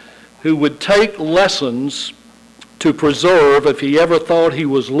cowboy who would take lessons to preserve, if he ever thought he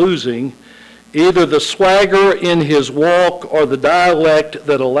was losing, either the swagger in his walk or the dialect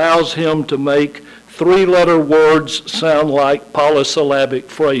that allows him to make three-letter words sound like polysyllabic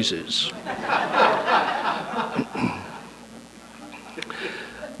phrases.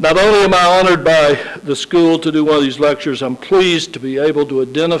 Not only am I honored by the school to do one of these lectures, I'm pleased to be able to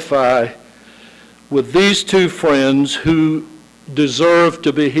identify with these two friends who deserve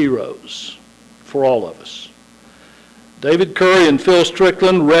to be heroes for all of us. David Currie and Phil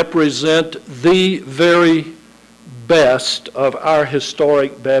Strickland represent the very best of our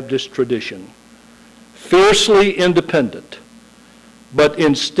historic Baptist tradition. Fiercely independent, but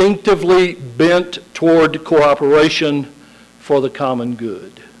instinctively bent toward cooperation for the common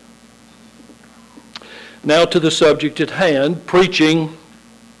good. Now to the subject at hand, preaching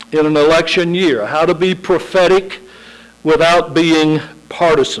in an election year, how to be prophetic without being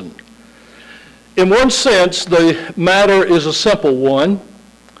partisan. In one sense, the matter is a simple one.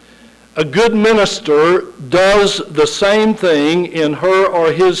 A good minister does the same thing in her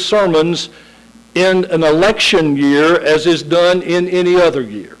or his sermons in an election year as is done in any other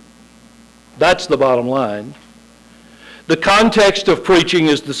year. That's the bottom line. The context of preaching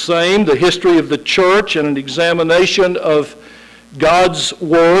is the same, the history of the church and an examination of God's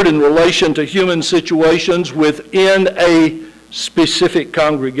Word in relation to human situations within a specific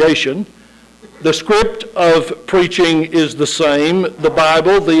congregation. The script of preaching is the same. The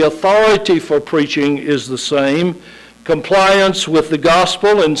Bible, the authority for preaching is the same. Compliance with the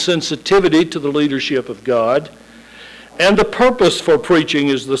gospel and sensitivity to the leadership of God. And the purpose for preaching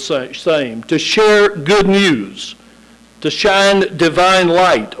is the same, to share good news, to shine divine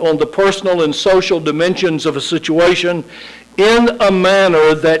light on the personal and social dimensions of a situation in a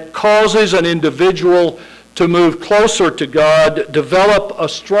manner that causes an individual to move closer to God, develop a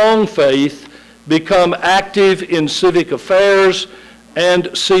strong faith, become active in civic affairs,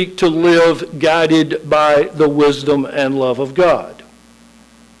 and seek to live guided by the wisdom and love of God.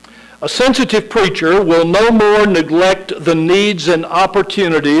 A sensitive preacher will no more neglect the needs and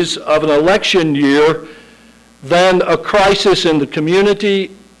opportunities of an election year than a crisis in the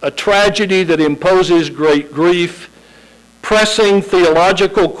community, a tragedy that imposes great grief, pressing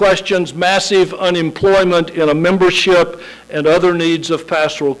theological questions, massive unemployment in a membership, and other needs of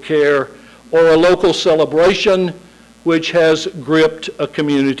pastoral care, or a local celebration which has gripped a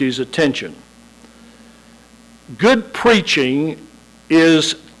community's attention. Good preaching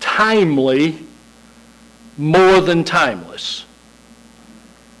is timely more than timeless.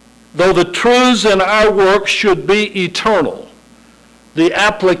 Though the truths in our work should be eternal, the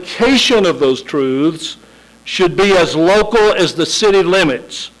application of those truths should be as local as the city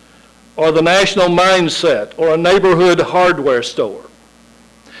limits, or the national mindset, or a neighborhood hardware store.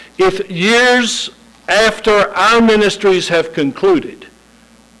 If years after our ministries have concluded,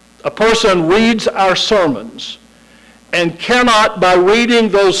 a person reads our sermons and cannot, by reading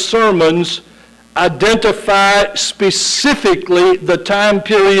those sermons, identify specifically the time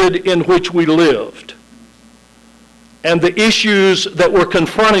period in which we lived and the issues that were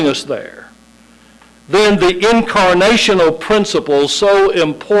confronting us there, then the incarnational principle so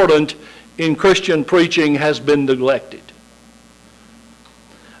important in Christian preaching has been neglected.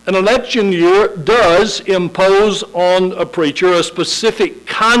 An election year does impose on a preacher a specific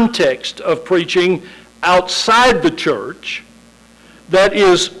context of preaching outside the church that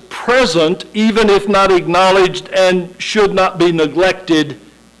is present, even if not acknowledged, and should not be neglected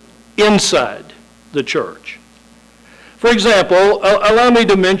inside the church. For example, allow me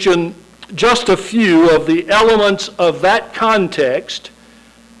to mention just a few of the elements of that context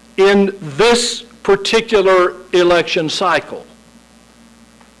in this particular election cycle.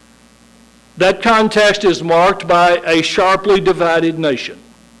 That context is marked by a sharply divided nation.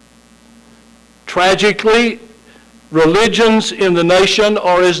 Tragically, religions in the nation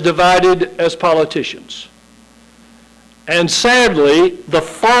are as divided as politicians. And sadly, the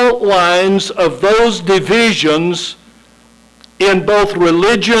fault lines of those divisions in both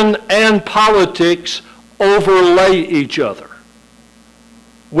religion and politics overlay each other.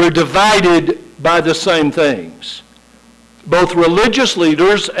 We're divided by the same things. Both religious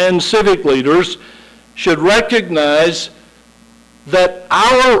leaders and civic leaders should recognize that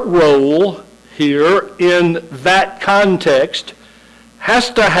our role here in that context has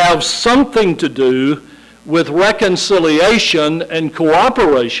to have something to do with reconciliation and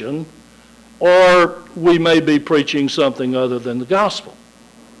cooperation, or we may be preaching something other than the gospel.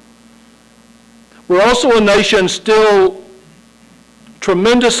 We're also a nation still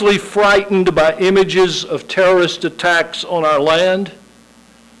tremendously frightened by images of terrorist attacks on our land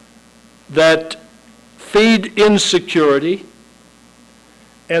that feed insecurity,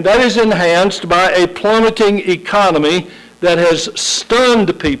 and that is enhanced by a plummeting economy that has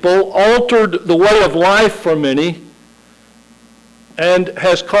stunned people, altered the way of life for many, and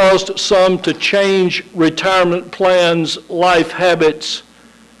has caused some to change retirement plans, life habits,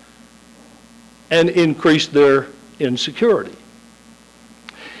 and increase their insecurity.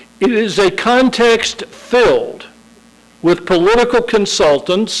 It is a context filled with political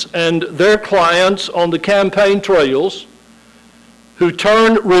consultants and their clients on the campaign trails who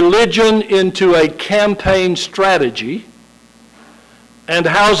turn religion into a campaign strategy and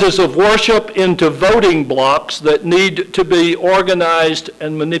houses of worship into voting blocks that need to be organized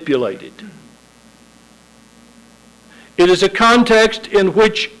and manipulated. It is a context in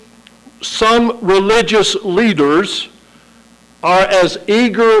which some religious leaders are as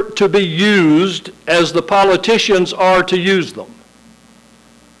eager to be used as the politicians are to use them.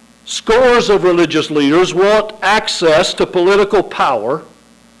 Scores of religious leaders want access to political power,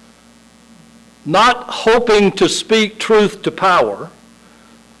 not hoping to speak truth to power,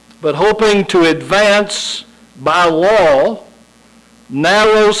 but hoping to advance by law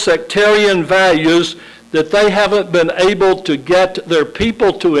narrow sectarian values that they haven't been able to get their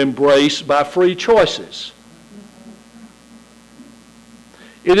people to embrace by free choices.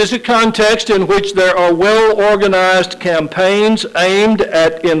 It is a context in which there are well-organized campaigns aimed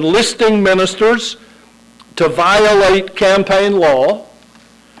at enlisting ministers to violate campaign law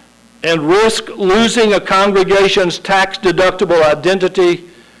and risk losing a congregation's tax-deductible identity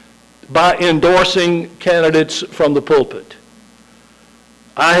by endorsing candidates from the pulpit.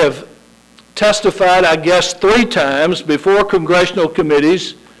 I have testified, I guess, 3 times before congressional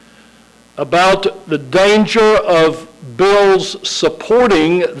committees about the danger of bills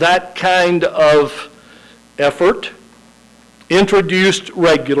supporting that kind of effort, introduced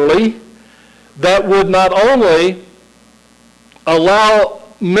regularly, that would not only allow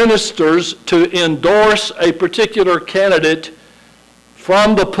ministers to endorse a particular candidate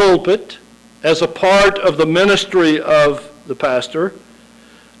from the pulpit as a part of the ministry of the pastor,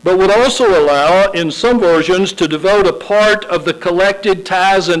 but would also allow, in some versions, to devote a part of the collected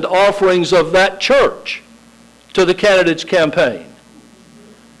tithes and offerings of that church to the candidate's campaign.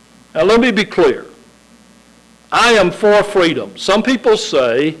 Now let me be clear. I am for freedom. Some people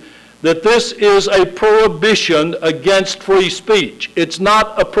say that this is a prohibition against free speech. It's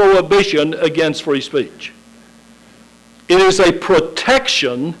not a prohibition against free speech. It is a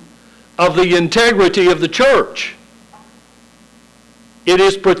protection of the integrity of the church. It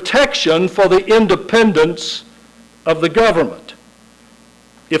is protection for the independence of the government.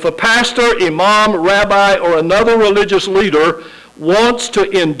 If a pastor, imam, rabbi, or another religious leader wants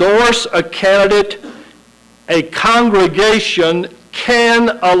to endorse a candidate, a congregation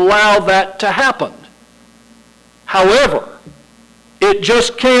can allow that to happen. However, it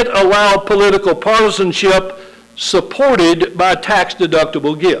just can't allow political partisanship supported by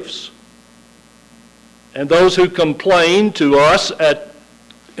tax-deductible gifts. And those who complain to us at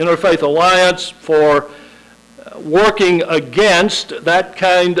Interfaith Alliance for working against that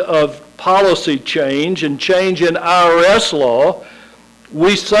kind of policy change and change in IRS law,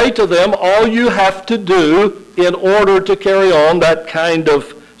 we say to them, all you have to do in order to carry on that kind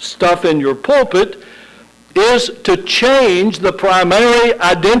of stuff in your pulpit is to change the primary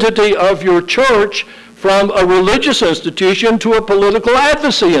identity of your church from a religious institution to a political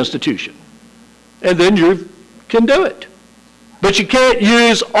advocacy institution. And then you can do it. But you can't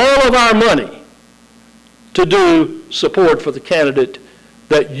use all of our money to do support for the candidate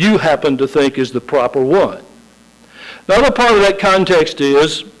that you happen to think is the proper one. Another part of that context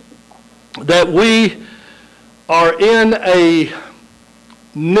is that we are in a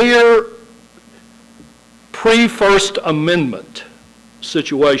near pre-First Amendment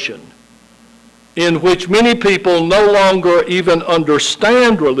situation in which many people no longer even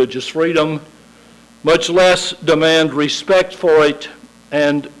understand religious freedom, much less demand respect for it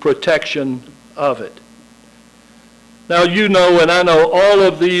and protection of it. Now, you know, and I know, all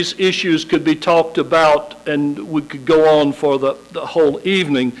of these issues could be talked about, and we could go on for the whole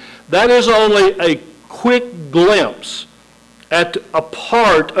evening. That is only a quick glimpse at a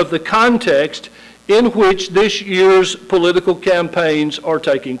part of the context in which this year's political campaigns are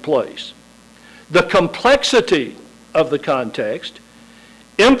taking place. The complexity of the context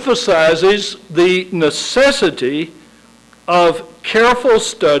emphasizes the necessity of careful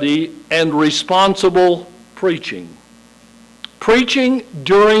study and responsible preaching. Preaching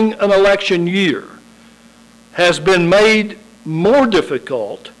during an election year has been made more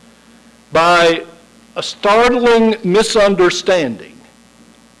difficult by a startling misunderstanding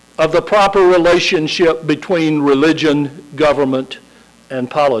of the proper relationship between religion, government, and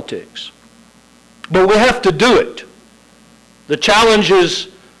politics. But we have to do it. The challenges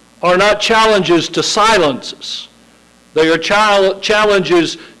are not challenges to silence us. They are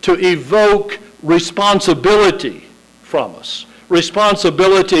challenges to evoke responsibility from us.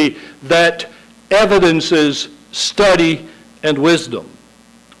 Responsibility that evidences study and wisdom.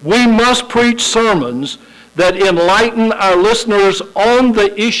 We must preach sermons that enlighten our listeners on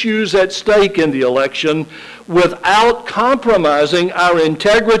the issues at stake in the election without compromising our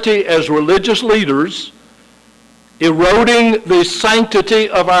integrity as religious leaders, eroding the sanctity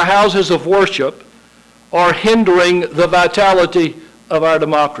of our houses of worship, or hindering the vitality of our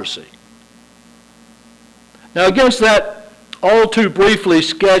democracy. Now, against that all too briefly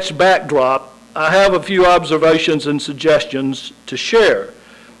sketched backdrop, I have a few observations and suggestions to share.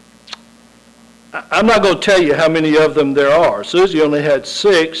 I'm not going to tell you how many of them there are. Susie only had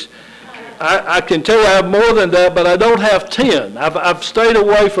 6. I can tell you I have more than that, but I don't have 10. I've stayed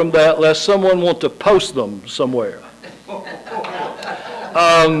away from that lest someone want to post them somewhere.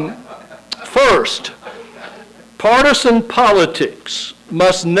 First, partisan politics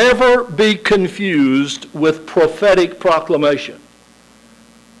must never be confused with prophetic proclamation.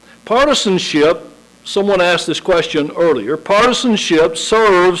 Partisanship, someone asked this question earlier, partisanship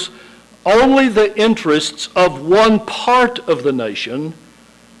serves only the interests of one part of the nation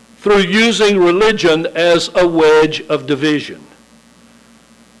through using religion as a wedge of division.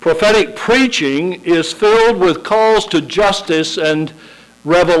 Prophetic preaching is filled with calls to justice and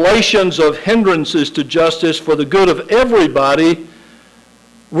revelations of hindrances to justice for the good of everybody,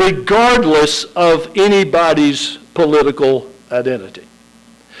 regardless of anybody's political identity.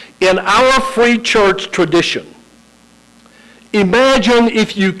 In our free church tradition, imagine,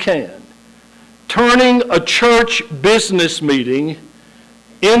 if you can, turning a church business meeting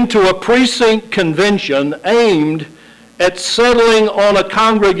into a precinct convention aimed at settling on a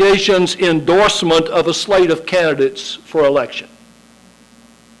congregation's endorsement of a slate of candidates for election.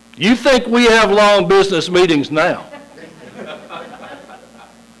 You think we have long business meetings now?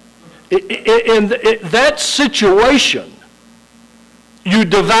 In that situation, you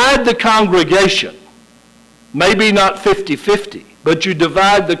divide the congregation, maybe not 50-50, but you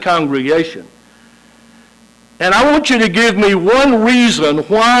divide the congregation. And I want you to give me one reason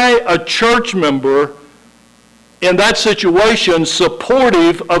why a church member in that situation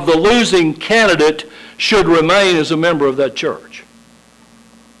supportive of the losing candidate should remain as a member of that church.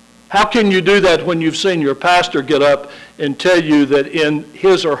 How can you do that when you've seen your pastor get up and tell you that in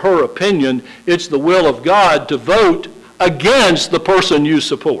his or her opinion, it's the will of God to vote against the person you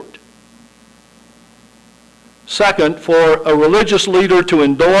support? Second, for a religious leader to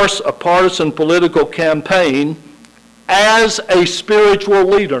endorse a partisan political campaign as a spiritual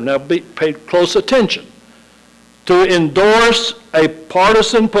leader, now pay close attention, to endorse a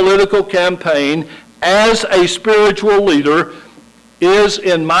partisan political campaign as a spiritual leader is,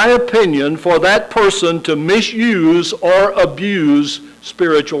 in my opinion, for that person to misuse or abuse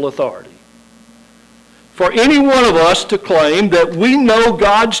spiritual authority. For any one of us to claim that we know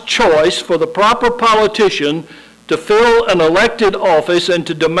God's choice for the proper politician to fill an elected office and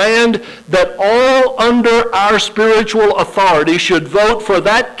to demand that all under our spiritual authority should vote for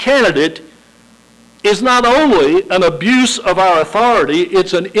that candidate is not only an abuse of our authority,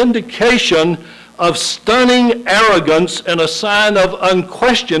 it's an indication of stunning arrogance and a sign of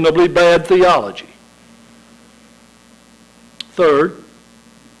unquestionably bad theology. Third,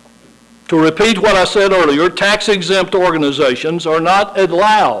 to repeat what I said earlier, tax-exempt organizations are not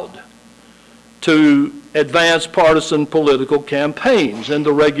allowed to advance partisan political campaigns, and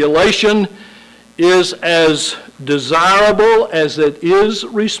the regulation is as desirable as it is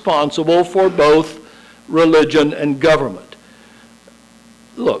responsible for both religion and government.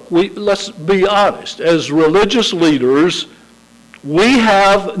 Look, let's be honest. As religious leaders, we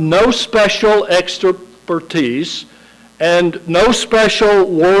have no special expertise and no special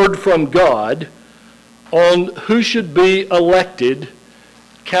word from God on who should be elected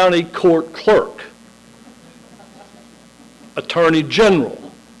county court clerk, attorney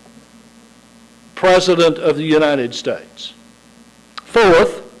general, president of the United States.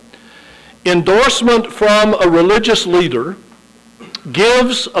 Fourth, endorsement from a religious leader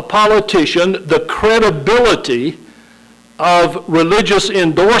gives a politician the credibility of religious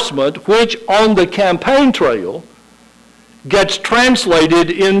endorsement, which on the campaign trail gets translated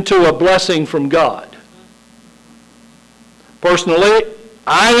into a blessing from God. Personally,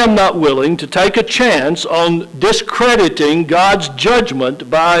 I am not willing to take a chance on discrediting God's judgment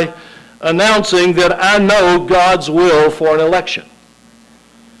by announcing that I know God's will for an election.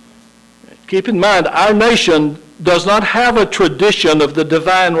 Keep in mind, our nation does not have a tradition of the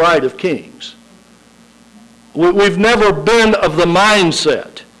divine right of kings. We've never been of the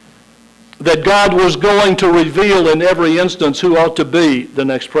mindset that God was going to reveal in every instance who ought to be the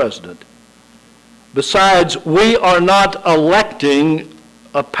next president. Besides, we are not electing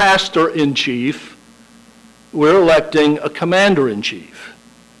a pastor-in-chief, we're electing a commander-in-chief.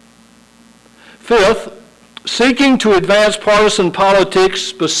 Fifth, seeking to advance partisan politics,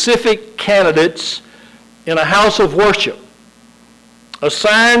 specific candidates in a house of worship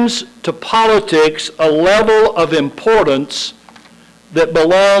assigns to politics a level of importance that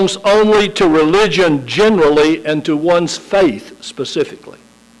belongs only to religion generally and to one's faith specifically.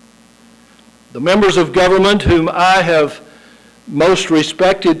 The members of government whom I have most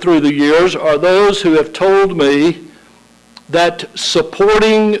respected through the years are those who have told me that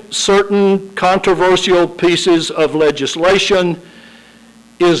supporting certain controversial pieces of legislation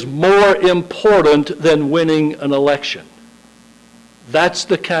is more important than winning an election. That's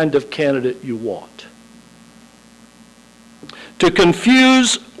the kind of candidate you want. To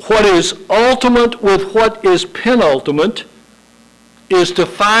confuse what is ultimate with what is penultimate is to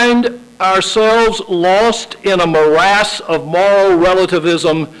find ourselves lost in a morass of moral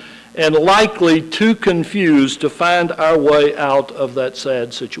relativism and likely too confused to find our way out of that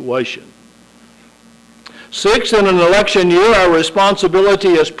sad situation. Sixth, in an election year, our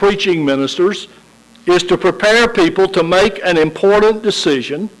responsibility as preaching ministers is to prepare people to make an important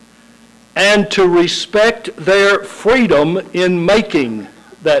decision and to respect their freedom in making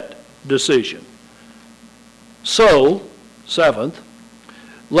that decision. So, seventh,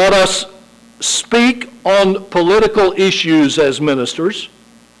 let us speak on political issues as ministers,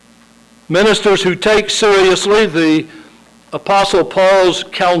 ministers who take seriously the Apostle Paul's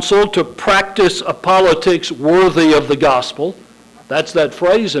counsel to practice a politics worthy of the gospel. That's that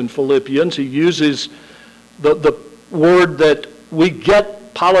phrase in Philippians. He uses the word that we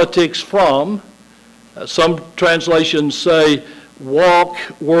get politics from. Some translations say walk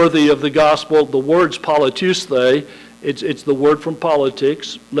worthy of the gospel. The word's politisthe. It's the word from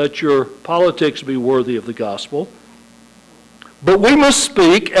politics. Let your politics be worthy of the gospel. But we must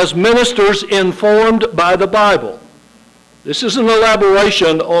speak as ministers informed by the Bible. This is an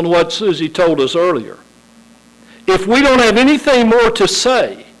elaboration on what Susie told us earlier. If we don't have anything more to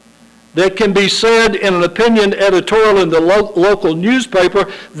say that can be said in an opinion editorial in the local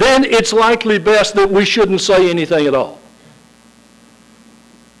newspaper, then it's likely best that we shouldn't say anything at all.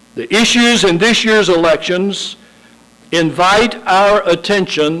 The issues in this year's elections invite our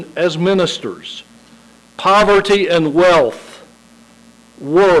attention as ministers. Poverty and wealth,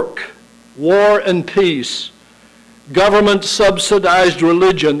 work, war and peace, government-subsidized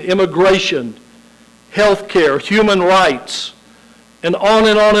religion, immigration, health care, human rights, and on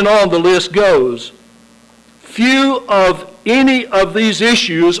and on and on the list goes. Few of any of these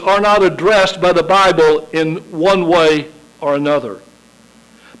issues are not addressed by the Bible in one way or another.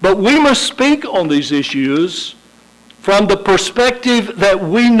 But we must speak on these issues from the perspective that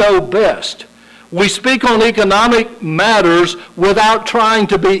we know best. We speak on economic matters without trying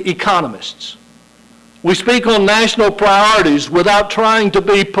to be economists. We speak on national priorities without trying to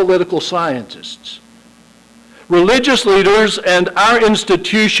be political scientists. Religious leaders and our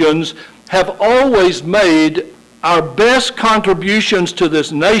institutions have always made our best contributions to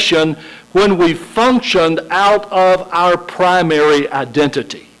this nation when we functioned out of our primary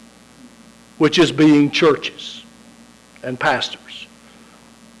identity, which is being churches and pastors.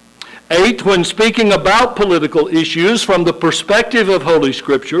 8, when speaking about political issues from the perspective of Holy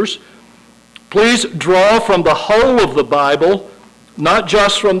Scriptures, please draw from the whole of the Bible, not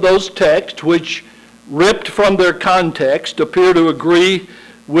just from those texts which, ripped from their context, appear to agree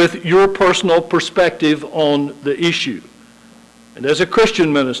with your personal perspective on the issue. And as a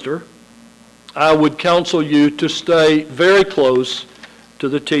Christian minister, I would counsel you to stay very close to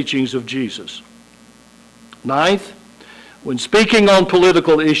the teachings of Jesus. 9th, when speaking on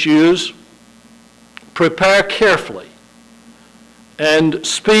political issues, prepare carefully and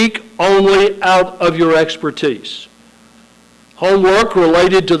speak only out of your expertise. Homework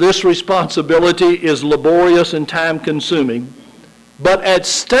related to this responsibility is laborious and time-consuming, but at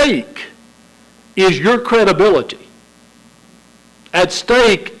stake is your credibility. At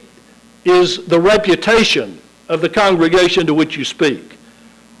stake is the reputation of the congregation to which you speak.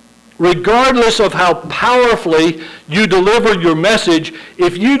 Regardless of how powerfully you deliver your message,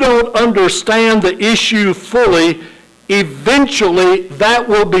 if you don't understand the issue fully, eventually that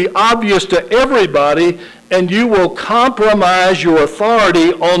will be obvious to everybody, and you will compromise your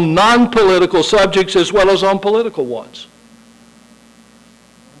authority on non-political subjects as well as on political ones.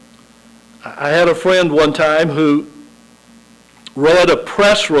 I had a friend one time who read a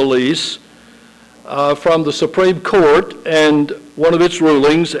press release from the Supreme Court and one of its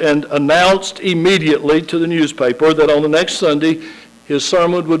rulings, and announced immediately to the newspaper that on the next Sunday his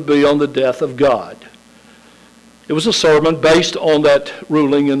sermon would be on the death of God. It was a sermon based on that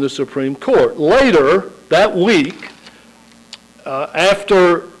ruling in the Supreme Court. Later that week,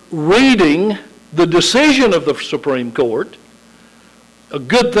 after reading the decision of the Supreme Court, a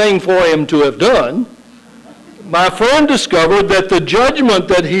good thing for him to have done, my friend discovered that the judgment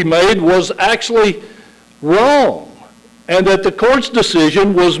that he made was actually wrong, and that the court's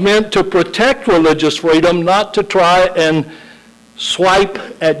decision was meant to protect religious freedom, not to try and swipe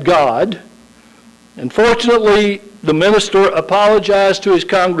at God. And fortunately, the minister apologized to his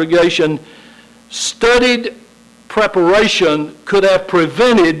congregation. Studied preparation could have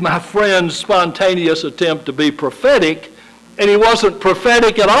prevented my friend's spontaneous attempt to be prophetic, and he wasn't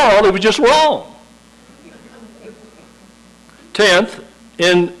prophetic at all, he was just wrong. 10th,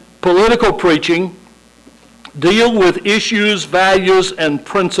 in political preaching, deal with issues, values, and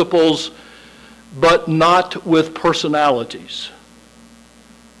principles, but not with personalities.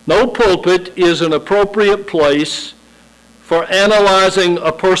 No pulpit is an appropriate place for analyzing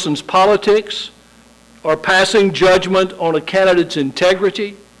a person's politics or passing judgment on a candidate's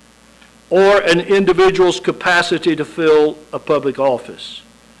integrity or an individual's capacity to fill a public office.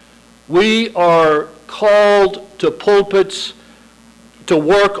 We are called to pulpits to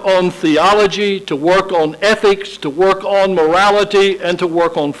work on theology, to work on ethics, to work on morality, and to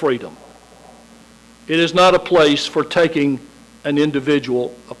work on freedom. It is not a place for taking an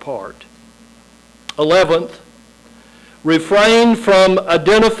individual apart. 11th, refrain from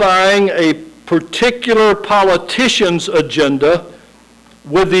identifying a particular politician's agenda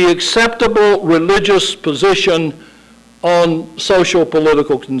with the acceptable religious position on social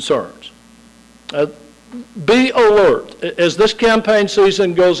political concerns. Be alert. As this campaign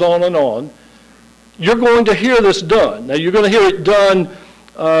season goes on and on, you're going to hear this done. Now, you're going to hear it done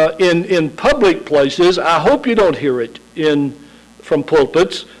in public places. I hope you don't hear it from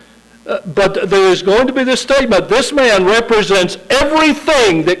pulpits. But there is going to be this statement: this man represents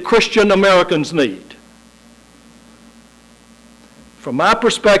everything that Christian Americans need. From my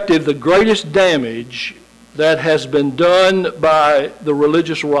perspective, the greatest damage that has been done by the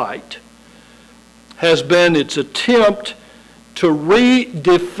religious right has been its attempt to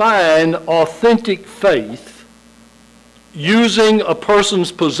redefine authentic faith using a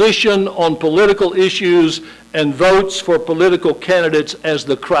person's position on political issues and votes for political candidates as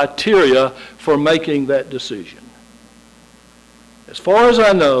the criteria for making that decision. As far as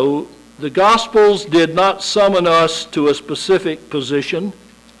I know, the Gospels did not summon us to a specific position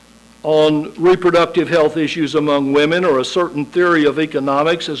on reproductive health issues among women or a certain theory of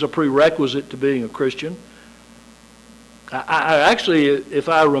economics as a prerequisite to being a Christian. I actually, if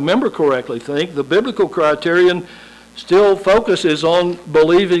I remember correctly, think the biblical criterion still focuses on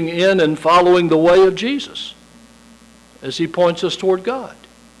believing in and following the way of Jesus as he points us toward God.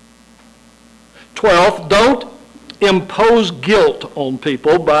 12th, don't impose guilt on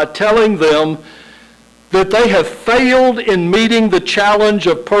people by telling them that they have failed in meeting the challenge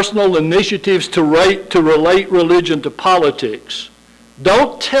of personal initiatives to relate religion to politics.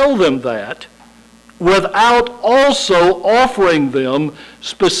 Don't tell them that without also offering them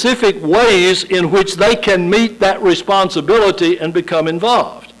specific ways in which they can meet that responsibility and become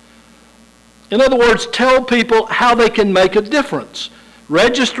involved. In other words, tell people how they can make a difference.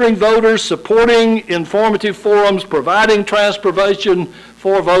 Registering voters, supporting informative forums, providing transportation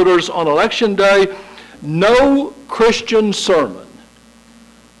for voters on Election Day. No Christian sermon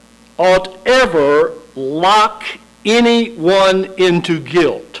ought ever lock anyone into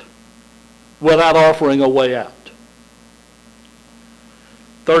guilt without offering a way out.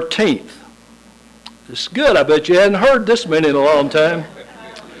 13th. This is good. I bet you hadn't heard this many in a long time.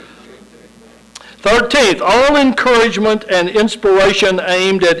 13th, all encouragement and inspiration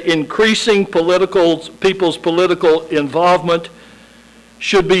aimed at increasing people's political involvement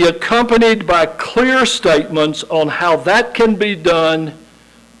should be accompanied by clear statements on how that can be done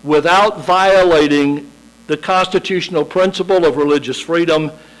without violating the constitutional principle of religious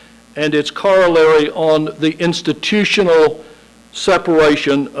freedom and its corollary on the institutional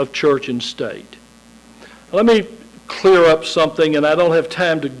separation of church and state. Let me clear up something, and I don't have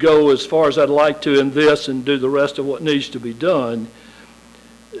time to go as far as I'd like to in this and do the rest of what needs to be done.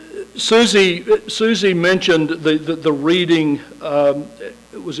 Susie mentioned the reading,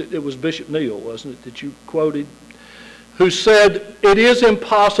 it was Bishop Neal, wasn't it, that you quoted, who said it is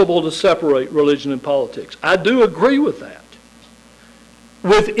impossible to separate religion and politics. I do agree with that.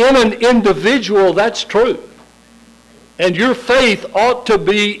 Within an individual, that's true. And your faith ought to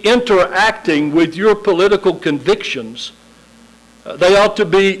be interacting with your political convictions. They ought to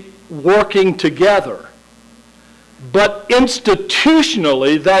be working together. But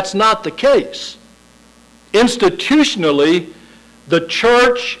institutionally, that's not the case. Institutionally, the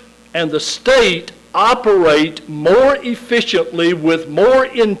church and the state operate more efficiently with more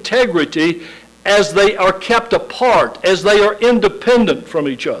integrity as they are kept apart, as they are independent from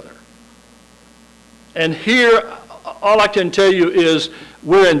each other. And here, all I can tell you is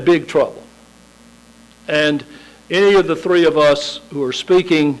we're in big trouble. And any of the three of us who are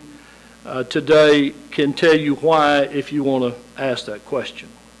speaking today can tell you why if you want to ask that question.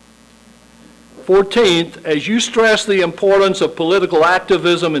 14th, as you stress the importance of political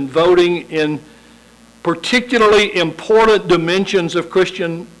activism and voting in particularly important dimensions of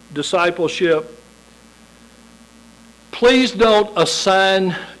Christian discipleship, please don't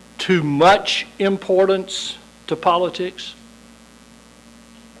assign too much importance to politics.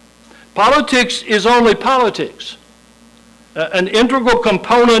 Politics is only politics, an integral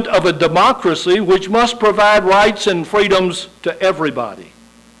component of a democracy which must provide rights and freedoms to everybody.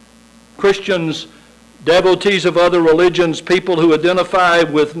 Christians, devotees of other religions, people who identify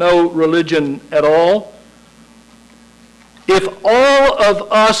with no religion at all. If all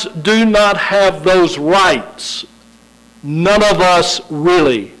of us do not have those rights, none of us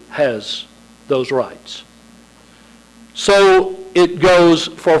really has those rights. So it goes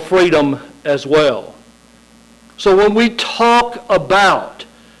for freedom as well. So when we talk about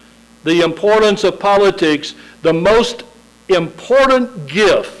the importance of politics, the most important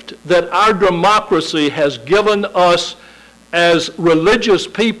gift that our democracy has given us as religious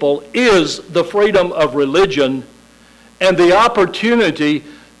people is the freedom of religion and the opportunity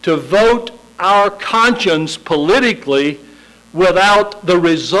to vote our conscience politically without the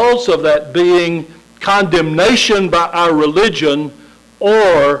results of that being condemnation by our religion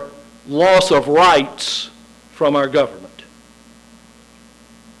or loss of rights from our government.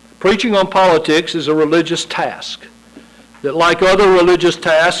 Preaching on politics is a religious task that, like other religious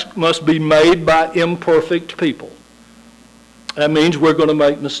tasks, must be made by imperfect people. That means we're going to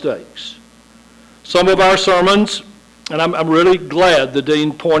make mistakes. Some of our sermons, and I'm really glad the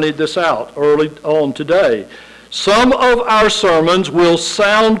dean pointed this out early on today, some of our sermons will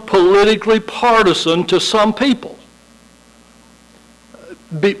sound politically partisan to some people.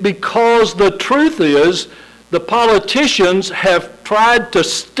 Because the truth is, the politicians have tried to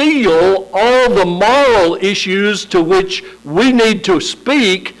steal all the moral issues to which we need to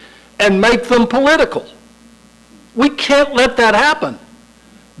speak and make them political. We can't let that happen.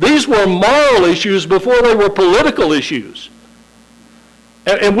 These were moral issues before they were political issues.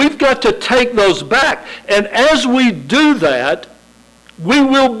 And we've got to take those back. And as we do that, we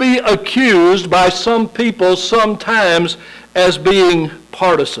will be accused by some people sometimes as being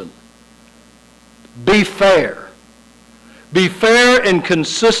partisan. Be fair. Be fair and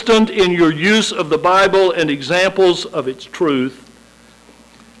consistent in your use of the Bible and examples of its truth.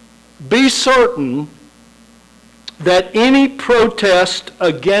 Be certain that any protest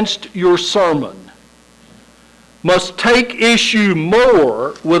against your sermon must take issue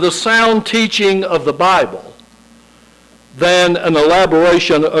more with a sound teaching of the Bible than an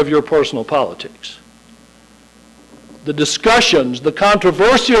elaboration of your personal politics. The discussions, the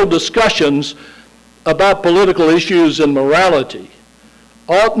controversial discussions about political issues and morality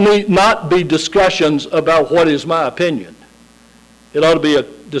ought not be discussions about what is my opinion. It ought to be a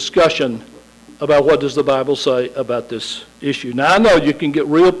discussion about what does the Bible say about this issue. Now, I know you can get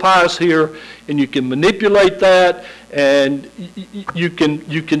real pious here, and you can manipulate that, and you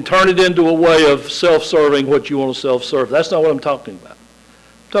can turn it into a way of self-serving what you want to self-serve. That's not what I'm talking about.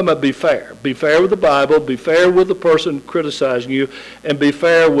 I'm talking about be fair. Be fair with the Bible, be fair with the person criticizing you, and be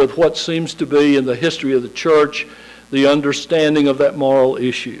fair with what seems to be in the history of the church, the understanding of that moral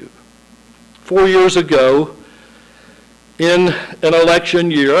issue. 4 years ago, in an election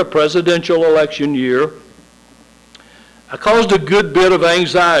year, a presidential election year, I caused a good bit of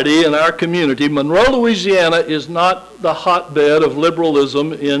anxiety in our community. Monroe, Louisiana is not the hotbed of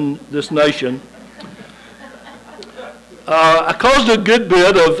liberalism in this nation. I caused a good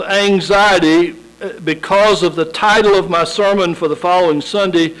bit of anxiety because of the title of my sermon for the following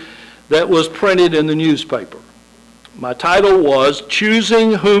Sunday that was printed in the newspaper. My title was,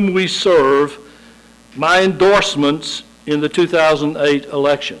 "Choosing Whom We Serve, My Endorsements in the 2008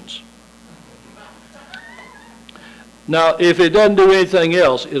 Elections." Now, if it doesn't do anything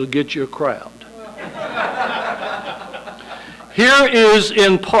else, it'll get you a crowd. Here is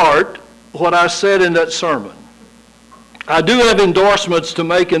in part what I said in that sermon. I do have endorsements to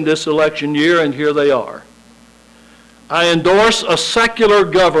make in this election year, and here they are. I endorse a secular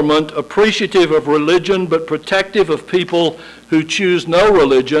government appreciative of religion but protective of people who choose no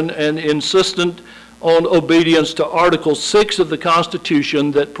religion and insistent on obedience to Article 6 of the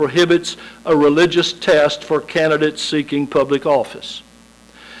Constitution that prohibits a religious test for candidates seeking public office.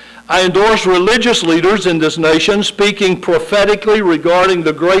 I endorse religious leaders in this nation speaking prophetically regarding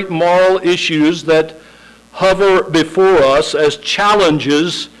the great moral issues that hover before us as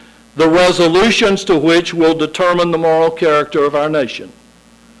challenges, the resolutions to which will determine the moral character of our nation.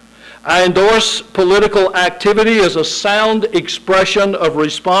 I endorse political activity as a sound expression of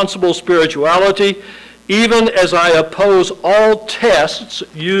responsible spirituality, even as I oppose all tests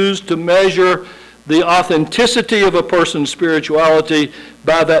used to measure the authenticity of a person's spirituality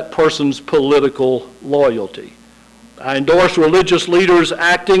by that person's political loyalty. I endorse religious leaders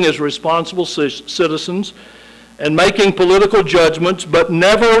acting as responsible citizens and making political judgments, but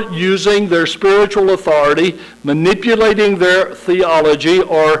never using their spiritual authority, manipulating their theology,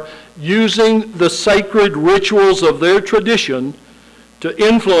 or using the sacred rituals of their tradition to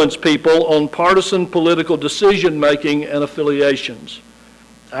influence people on partisan political decision-making and affiliations.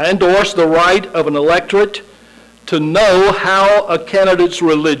 I endorse the right of an electorate to know how a candidate's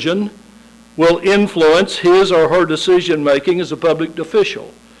religion will influence his or her decision-making as a public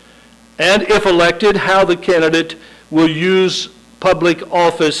official, and if elected, how the candidate will use public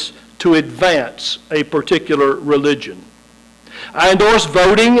office to advance a particular religion. I endorse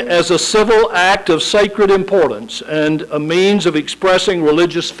voting as a civil act of sacred importance and a means of expressing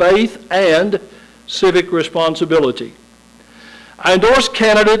religious faith and civic responsibility. I endorse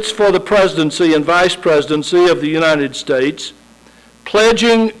candidates for the presidency and vice presidency of the United States,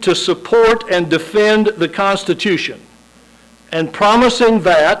 pledging to support and defend the Constitution, and promising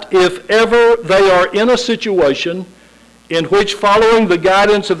that if ever they are in a situation in which following the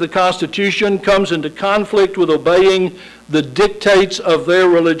guidance of the Constitution comes into conflict with obeying the dictates of their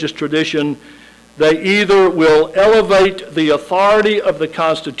religious tradition, they either will elevate the authority of the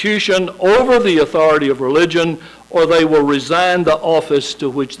Constitution over the authority of religion, or they will resign the office to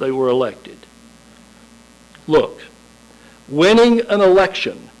which they were elected. Look, winning an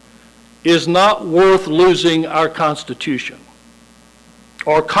election is not worth losing our Constitution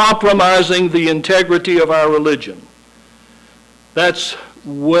or compromising the integrity of our religion. That's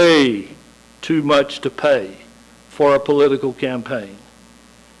way too much to pay for a political campaign.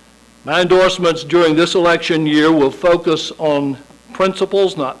 My endorsements during this election year will focus on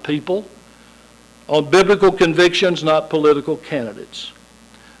principles, not people, on biblical convictions, not political candidates.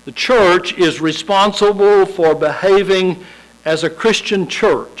 The church is responsible for behaving as a Christian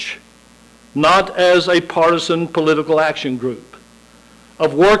church, not as a partisan political action group,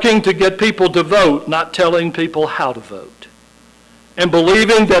 of working to get people to vote, not telling people how to vote, and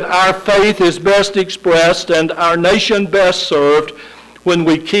believing that our faith is best expressed and our nation best served when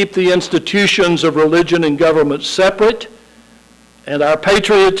we keep the institutions of religion and government separate, and our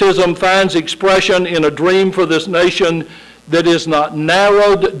patriotism finds expression in a dream for this nation that is not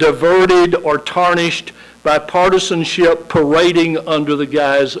narrowed, diverted, or tarnished by partisanship parading under the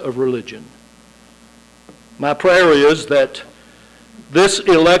guise of religion. My prayer is that this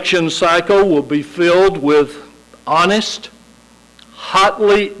election cycle will be filled with honest,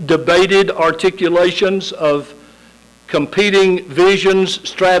 hotly debated articulations of competing visions,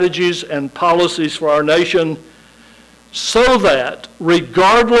 strategies, and policies for our nation, so that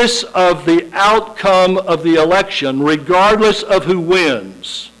regardless of the outcome of the election, regardless of who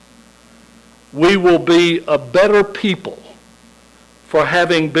wins, we will be a better people for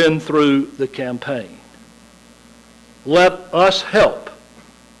having been through the campaign. Let us help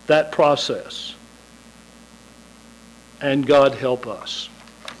that process, and God help us.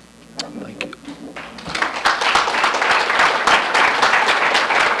 Thank you.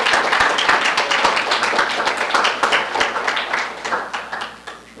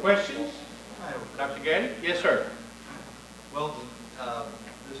 Questions? Dr. Gaddy? Yes, sir. Well,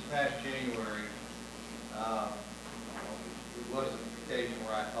 this past January, it was an occasion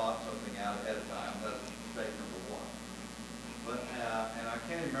where I thought something out ahead of time. That's mistake number one. But, and I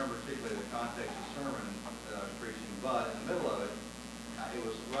can't remember particularly the context of the sermon that I was preaching, but in the middle of it, it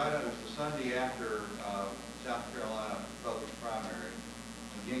was the Sunday after South Carolina Republican primary,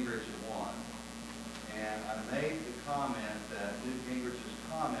 when Gingrich had won. And I made the comment that Newt Gingrich's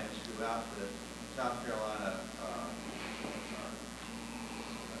comments throughout the South Carolina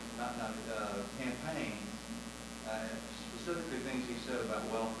campaign, specifically things he said about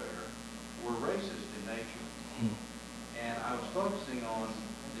welfare, were racist in nature. And I was focusing on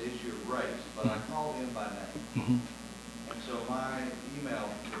the issue of race, but I called him by name. And so my email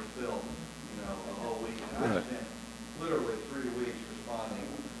was filled, the whole week. And I spent literally 3 weeks responding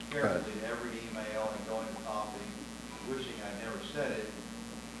carefully to every email and going to coffee, wishing I'd never said it.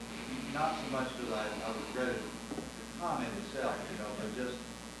 Not so much because I regretted the comment itself, but just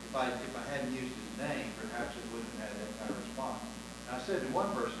if I hadn't used his name, perhaps it wouldn't have had that kind of response. And I said to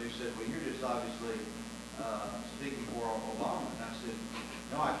one person who said, well, you're just obviously speaking for Obama. And I said,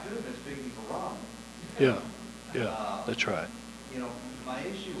 no, I could have been speaking for Romney. Yeah, that's right. My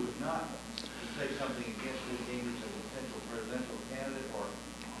issue was not to say something against Newt Gingrich as a potential presidential candidate,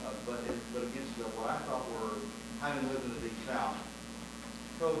 but against what I thought were, having lived in the Deep South,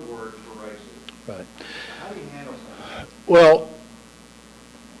 code words for racism. Right. How do you handle something? Well,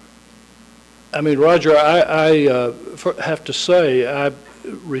 I mean, Roger, I have to say I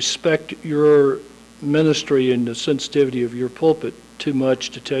respect your ministry and the sensitivity of your pulpit too much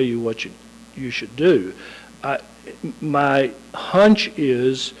to tell you what you should do. My hunch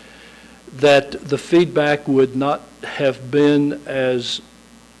is that the feedback would not have been as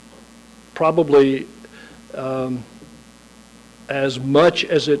probably as much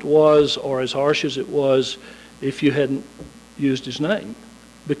as it was or as harsh as it was if you hadn't used his name.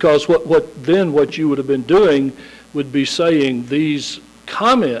 Because what you would have been doing would be saying these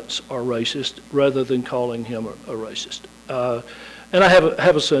comments are racist rather than calling him a racist. And I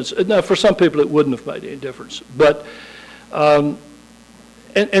have a sense, now for some people it wouldn't have made any difference, but and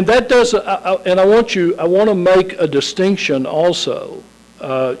that does, and I want to make a distinction also.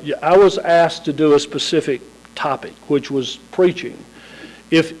 I was asked to do a specific topic, which was preaching.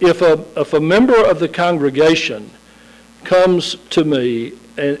 If a member of the congregation comes to me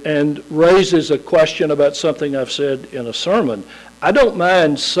and raises a question about something I've said in a sermon, I don't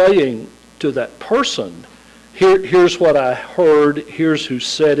mind saying to that person, here's what I heard, here's who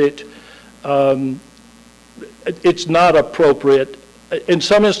said it. It's not appropriate. In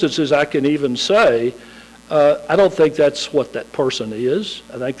some instances, I can even say, I don't think that's what that person is.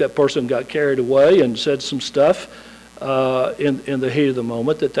 I think that person got carried away and said some stuff in the heat of the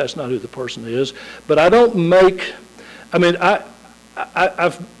moment that's not who the person is. But I don't make, I mean,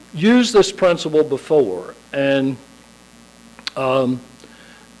 I've used this principle before, and some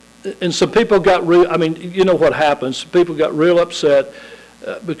people got real, I mean, you know what happens. People got real upset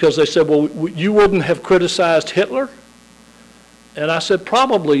because they said, well, you wouldn't have criticized Hitler? And I said,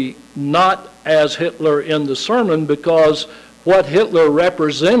 probably not as Hitler in the sermon, because what Hitler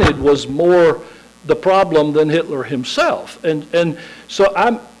represented was more the problem than Hitler himself. And so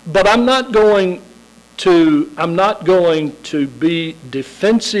I'm not going to be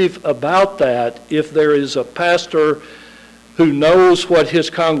defensive about that if there is a pastor who knows what his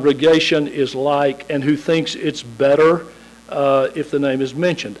congregation is like and who thinks it's better if the name is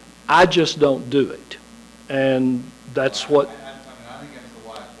mentioned. I just don't do it. And that's what... I think that's the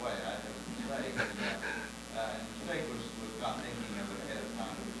wise way. It was a mistake. The mistake was not thinking of it ahead of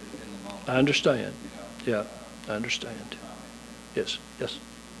time. It was just in the moment. I understand. You know, Yeah, I understand. Yes, yes.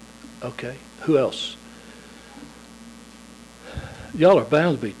 Okay. Who else? Y'all are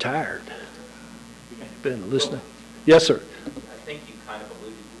bound to be tired. Been listening. Yes, sir. I think you kind of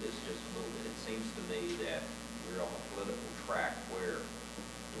alluded to this just a little bit. It seems to me that we're on a political track where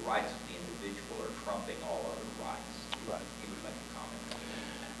the rights of the individual are trumping all other rights. Right. You would make a comment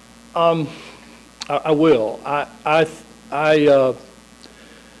on that. I will.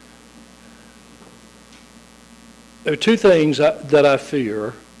 There are two things that I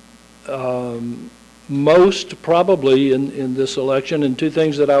fear most probably in this election, and two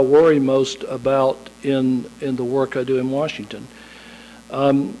things that I worry most about in the work I do in Washington.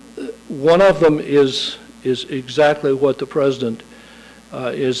 One of them is exactly what the president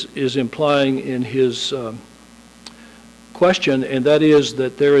is implying in his question, and that is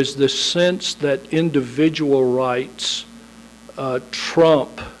that there is this sense that individual rights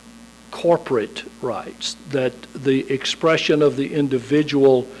trump corporate rights, that the expression of the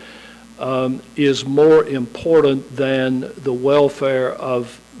individual is more important than the welfare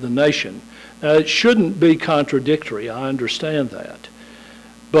of the nation. Now, it shouldn't be contradictory, I understand that.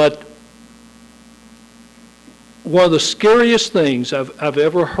 But one of the scariest things I've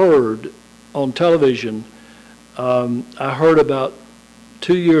ever heard on television, I heard about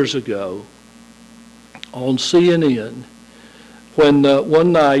 2 years ago on CNN, when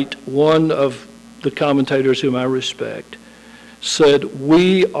one night one of the commentators whom I respect said,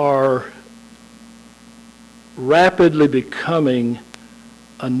 we are rapidly becoming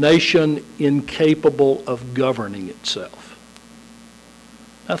a nation incapable of governing itself.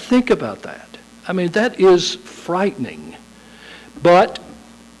 Now think about that. I mean, that is frightening. But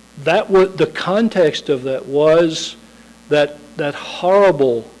the context of that was that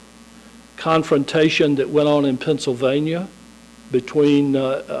horrible confrontation that went on in Pennsylvania between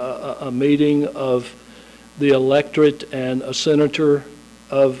a meeting of the electorate and a senator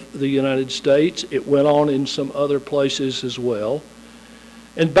of the United States. It went on in some other places as well.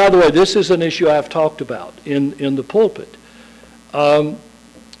 And by the way, this is an issue I've talked about in the pulpit.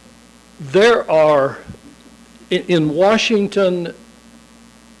 There are, in Washington,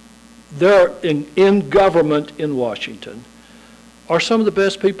 in government in Washington, are some of the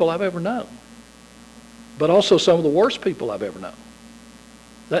best people I've ever known, but also some of the worst people I've ever known.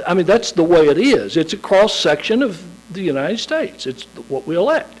 I mean, that's the way it is. It's a cross-section of the United States. It's what we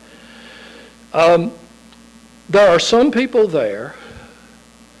elect. There are some people there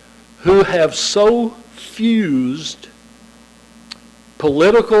who have so fused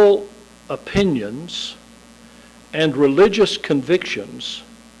political opinions and religious convictions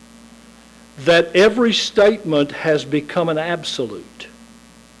that every statement has become an absolute.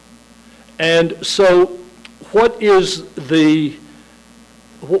 And so what is the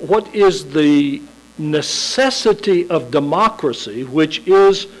necessity of democracy, which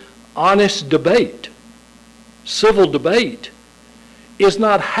is honest debate, civil debate, is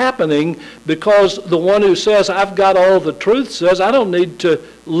not happening because the one who says, I've got all the truth, says, I don't need to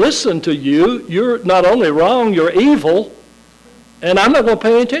listen to you. You're not only wrong, you're evil, and I'm not going to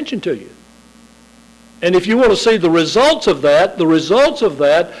pay attention to you. And if you want to see the results of that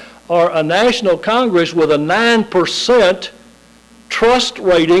are a national Congress with a 9% trust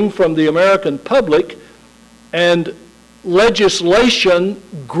rating from the American public and legislation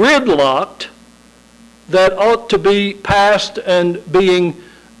gridlocked that ought to be passed and being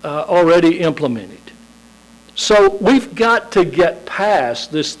already implemented. So we've got to get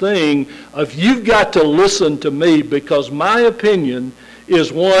past this thing of you've got to listen to me because my opinion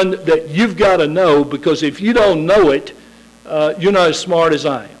is one that you've got to know, because if you don't know it, you're not as smart as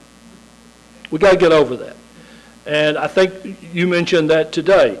I am. We've got to get over that. And I think you mentioned that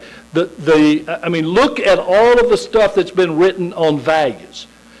today. I mean, look at all of the stuff that's been written on values.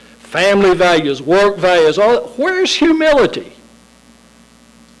 Family values, work values, where's humility?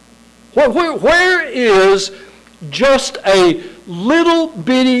 Where is just a little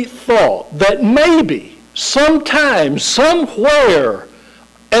bitty thought that maybe, sometime, somewhere,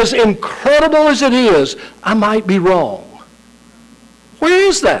 as incredible as it is, I might be wrong? Where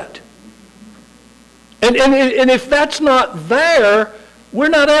is that? And if that's not there, we're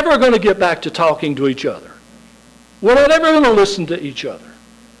not ever going to get back to talking to each other. We're not ever going to listen to each other.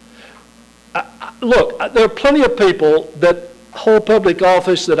 Look, there are plenty of people that hold public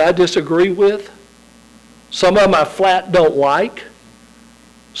office that I disagree with. Some of them I flat don't like.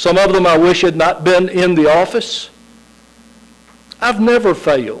 Some of them I wish had not been in the office. I've never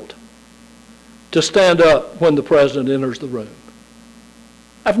failed to stand up when the president enters the room.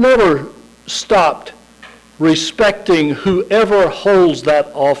 I've never stopped respecting whoever holds that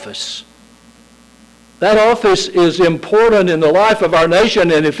office. That office is important in the life of our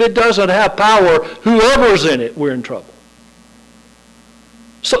nation, and if it doesn't have power, whoever's in it, we're in trouble.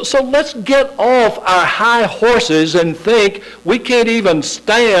 So let's get off our high horses and think we can't even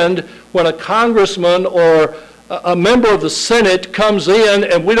stand when a congressman or a member of the Senate comes in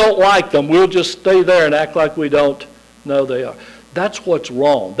and we don't like them. We'll just stay there and act like we don't know they are. That's what's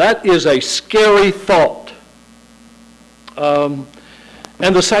wrong. That is a scary thought. And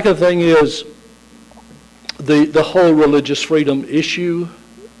the second thing is the whole religious freedom issue,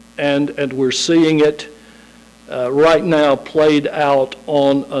 and we're seeing it right now played out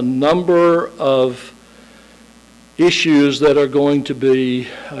on a number of issues that are going to be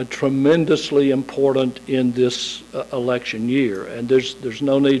tremendously important in this election year. And there's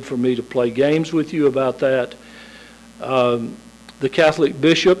no need for me to play games with you about that. The Catholic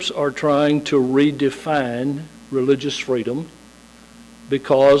bishops are trying to redefine religious freedom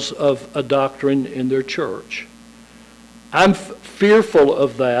because of a doctrine in their church. I'm fearful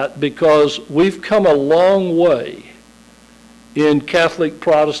of that because we've come a long way in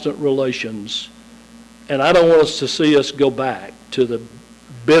Catholic-Protestant relations, and I don't want us to see us go back to the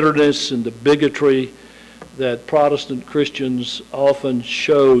bitterness and the bigotry that Protestant Christians often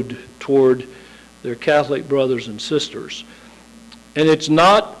showed toward their Catholic brothers and sisters. And it's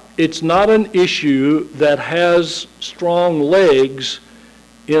not an issue that has strong legs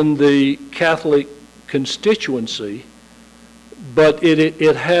in the Catholic constituency, but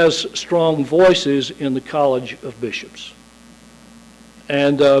it has strong voices in the College of Bishops.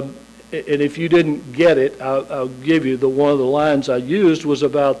 And if you didn't get it, I'll give you one of the lines I used was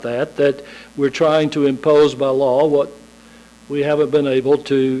about that we're trying to impose by law what we haven't been able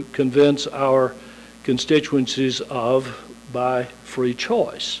to convince our constituencies of by free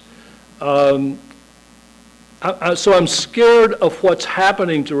choice. So I'm scared of what's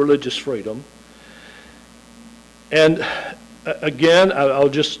happening to religious freedom. And again, I'll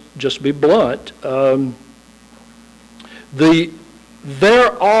just be blunt. There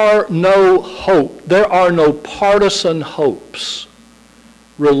are no partisan hopes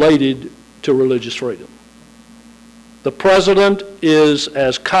related to religious freedom. The president is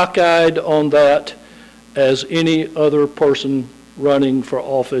as cockeyed on that as any other person running for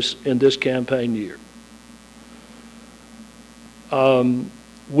office in this campaign year.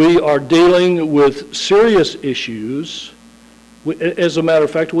 We are dealing with serious issues. As a matter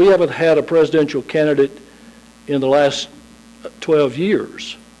of fact, we haven't had a presidential candidate in the last 12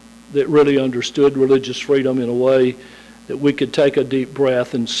 years that really understood religious freedom in a way that we could take a deep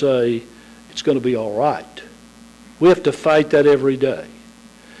breath and say, it's going to be all right. We have to fight that every day.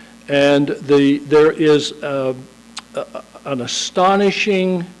 And there is an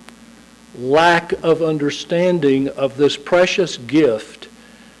astonishing lack of understanding of this precious gift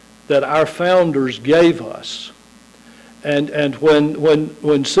that our founders gave us. And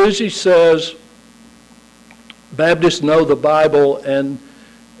when Susie says Baptists know the Bible and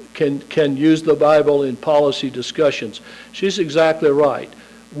can use the Bible in policy discussions, she's exactly right.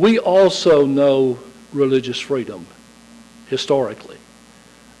 We also know religious freedom historically.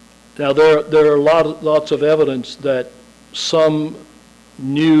 Now there are lots of evidence that some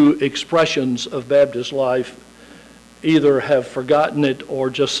new expressions of Baptist life either have forgotten it or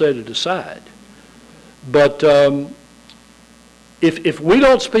just set it aside. But if we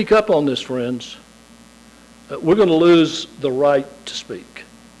don't speak up on this, friends, we're going to lose the right to speak.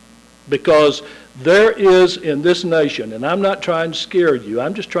 Because there is in this nation, and I'm not trying to scare you,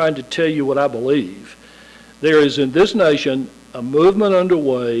 I'm just trying to tell you what I believe. There is in this nation a movement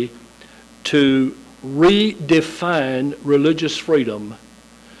underway to redefine religious freedom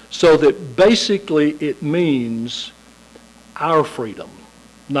so that basically it means our freedom,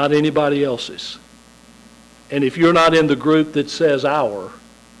 not anybody else's. And if you're not in the group that says our,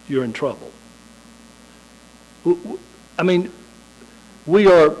 you're in trouble. I mean, we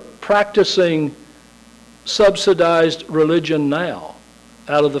are practicing subsidized religion now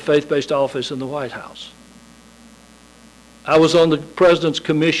out of the faith-based office in the White House. I was on the President's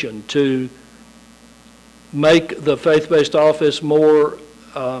commission to make the faith-based office more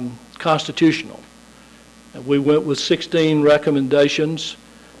constitutional. And we went with 16 recommendations,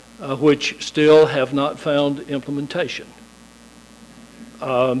 which still have not found implementation.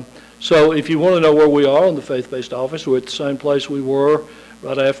 So if you want to know where we are on the faith-based office, we're at the same place we were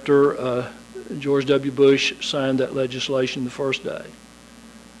right after George W. Bush signed that legislation the first day.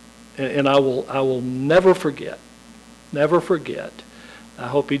 And I will never forget, I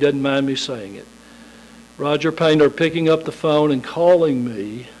hope he doesn't mind me saying it, Roger Painter picking up the phone and calling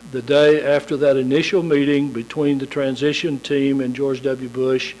me the day after that initial meeting between the transition team and George W.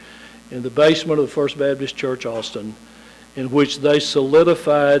 Bush in the basement of the First Baptist Church, Austin, in which they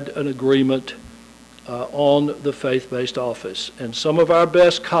solidified an agreement on the faith-based office. And some of our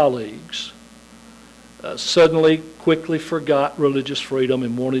best colleagues suddenly quickly forgot religious freedom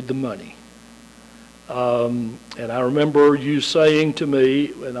and wanted the money. And I remember you saying to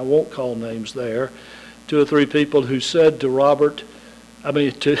me, and I won't call names there, 2 or 3 people who said to Robert,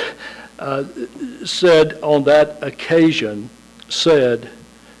 said on that occasion, said,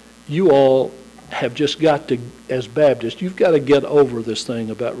 you all have just got to, as Baptists, you've got to get over this thing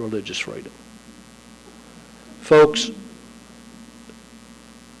about religious freedom. Folks,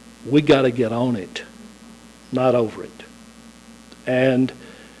 we got to get on it, not over it. And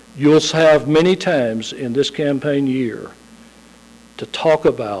you'll have many times in this campaign year to talk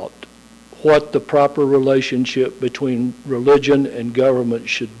about what the proper relationship between religion and government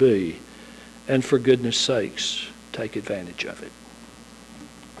should be. And for goodness sakes, take advantage of it.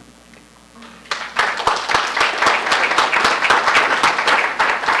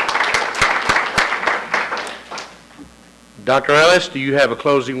 Dr. Ellis, do you have a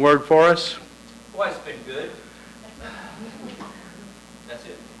closing word for us? Well, it's been good. That's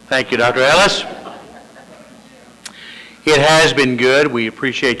it. Thank you, Dr. Ellis. It has been good. We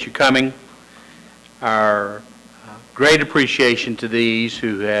appreciate you coming. Our great appreciation to these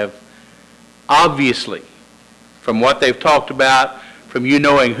who have obviously, from what they've talked about, from you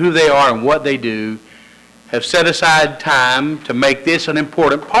knowing who they are and what they do, have set aside time to make this an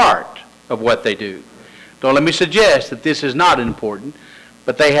important part of what they do. Don't let me suggest that this is not important,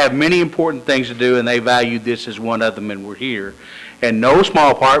 but they have many important things to do, and they valued this as one of them, and we're here. In no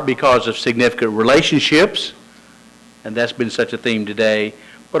small part because of significant relationships, and that's been such a theme today,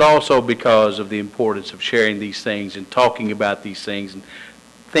 but also because of the importance of sharing these things and talking about these things and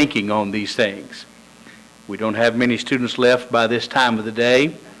thinking on these things. We don't have many students left by this time of the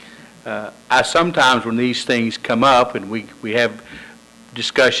day. I sometimes, when these things come up and we have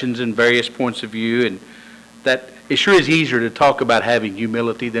discussions and various points of view, and that it sure is easier to talk about having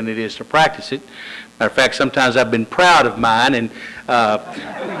humility than it is to practice it. Matter of fact, sometimes I've been proud of mine, and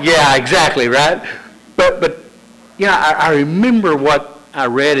yeah, exactly, right? But you know, I remember what I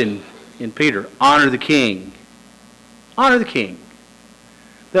read in Peter, honor the king. Honor the king.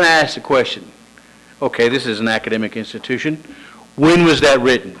 Then I asked the question, okay, this is an academic institution. When was that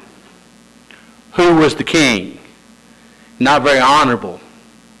written? Who was the king? Not very honorable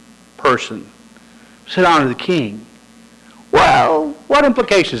person. Said honor the king. Well, what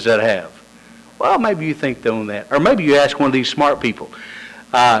implications does that have? Well, maybe you think on that. Or maybe you ask one of these smart people.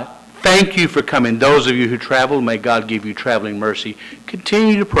 Thank you for coming. Those of you who travel, may God give you traveling mercy.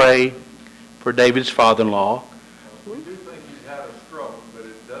 Continue to pray for David's father-in-law. We do think he's had a stroke, but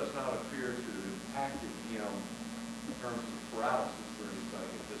it does not appear to have impacted him in terms of paralysis or anything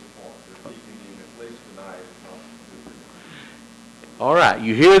at this point. They're keeping him at least tonight. All right,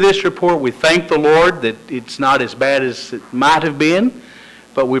 you hear this report. We thank the Lord that it's not as bad as it might have been,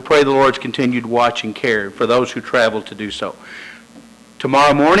 but we pray the Lord's continued watch and care for those who travel to do so.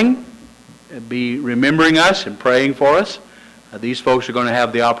 Tomorrow morning, be remembering us and praying for us. These folks are going to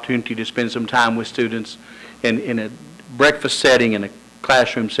have the opportunity to spend some time with students in a breakfast setting, in a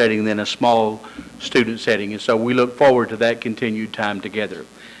classroom setting, and then a small student setting. And so we look forward to that continued time together.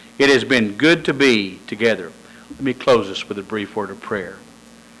 It has been good to be together. Let me close this with a brief word of prayer.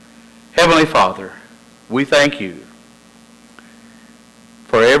 Heavenly Father, we thank you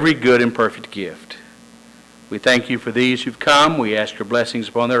for every good and perfect gift. We thank you for these who've come. We ask your blessings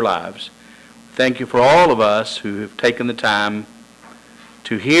upon their lives. Thank you for all of us who have taken the time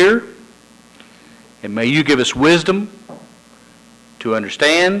to hear, and may you give us wisdom to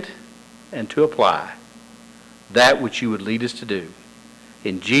understand and to apply that which you would lead us to do.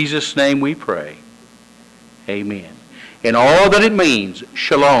 In Jesus' name we pray. Amen. And all that it means,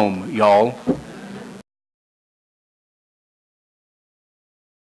 shalom, y'all.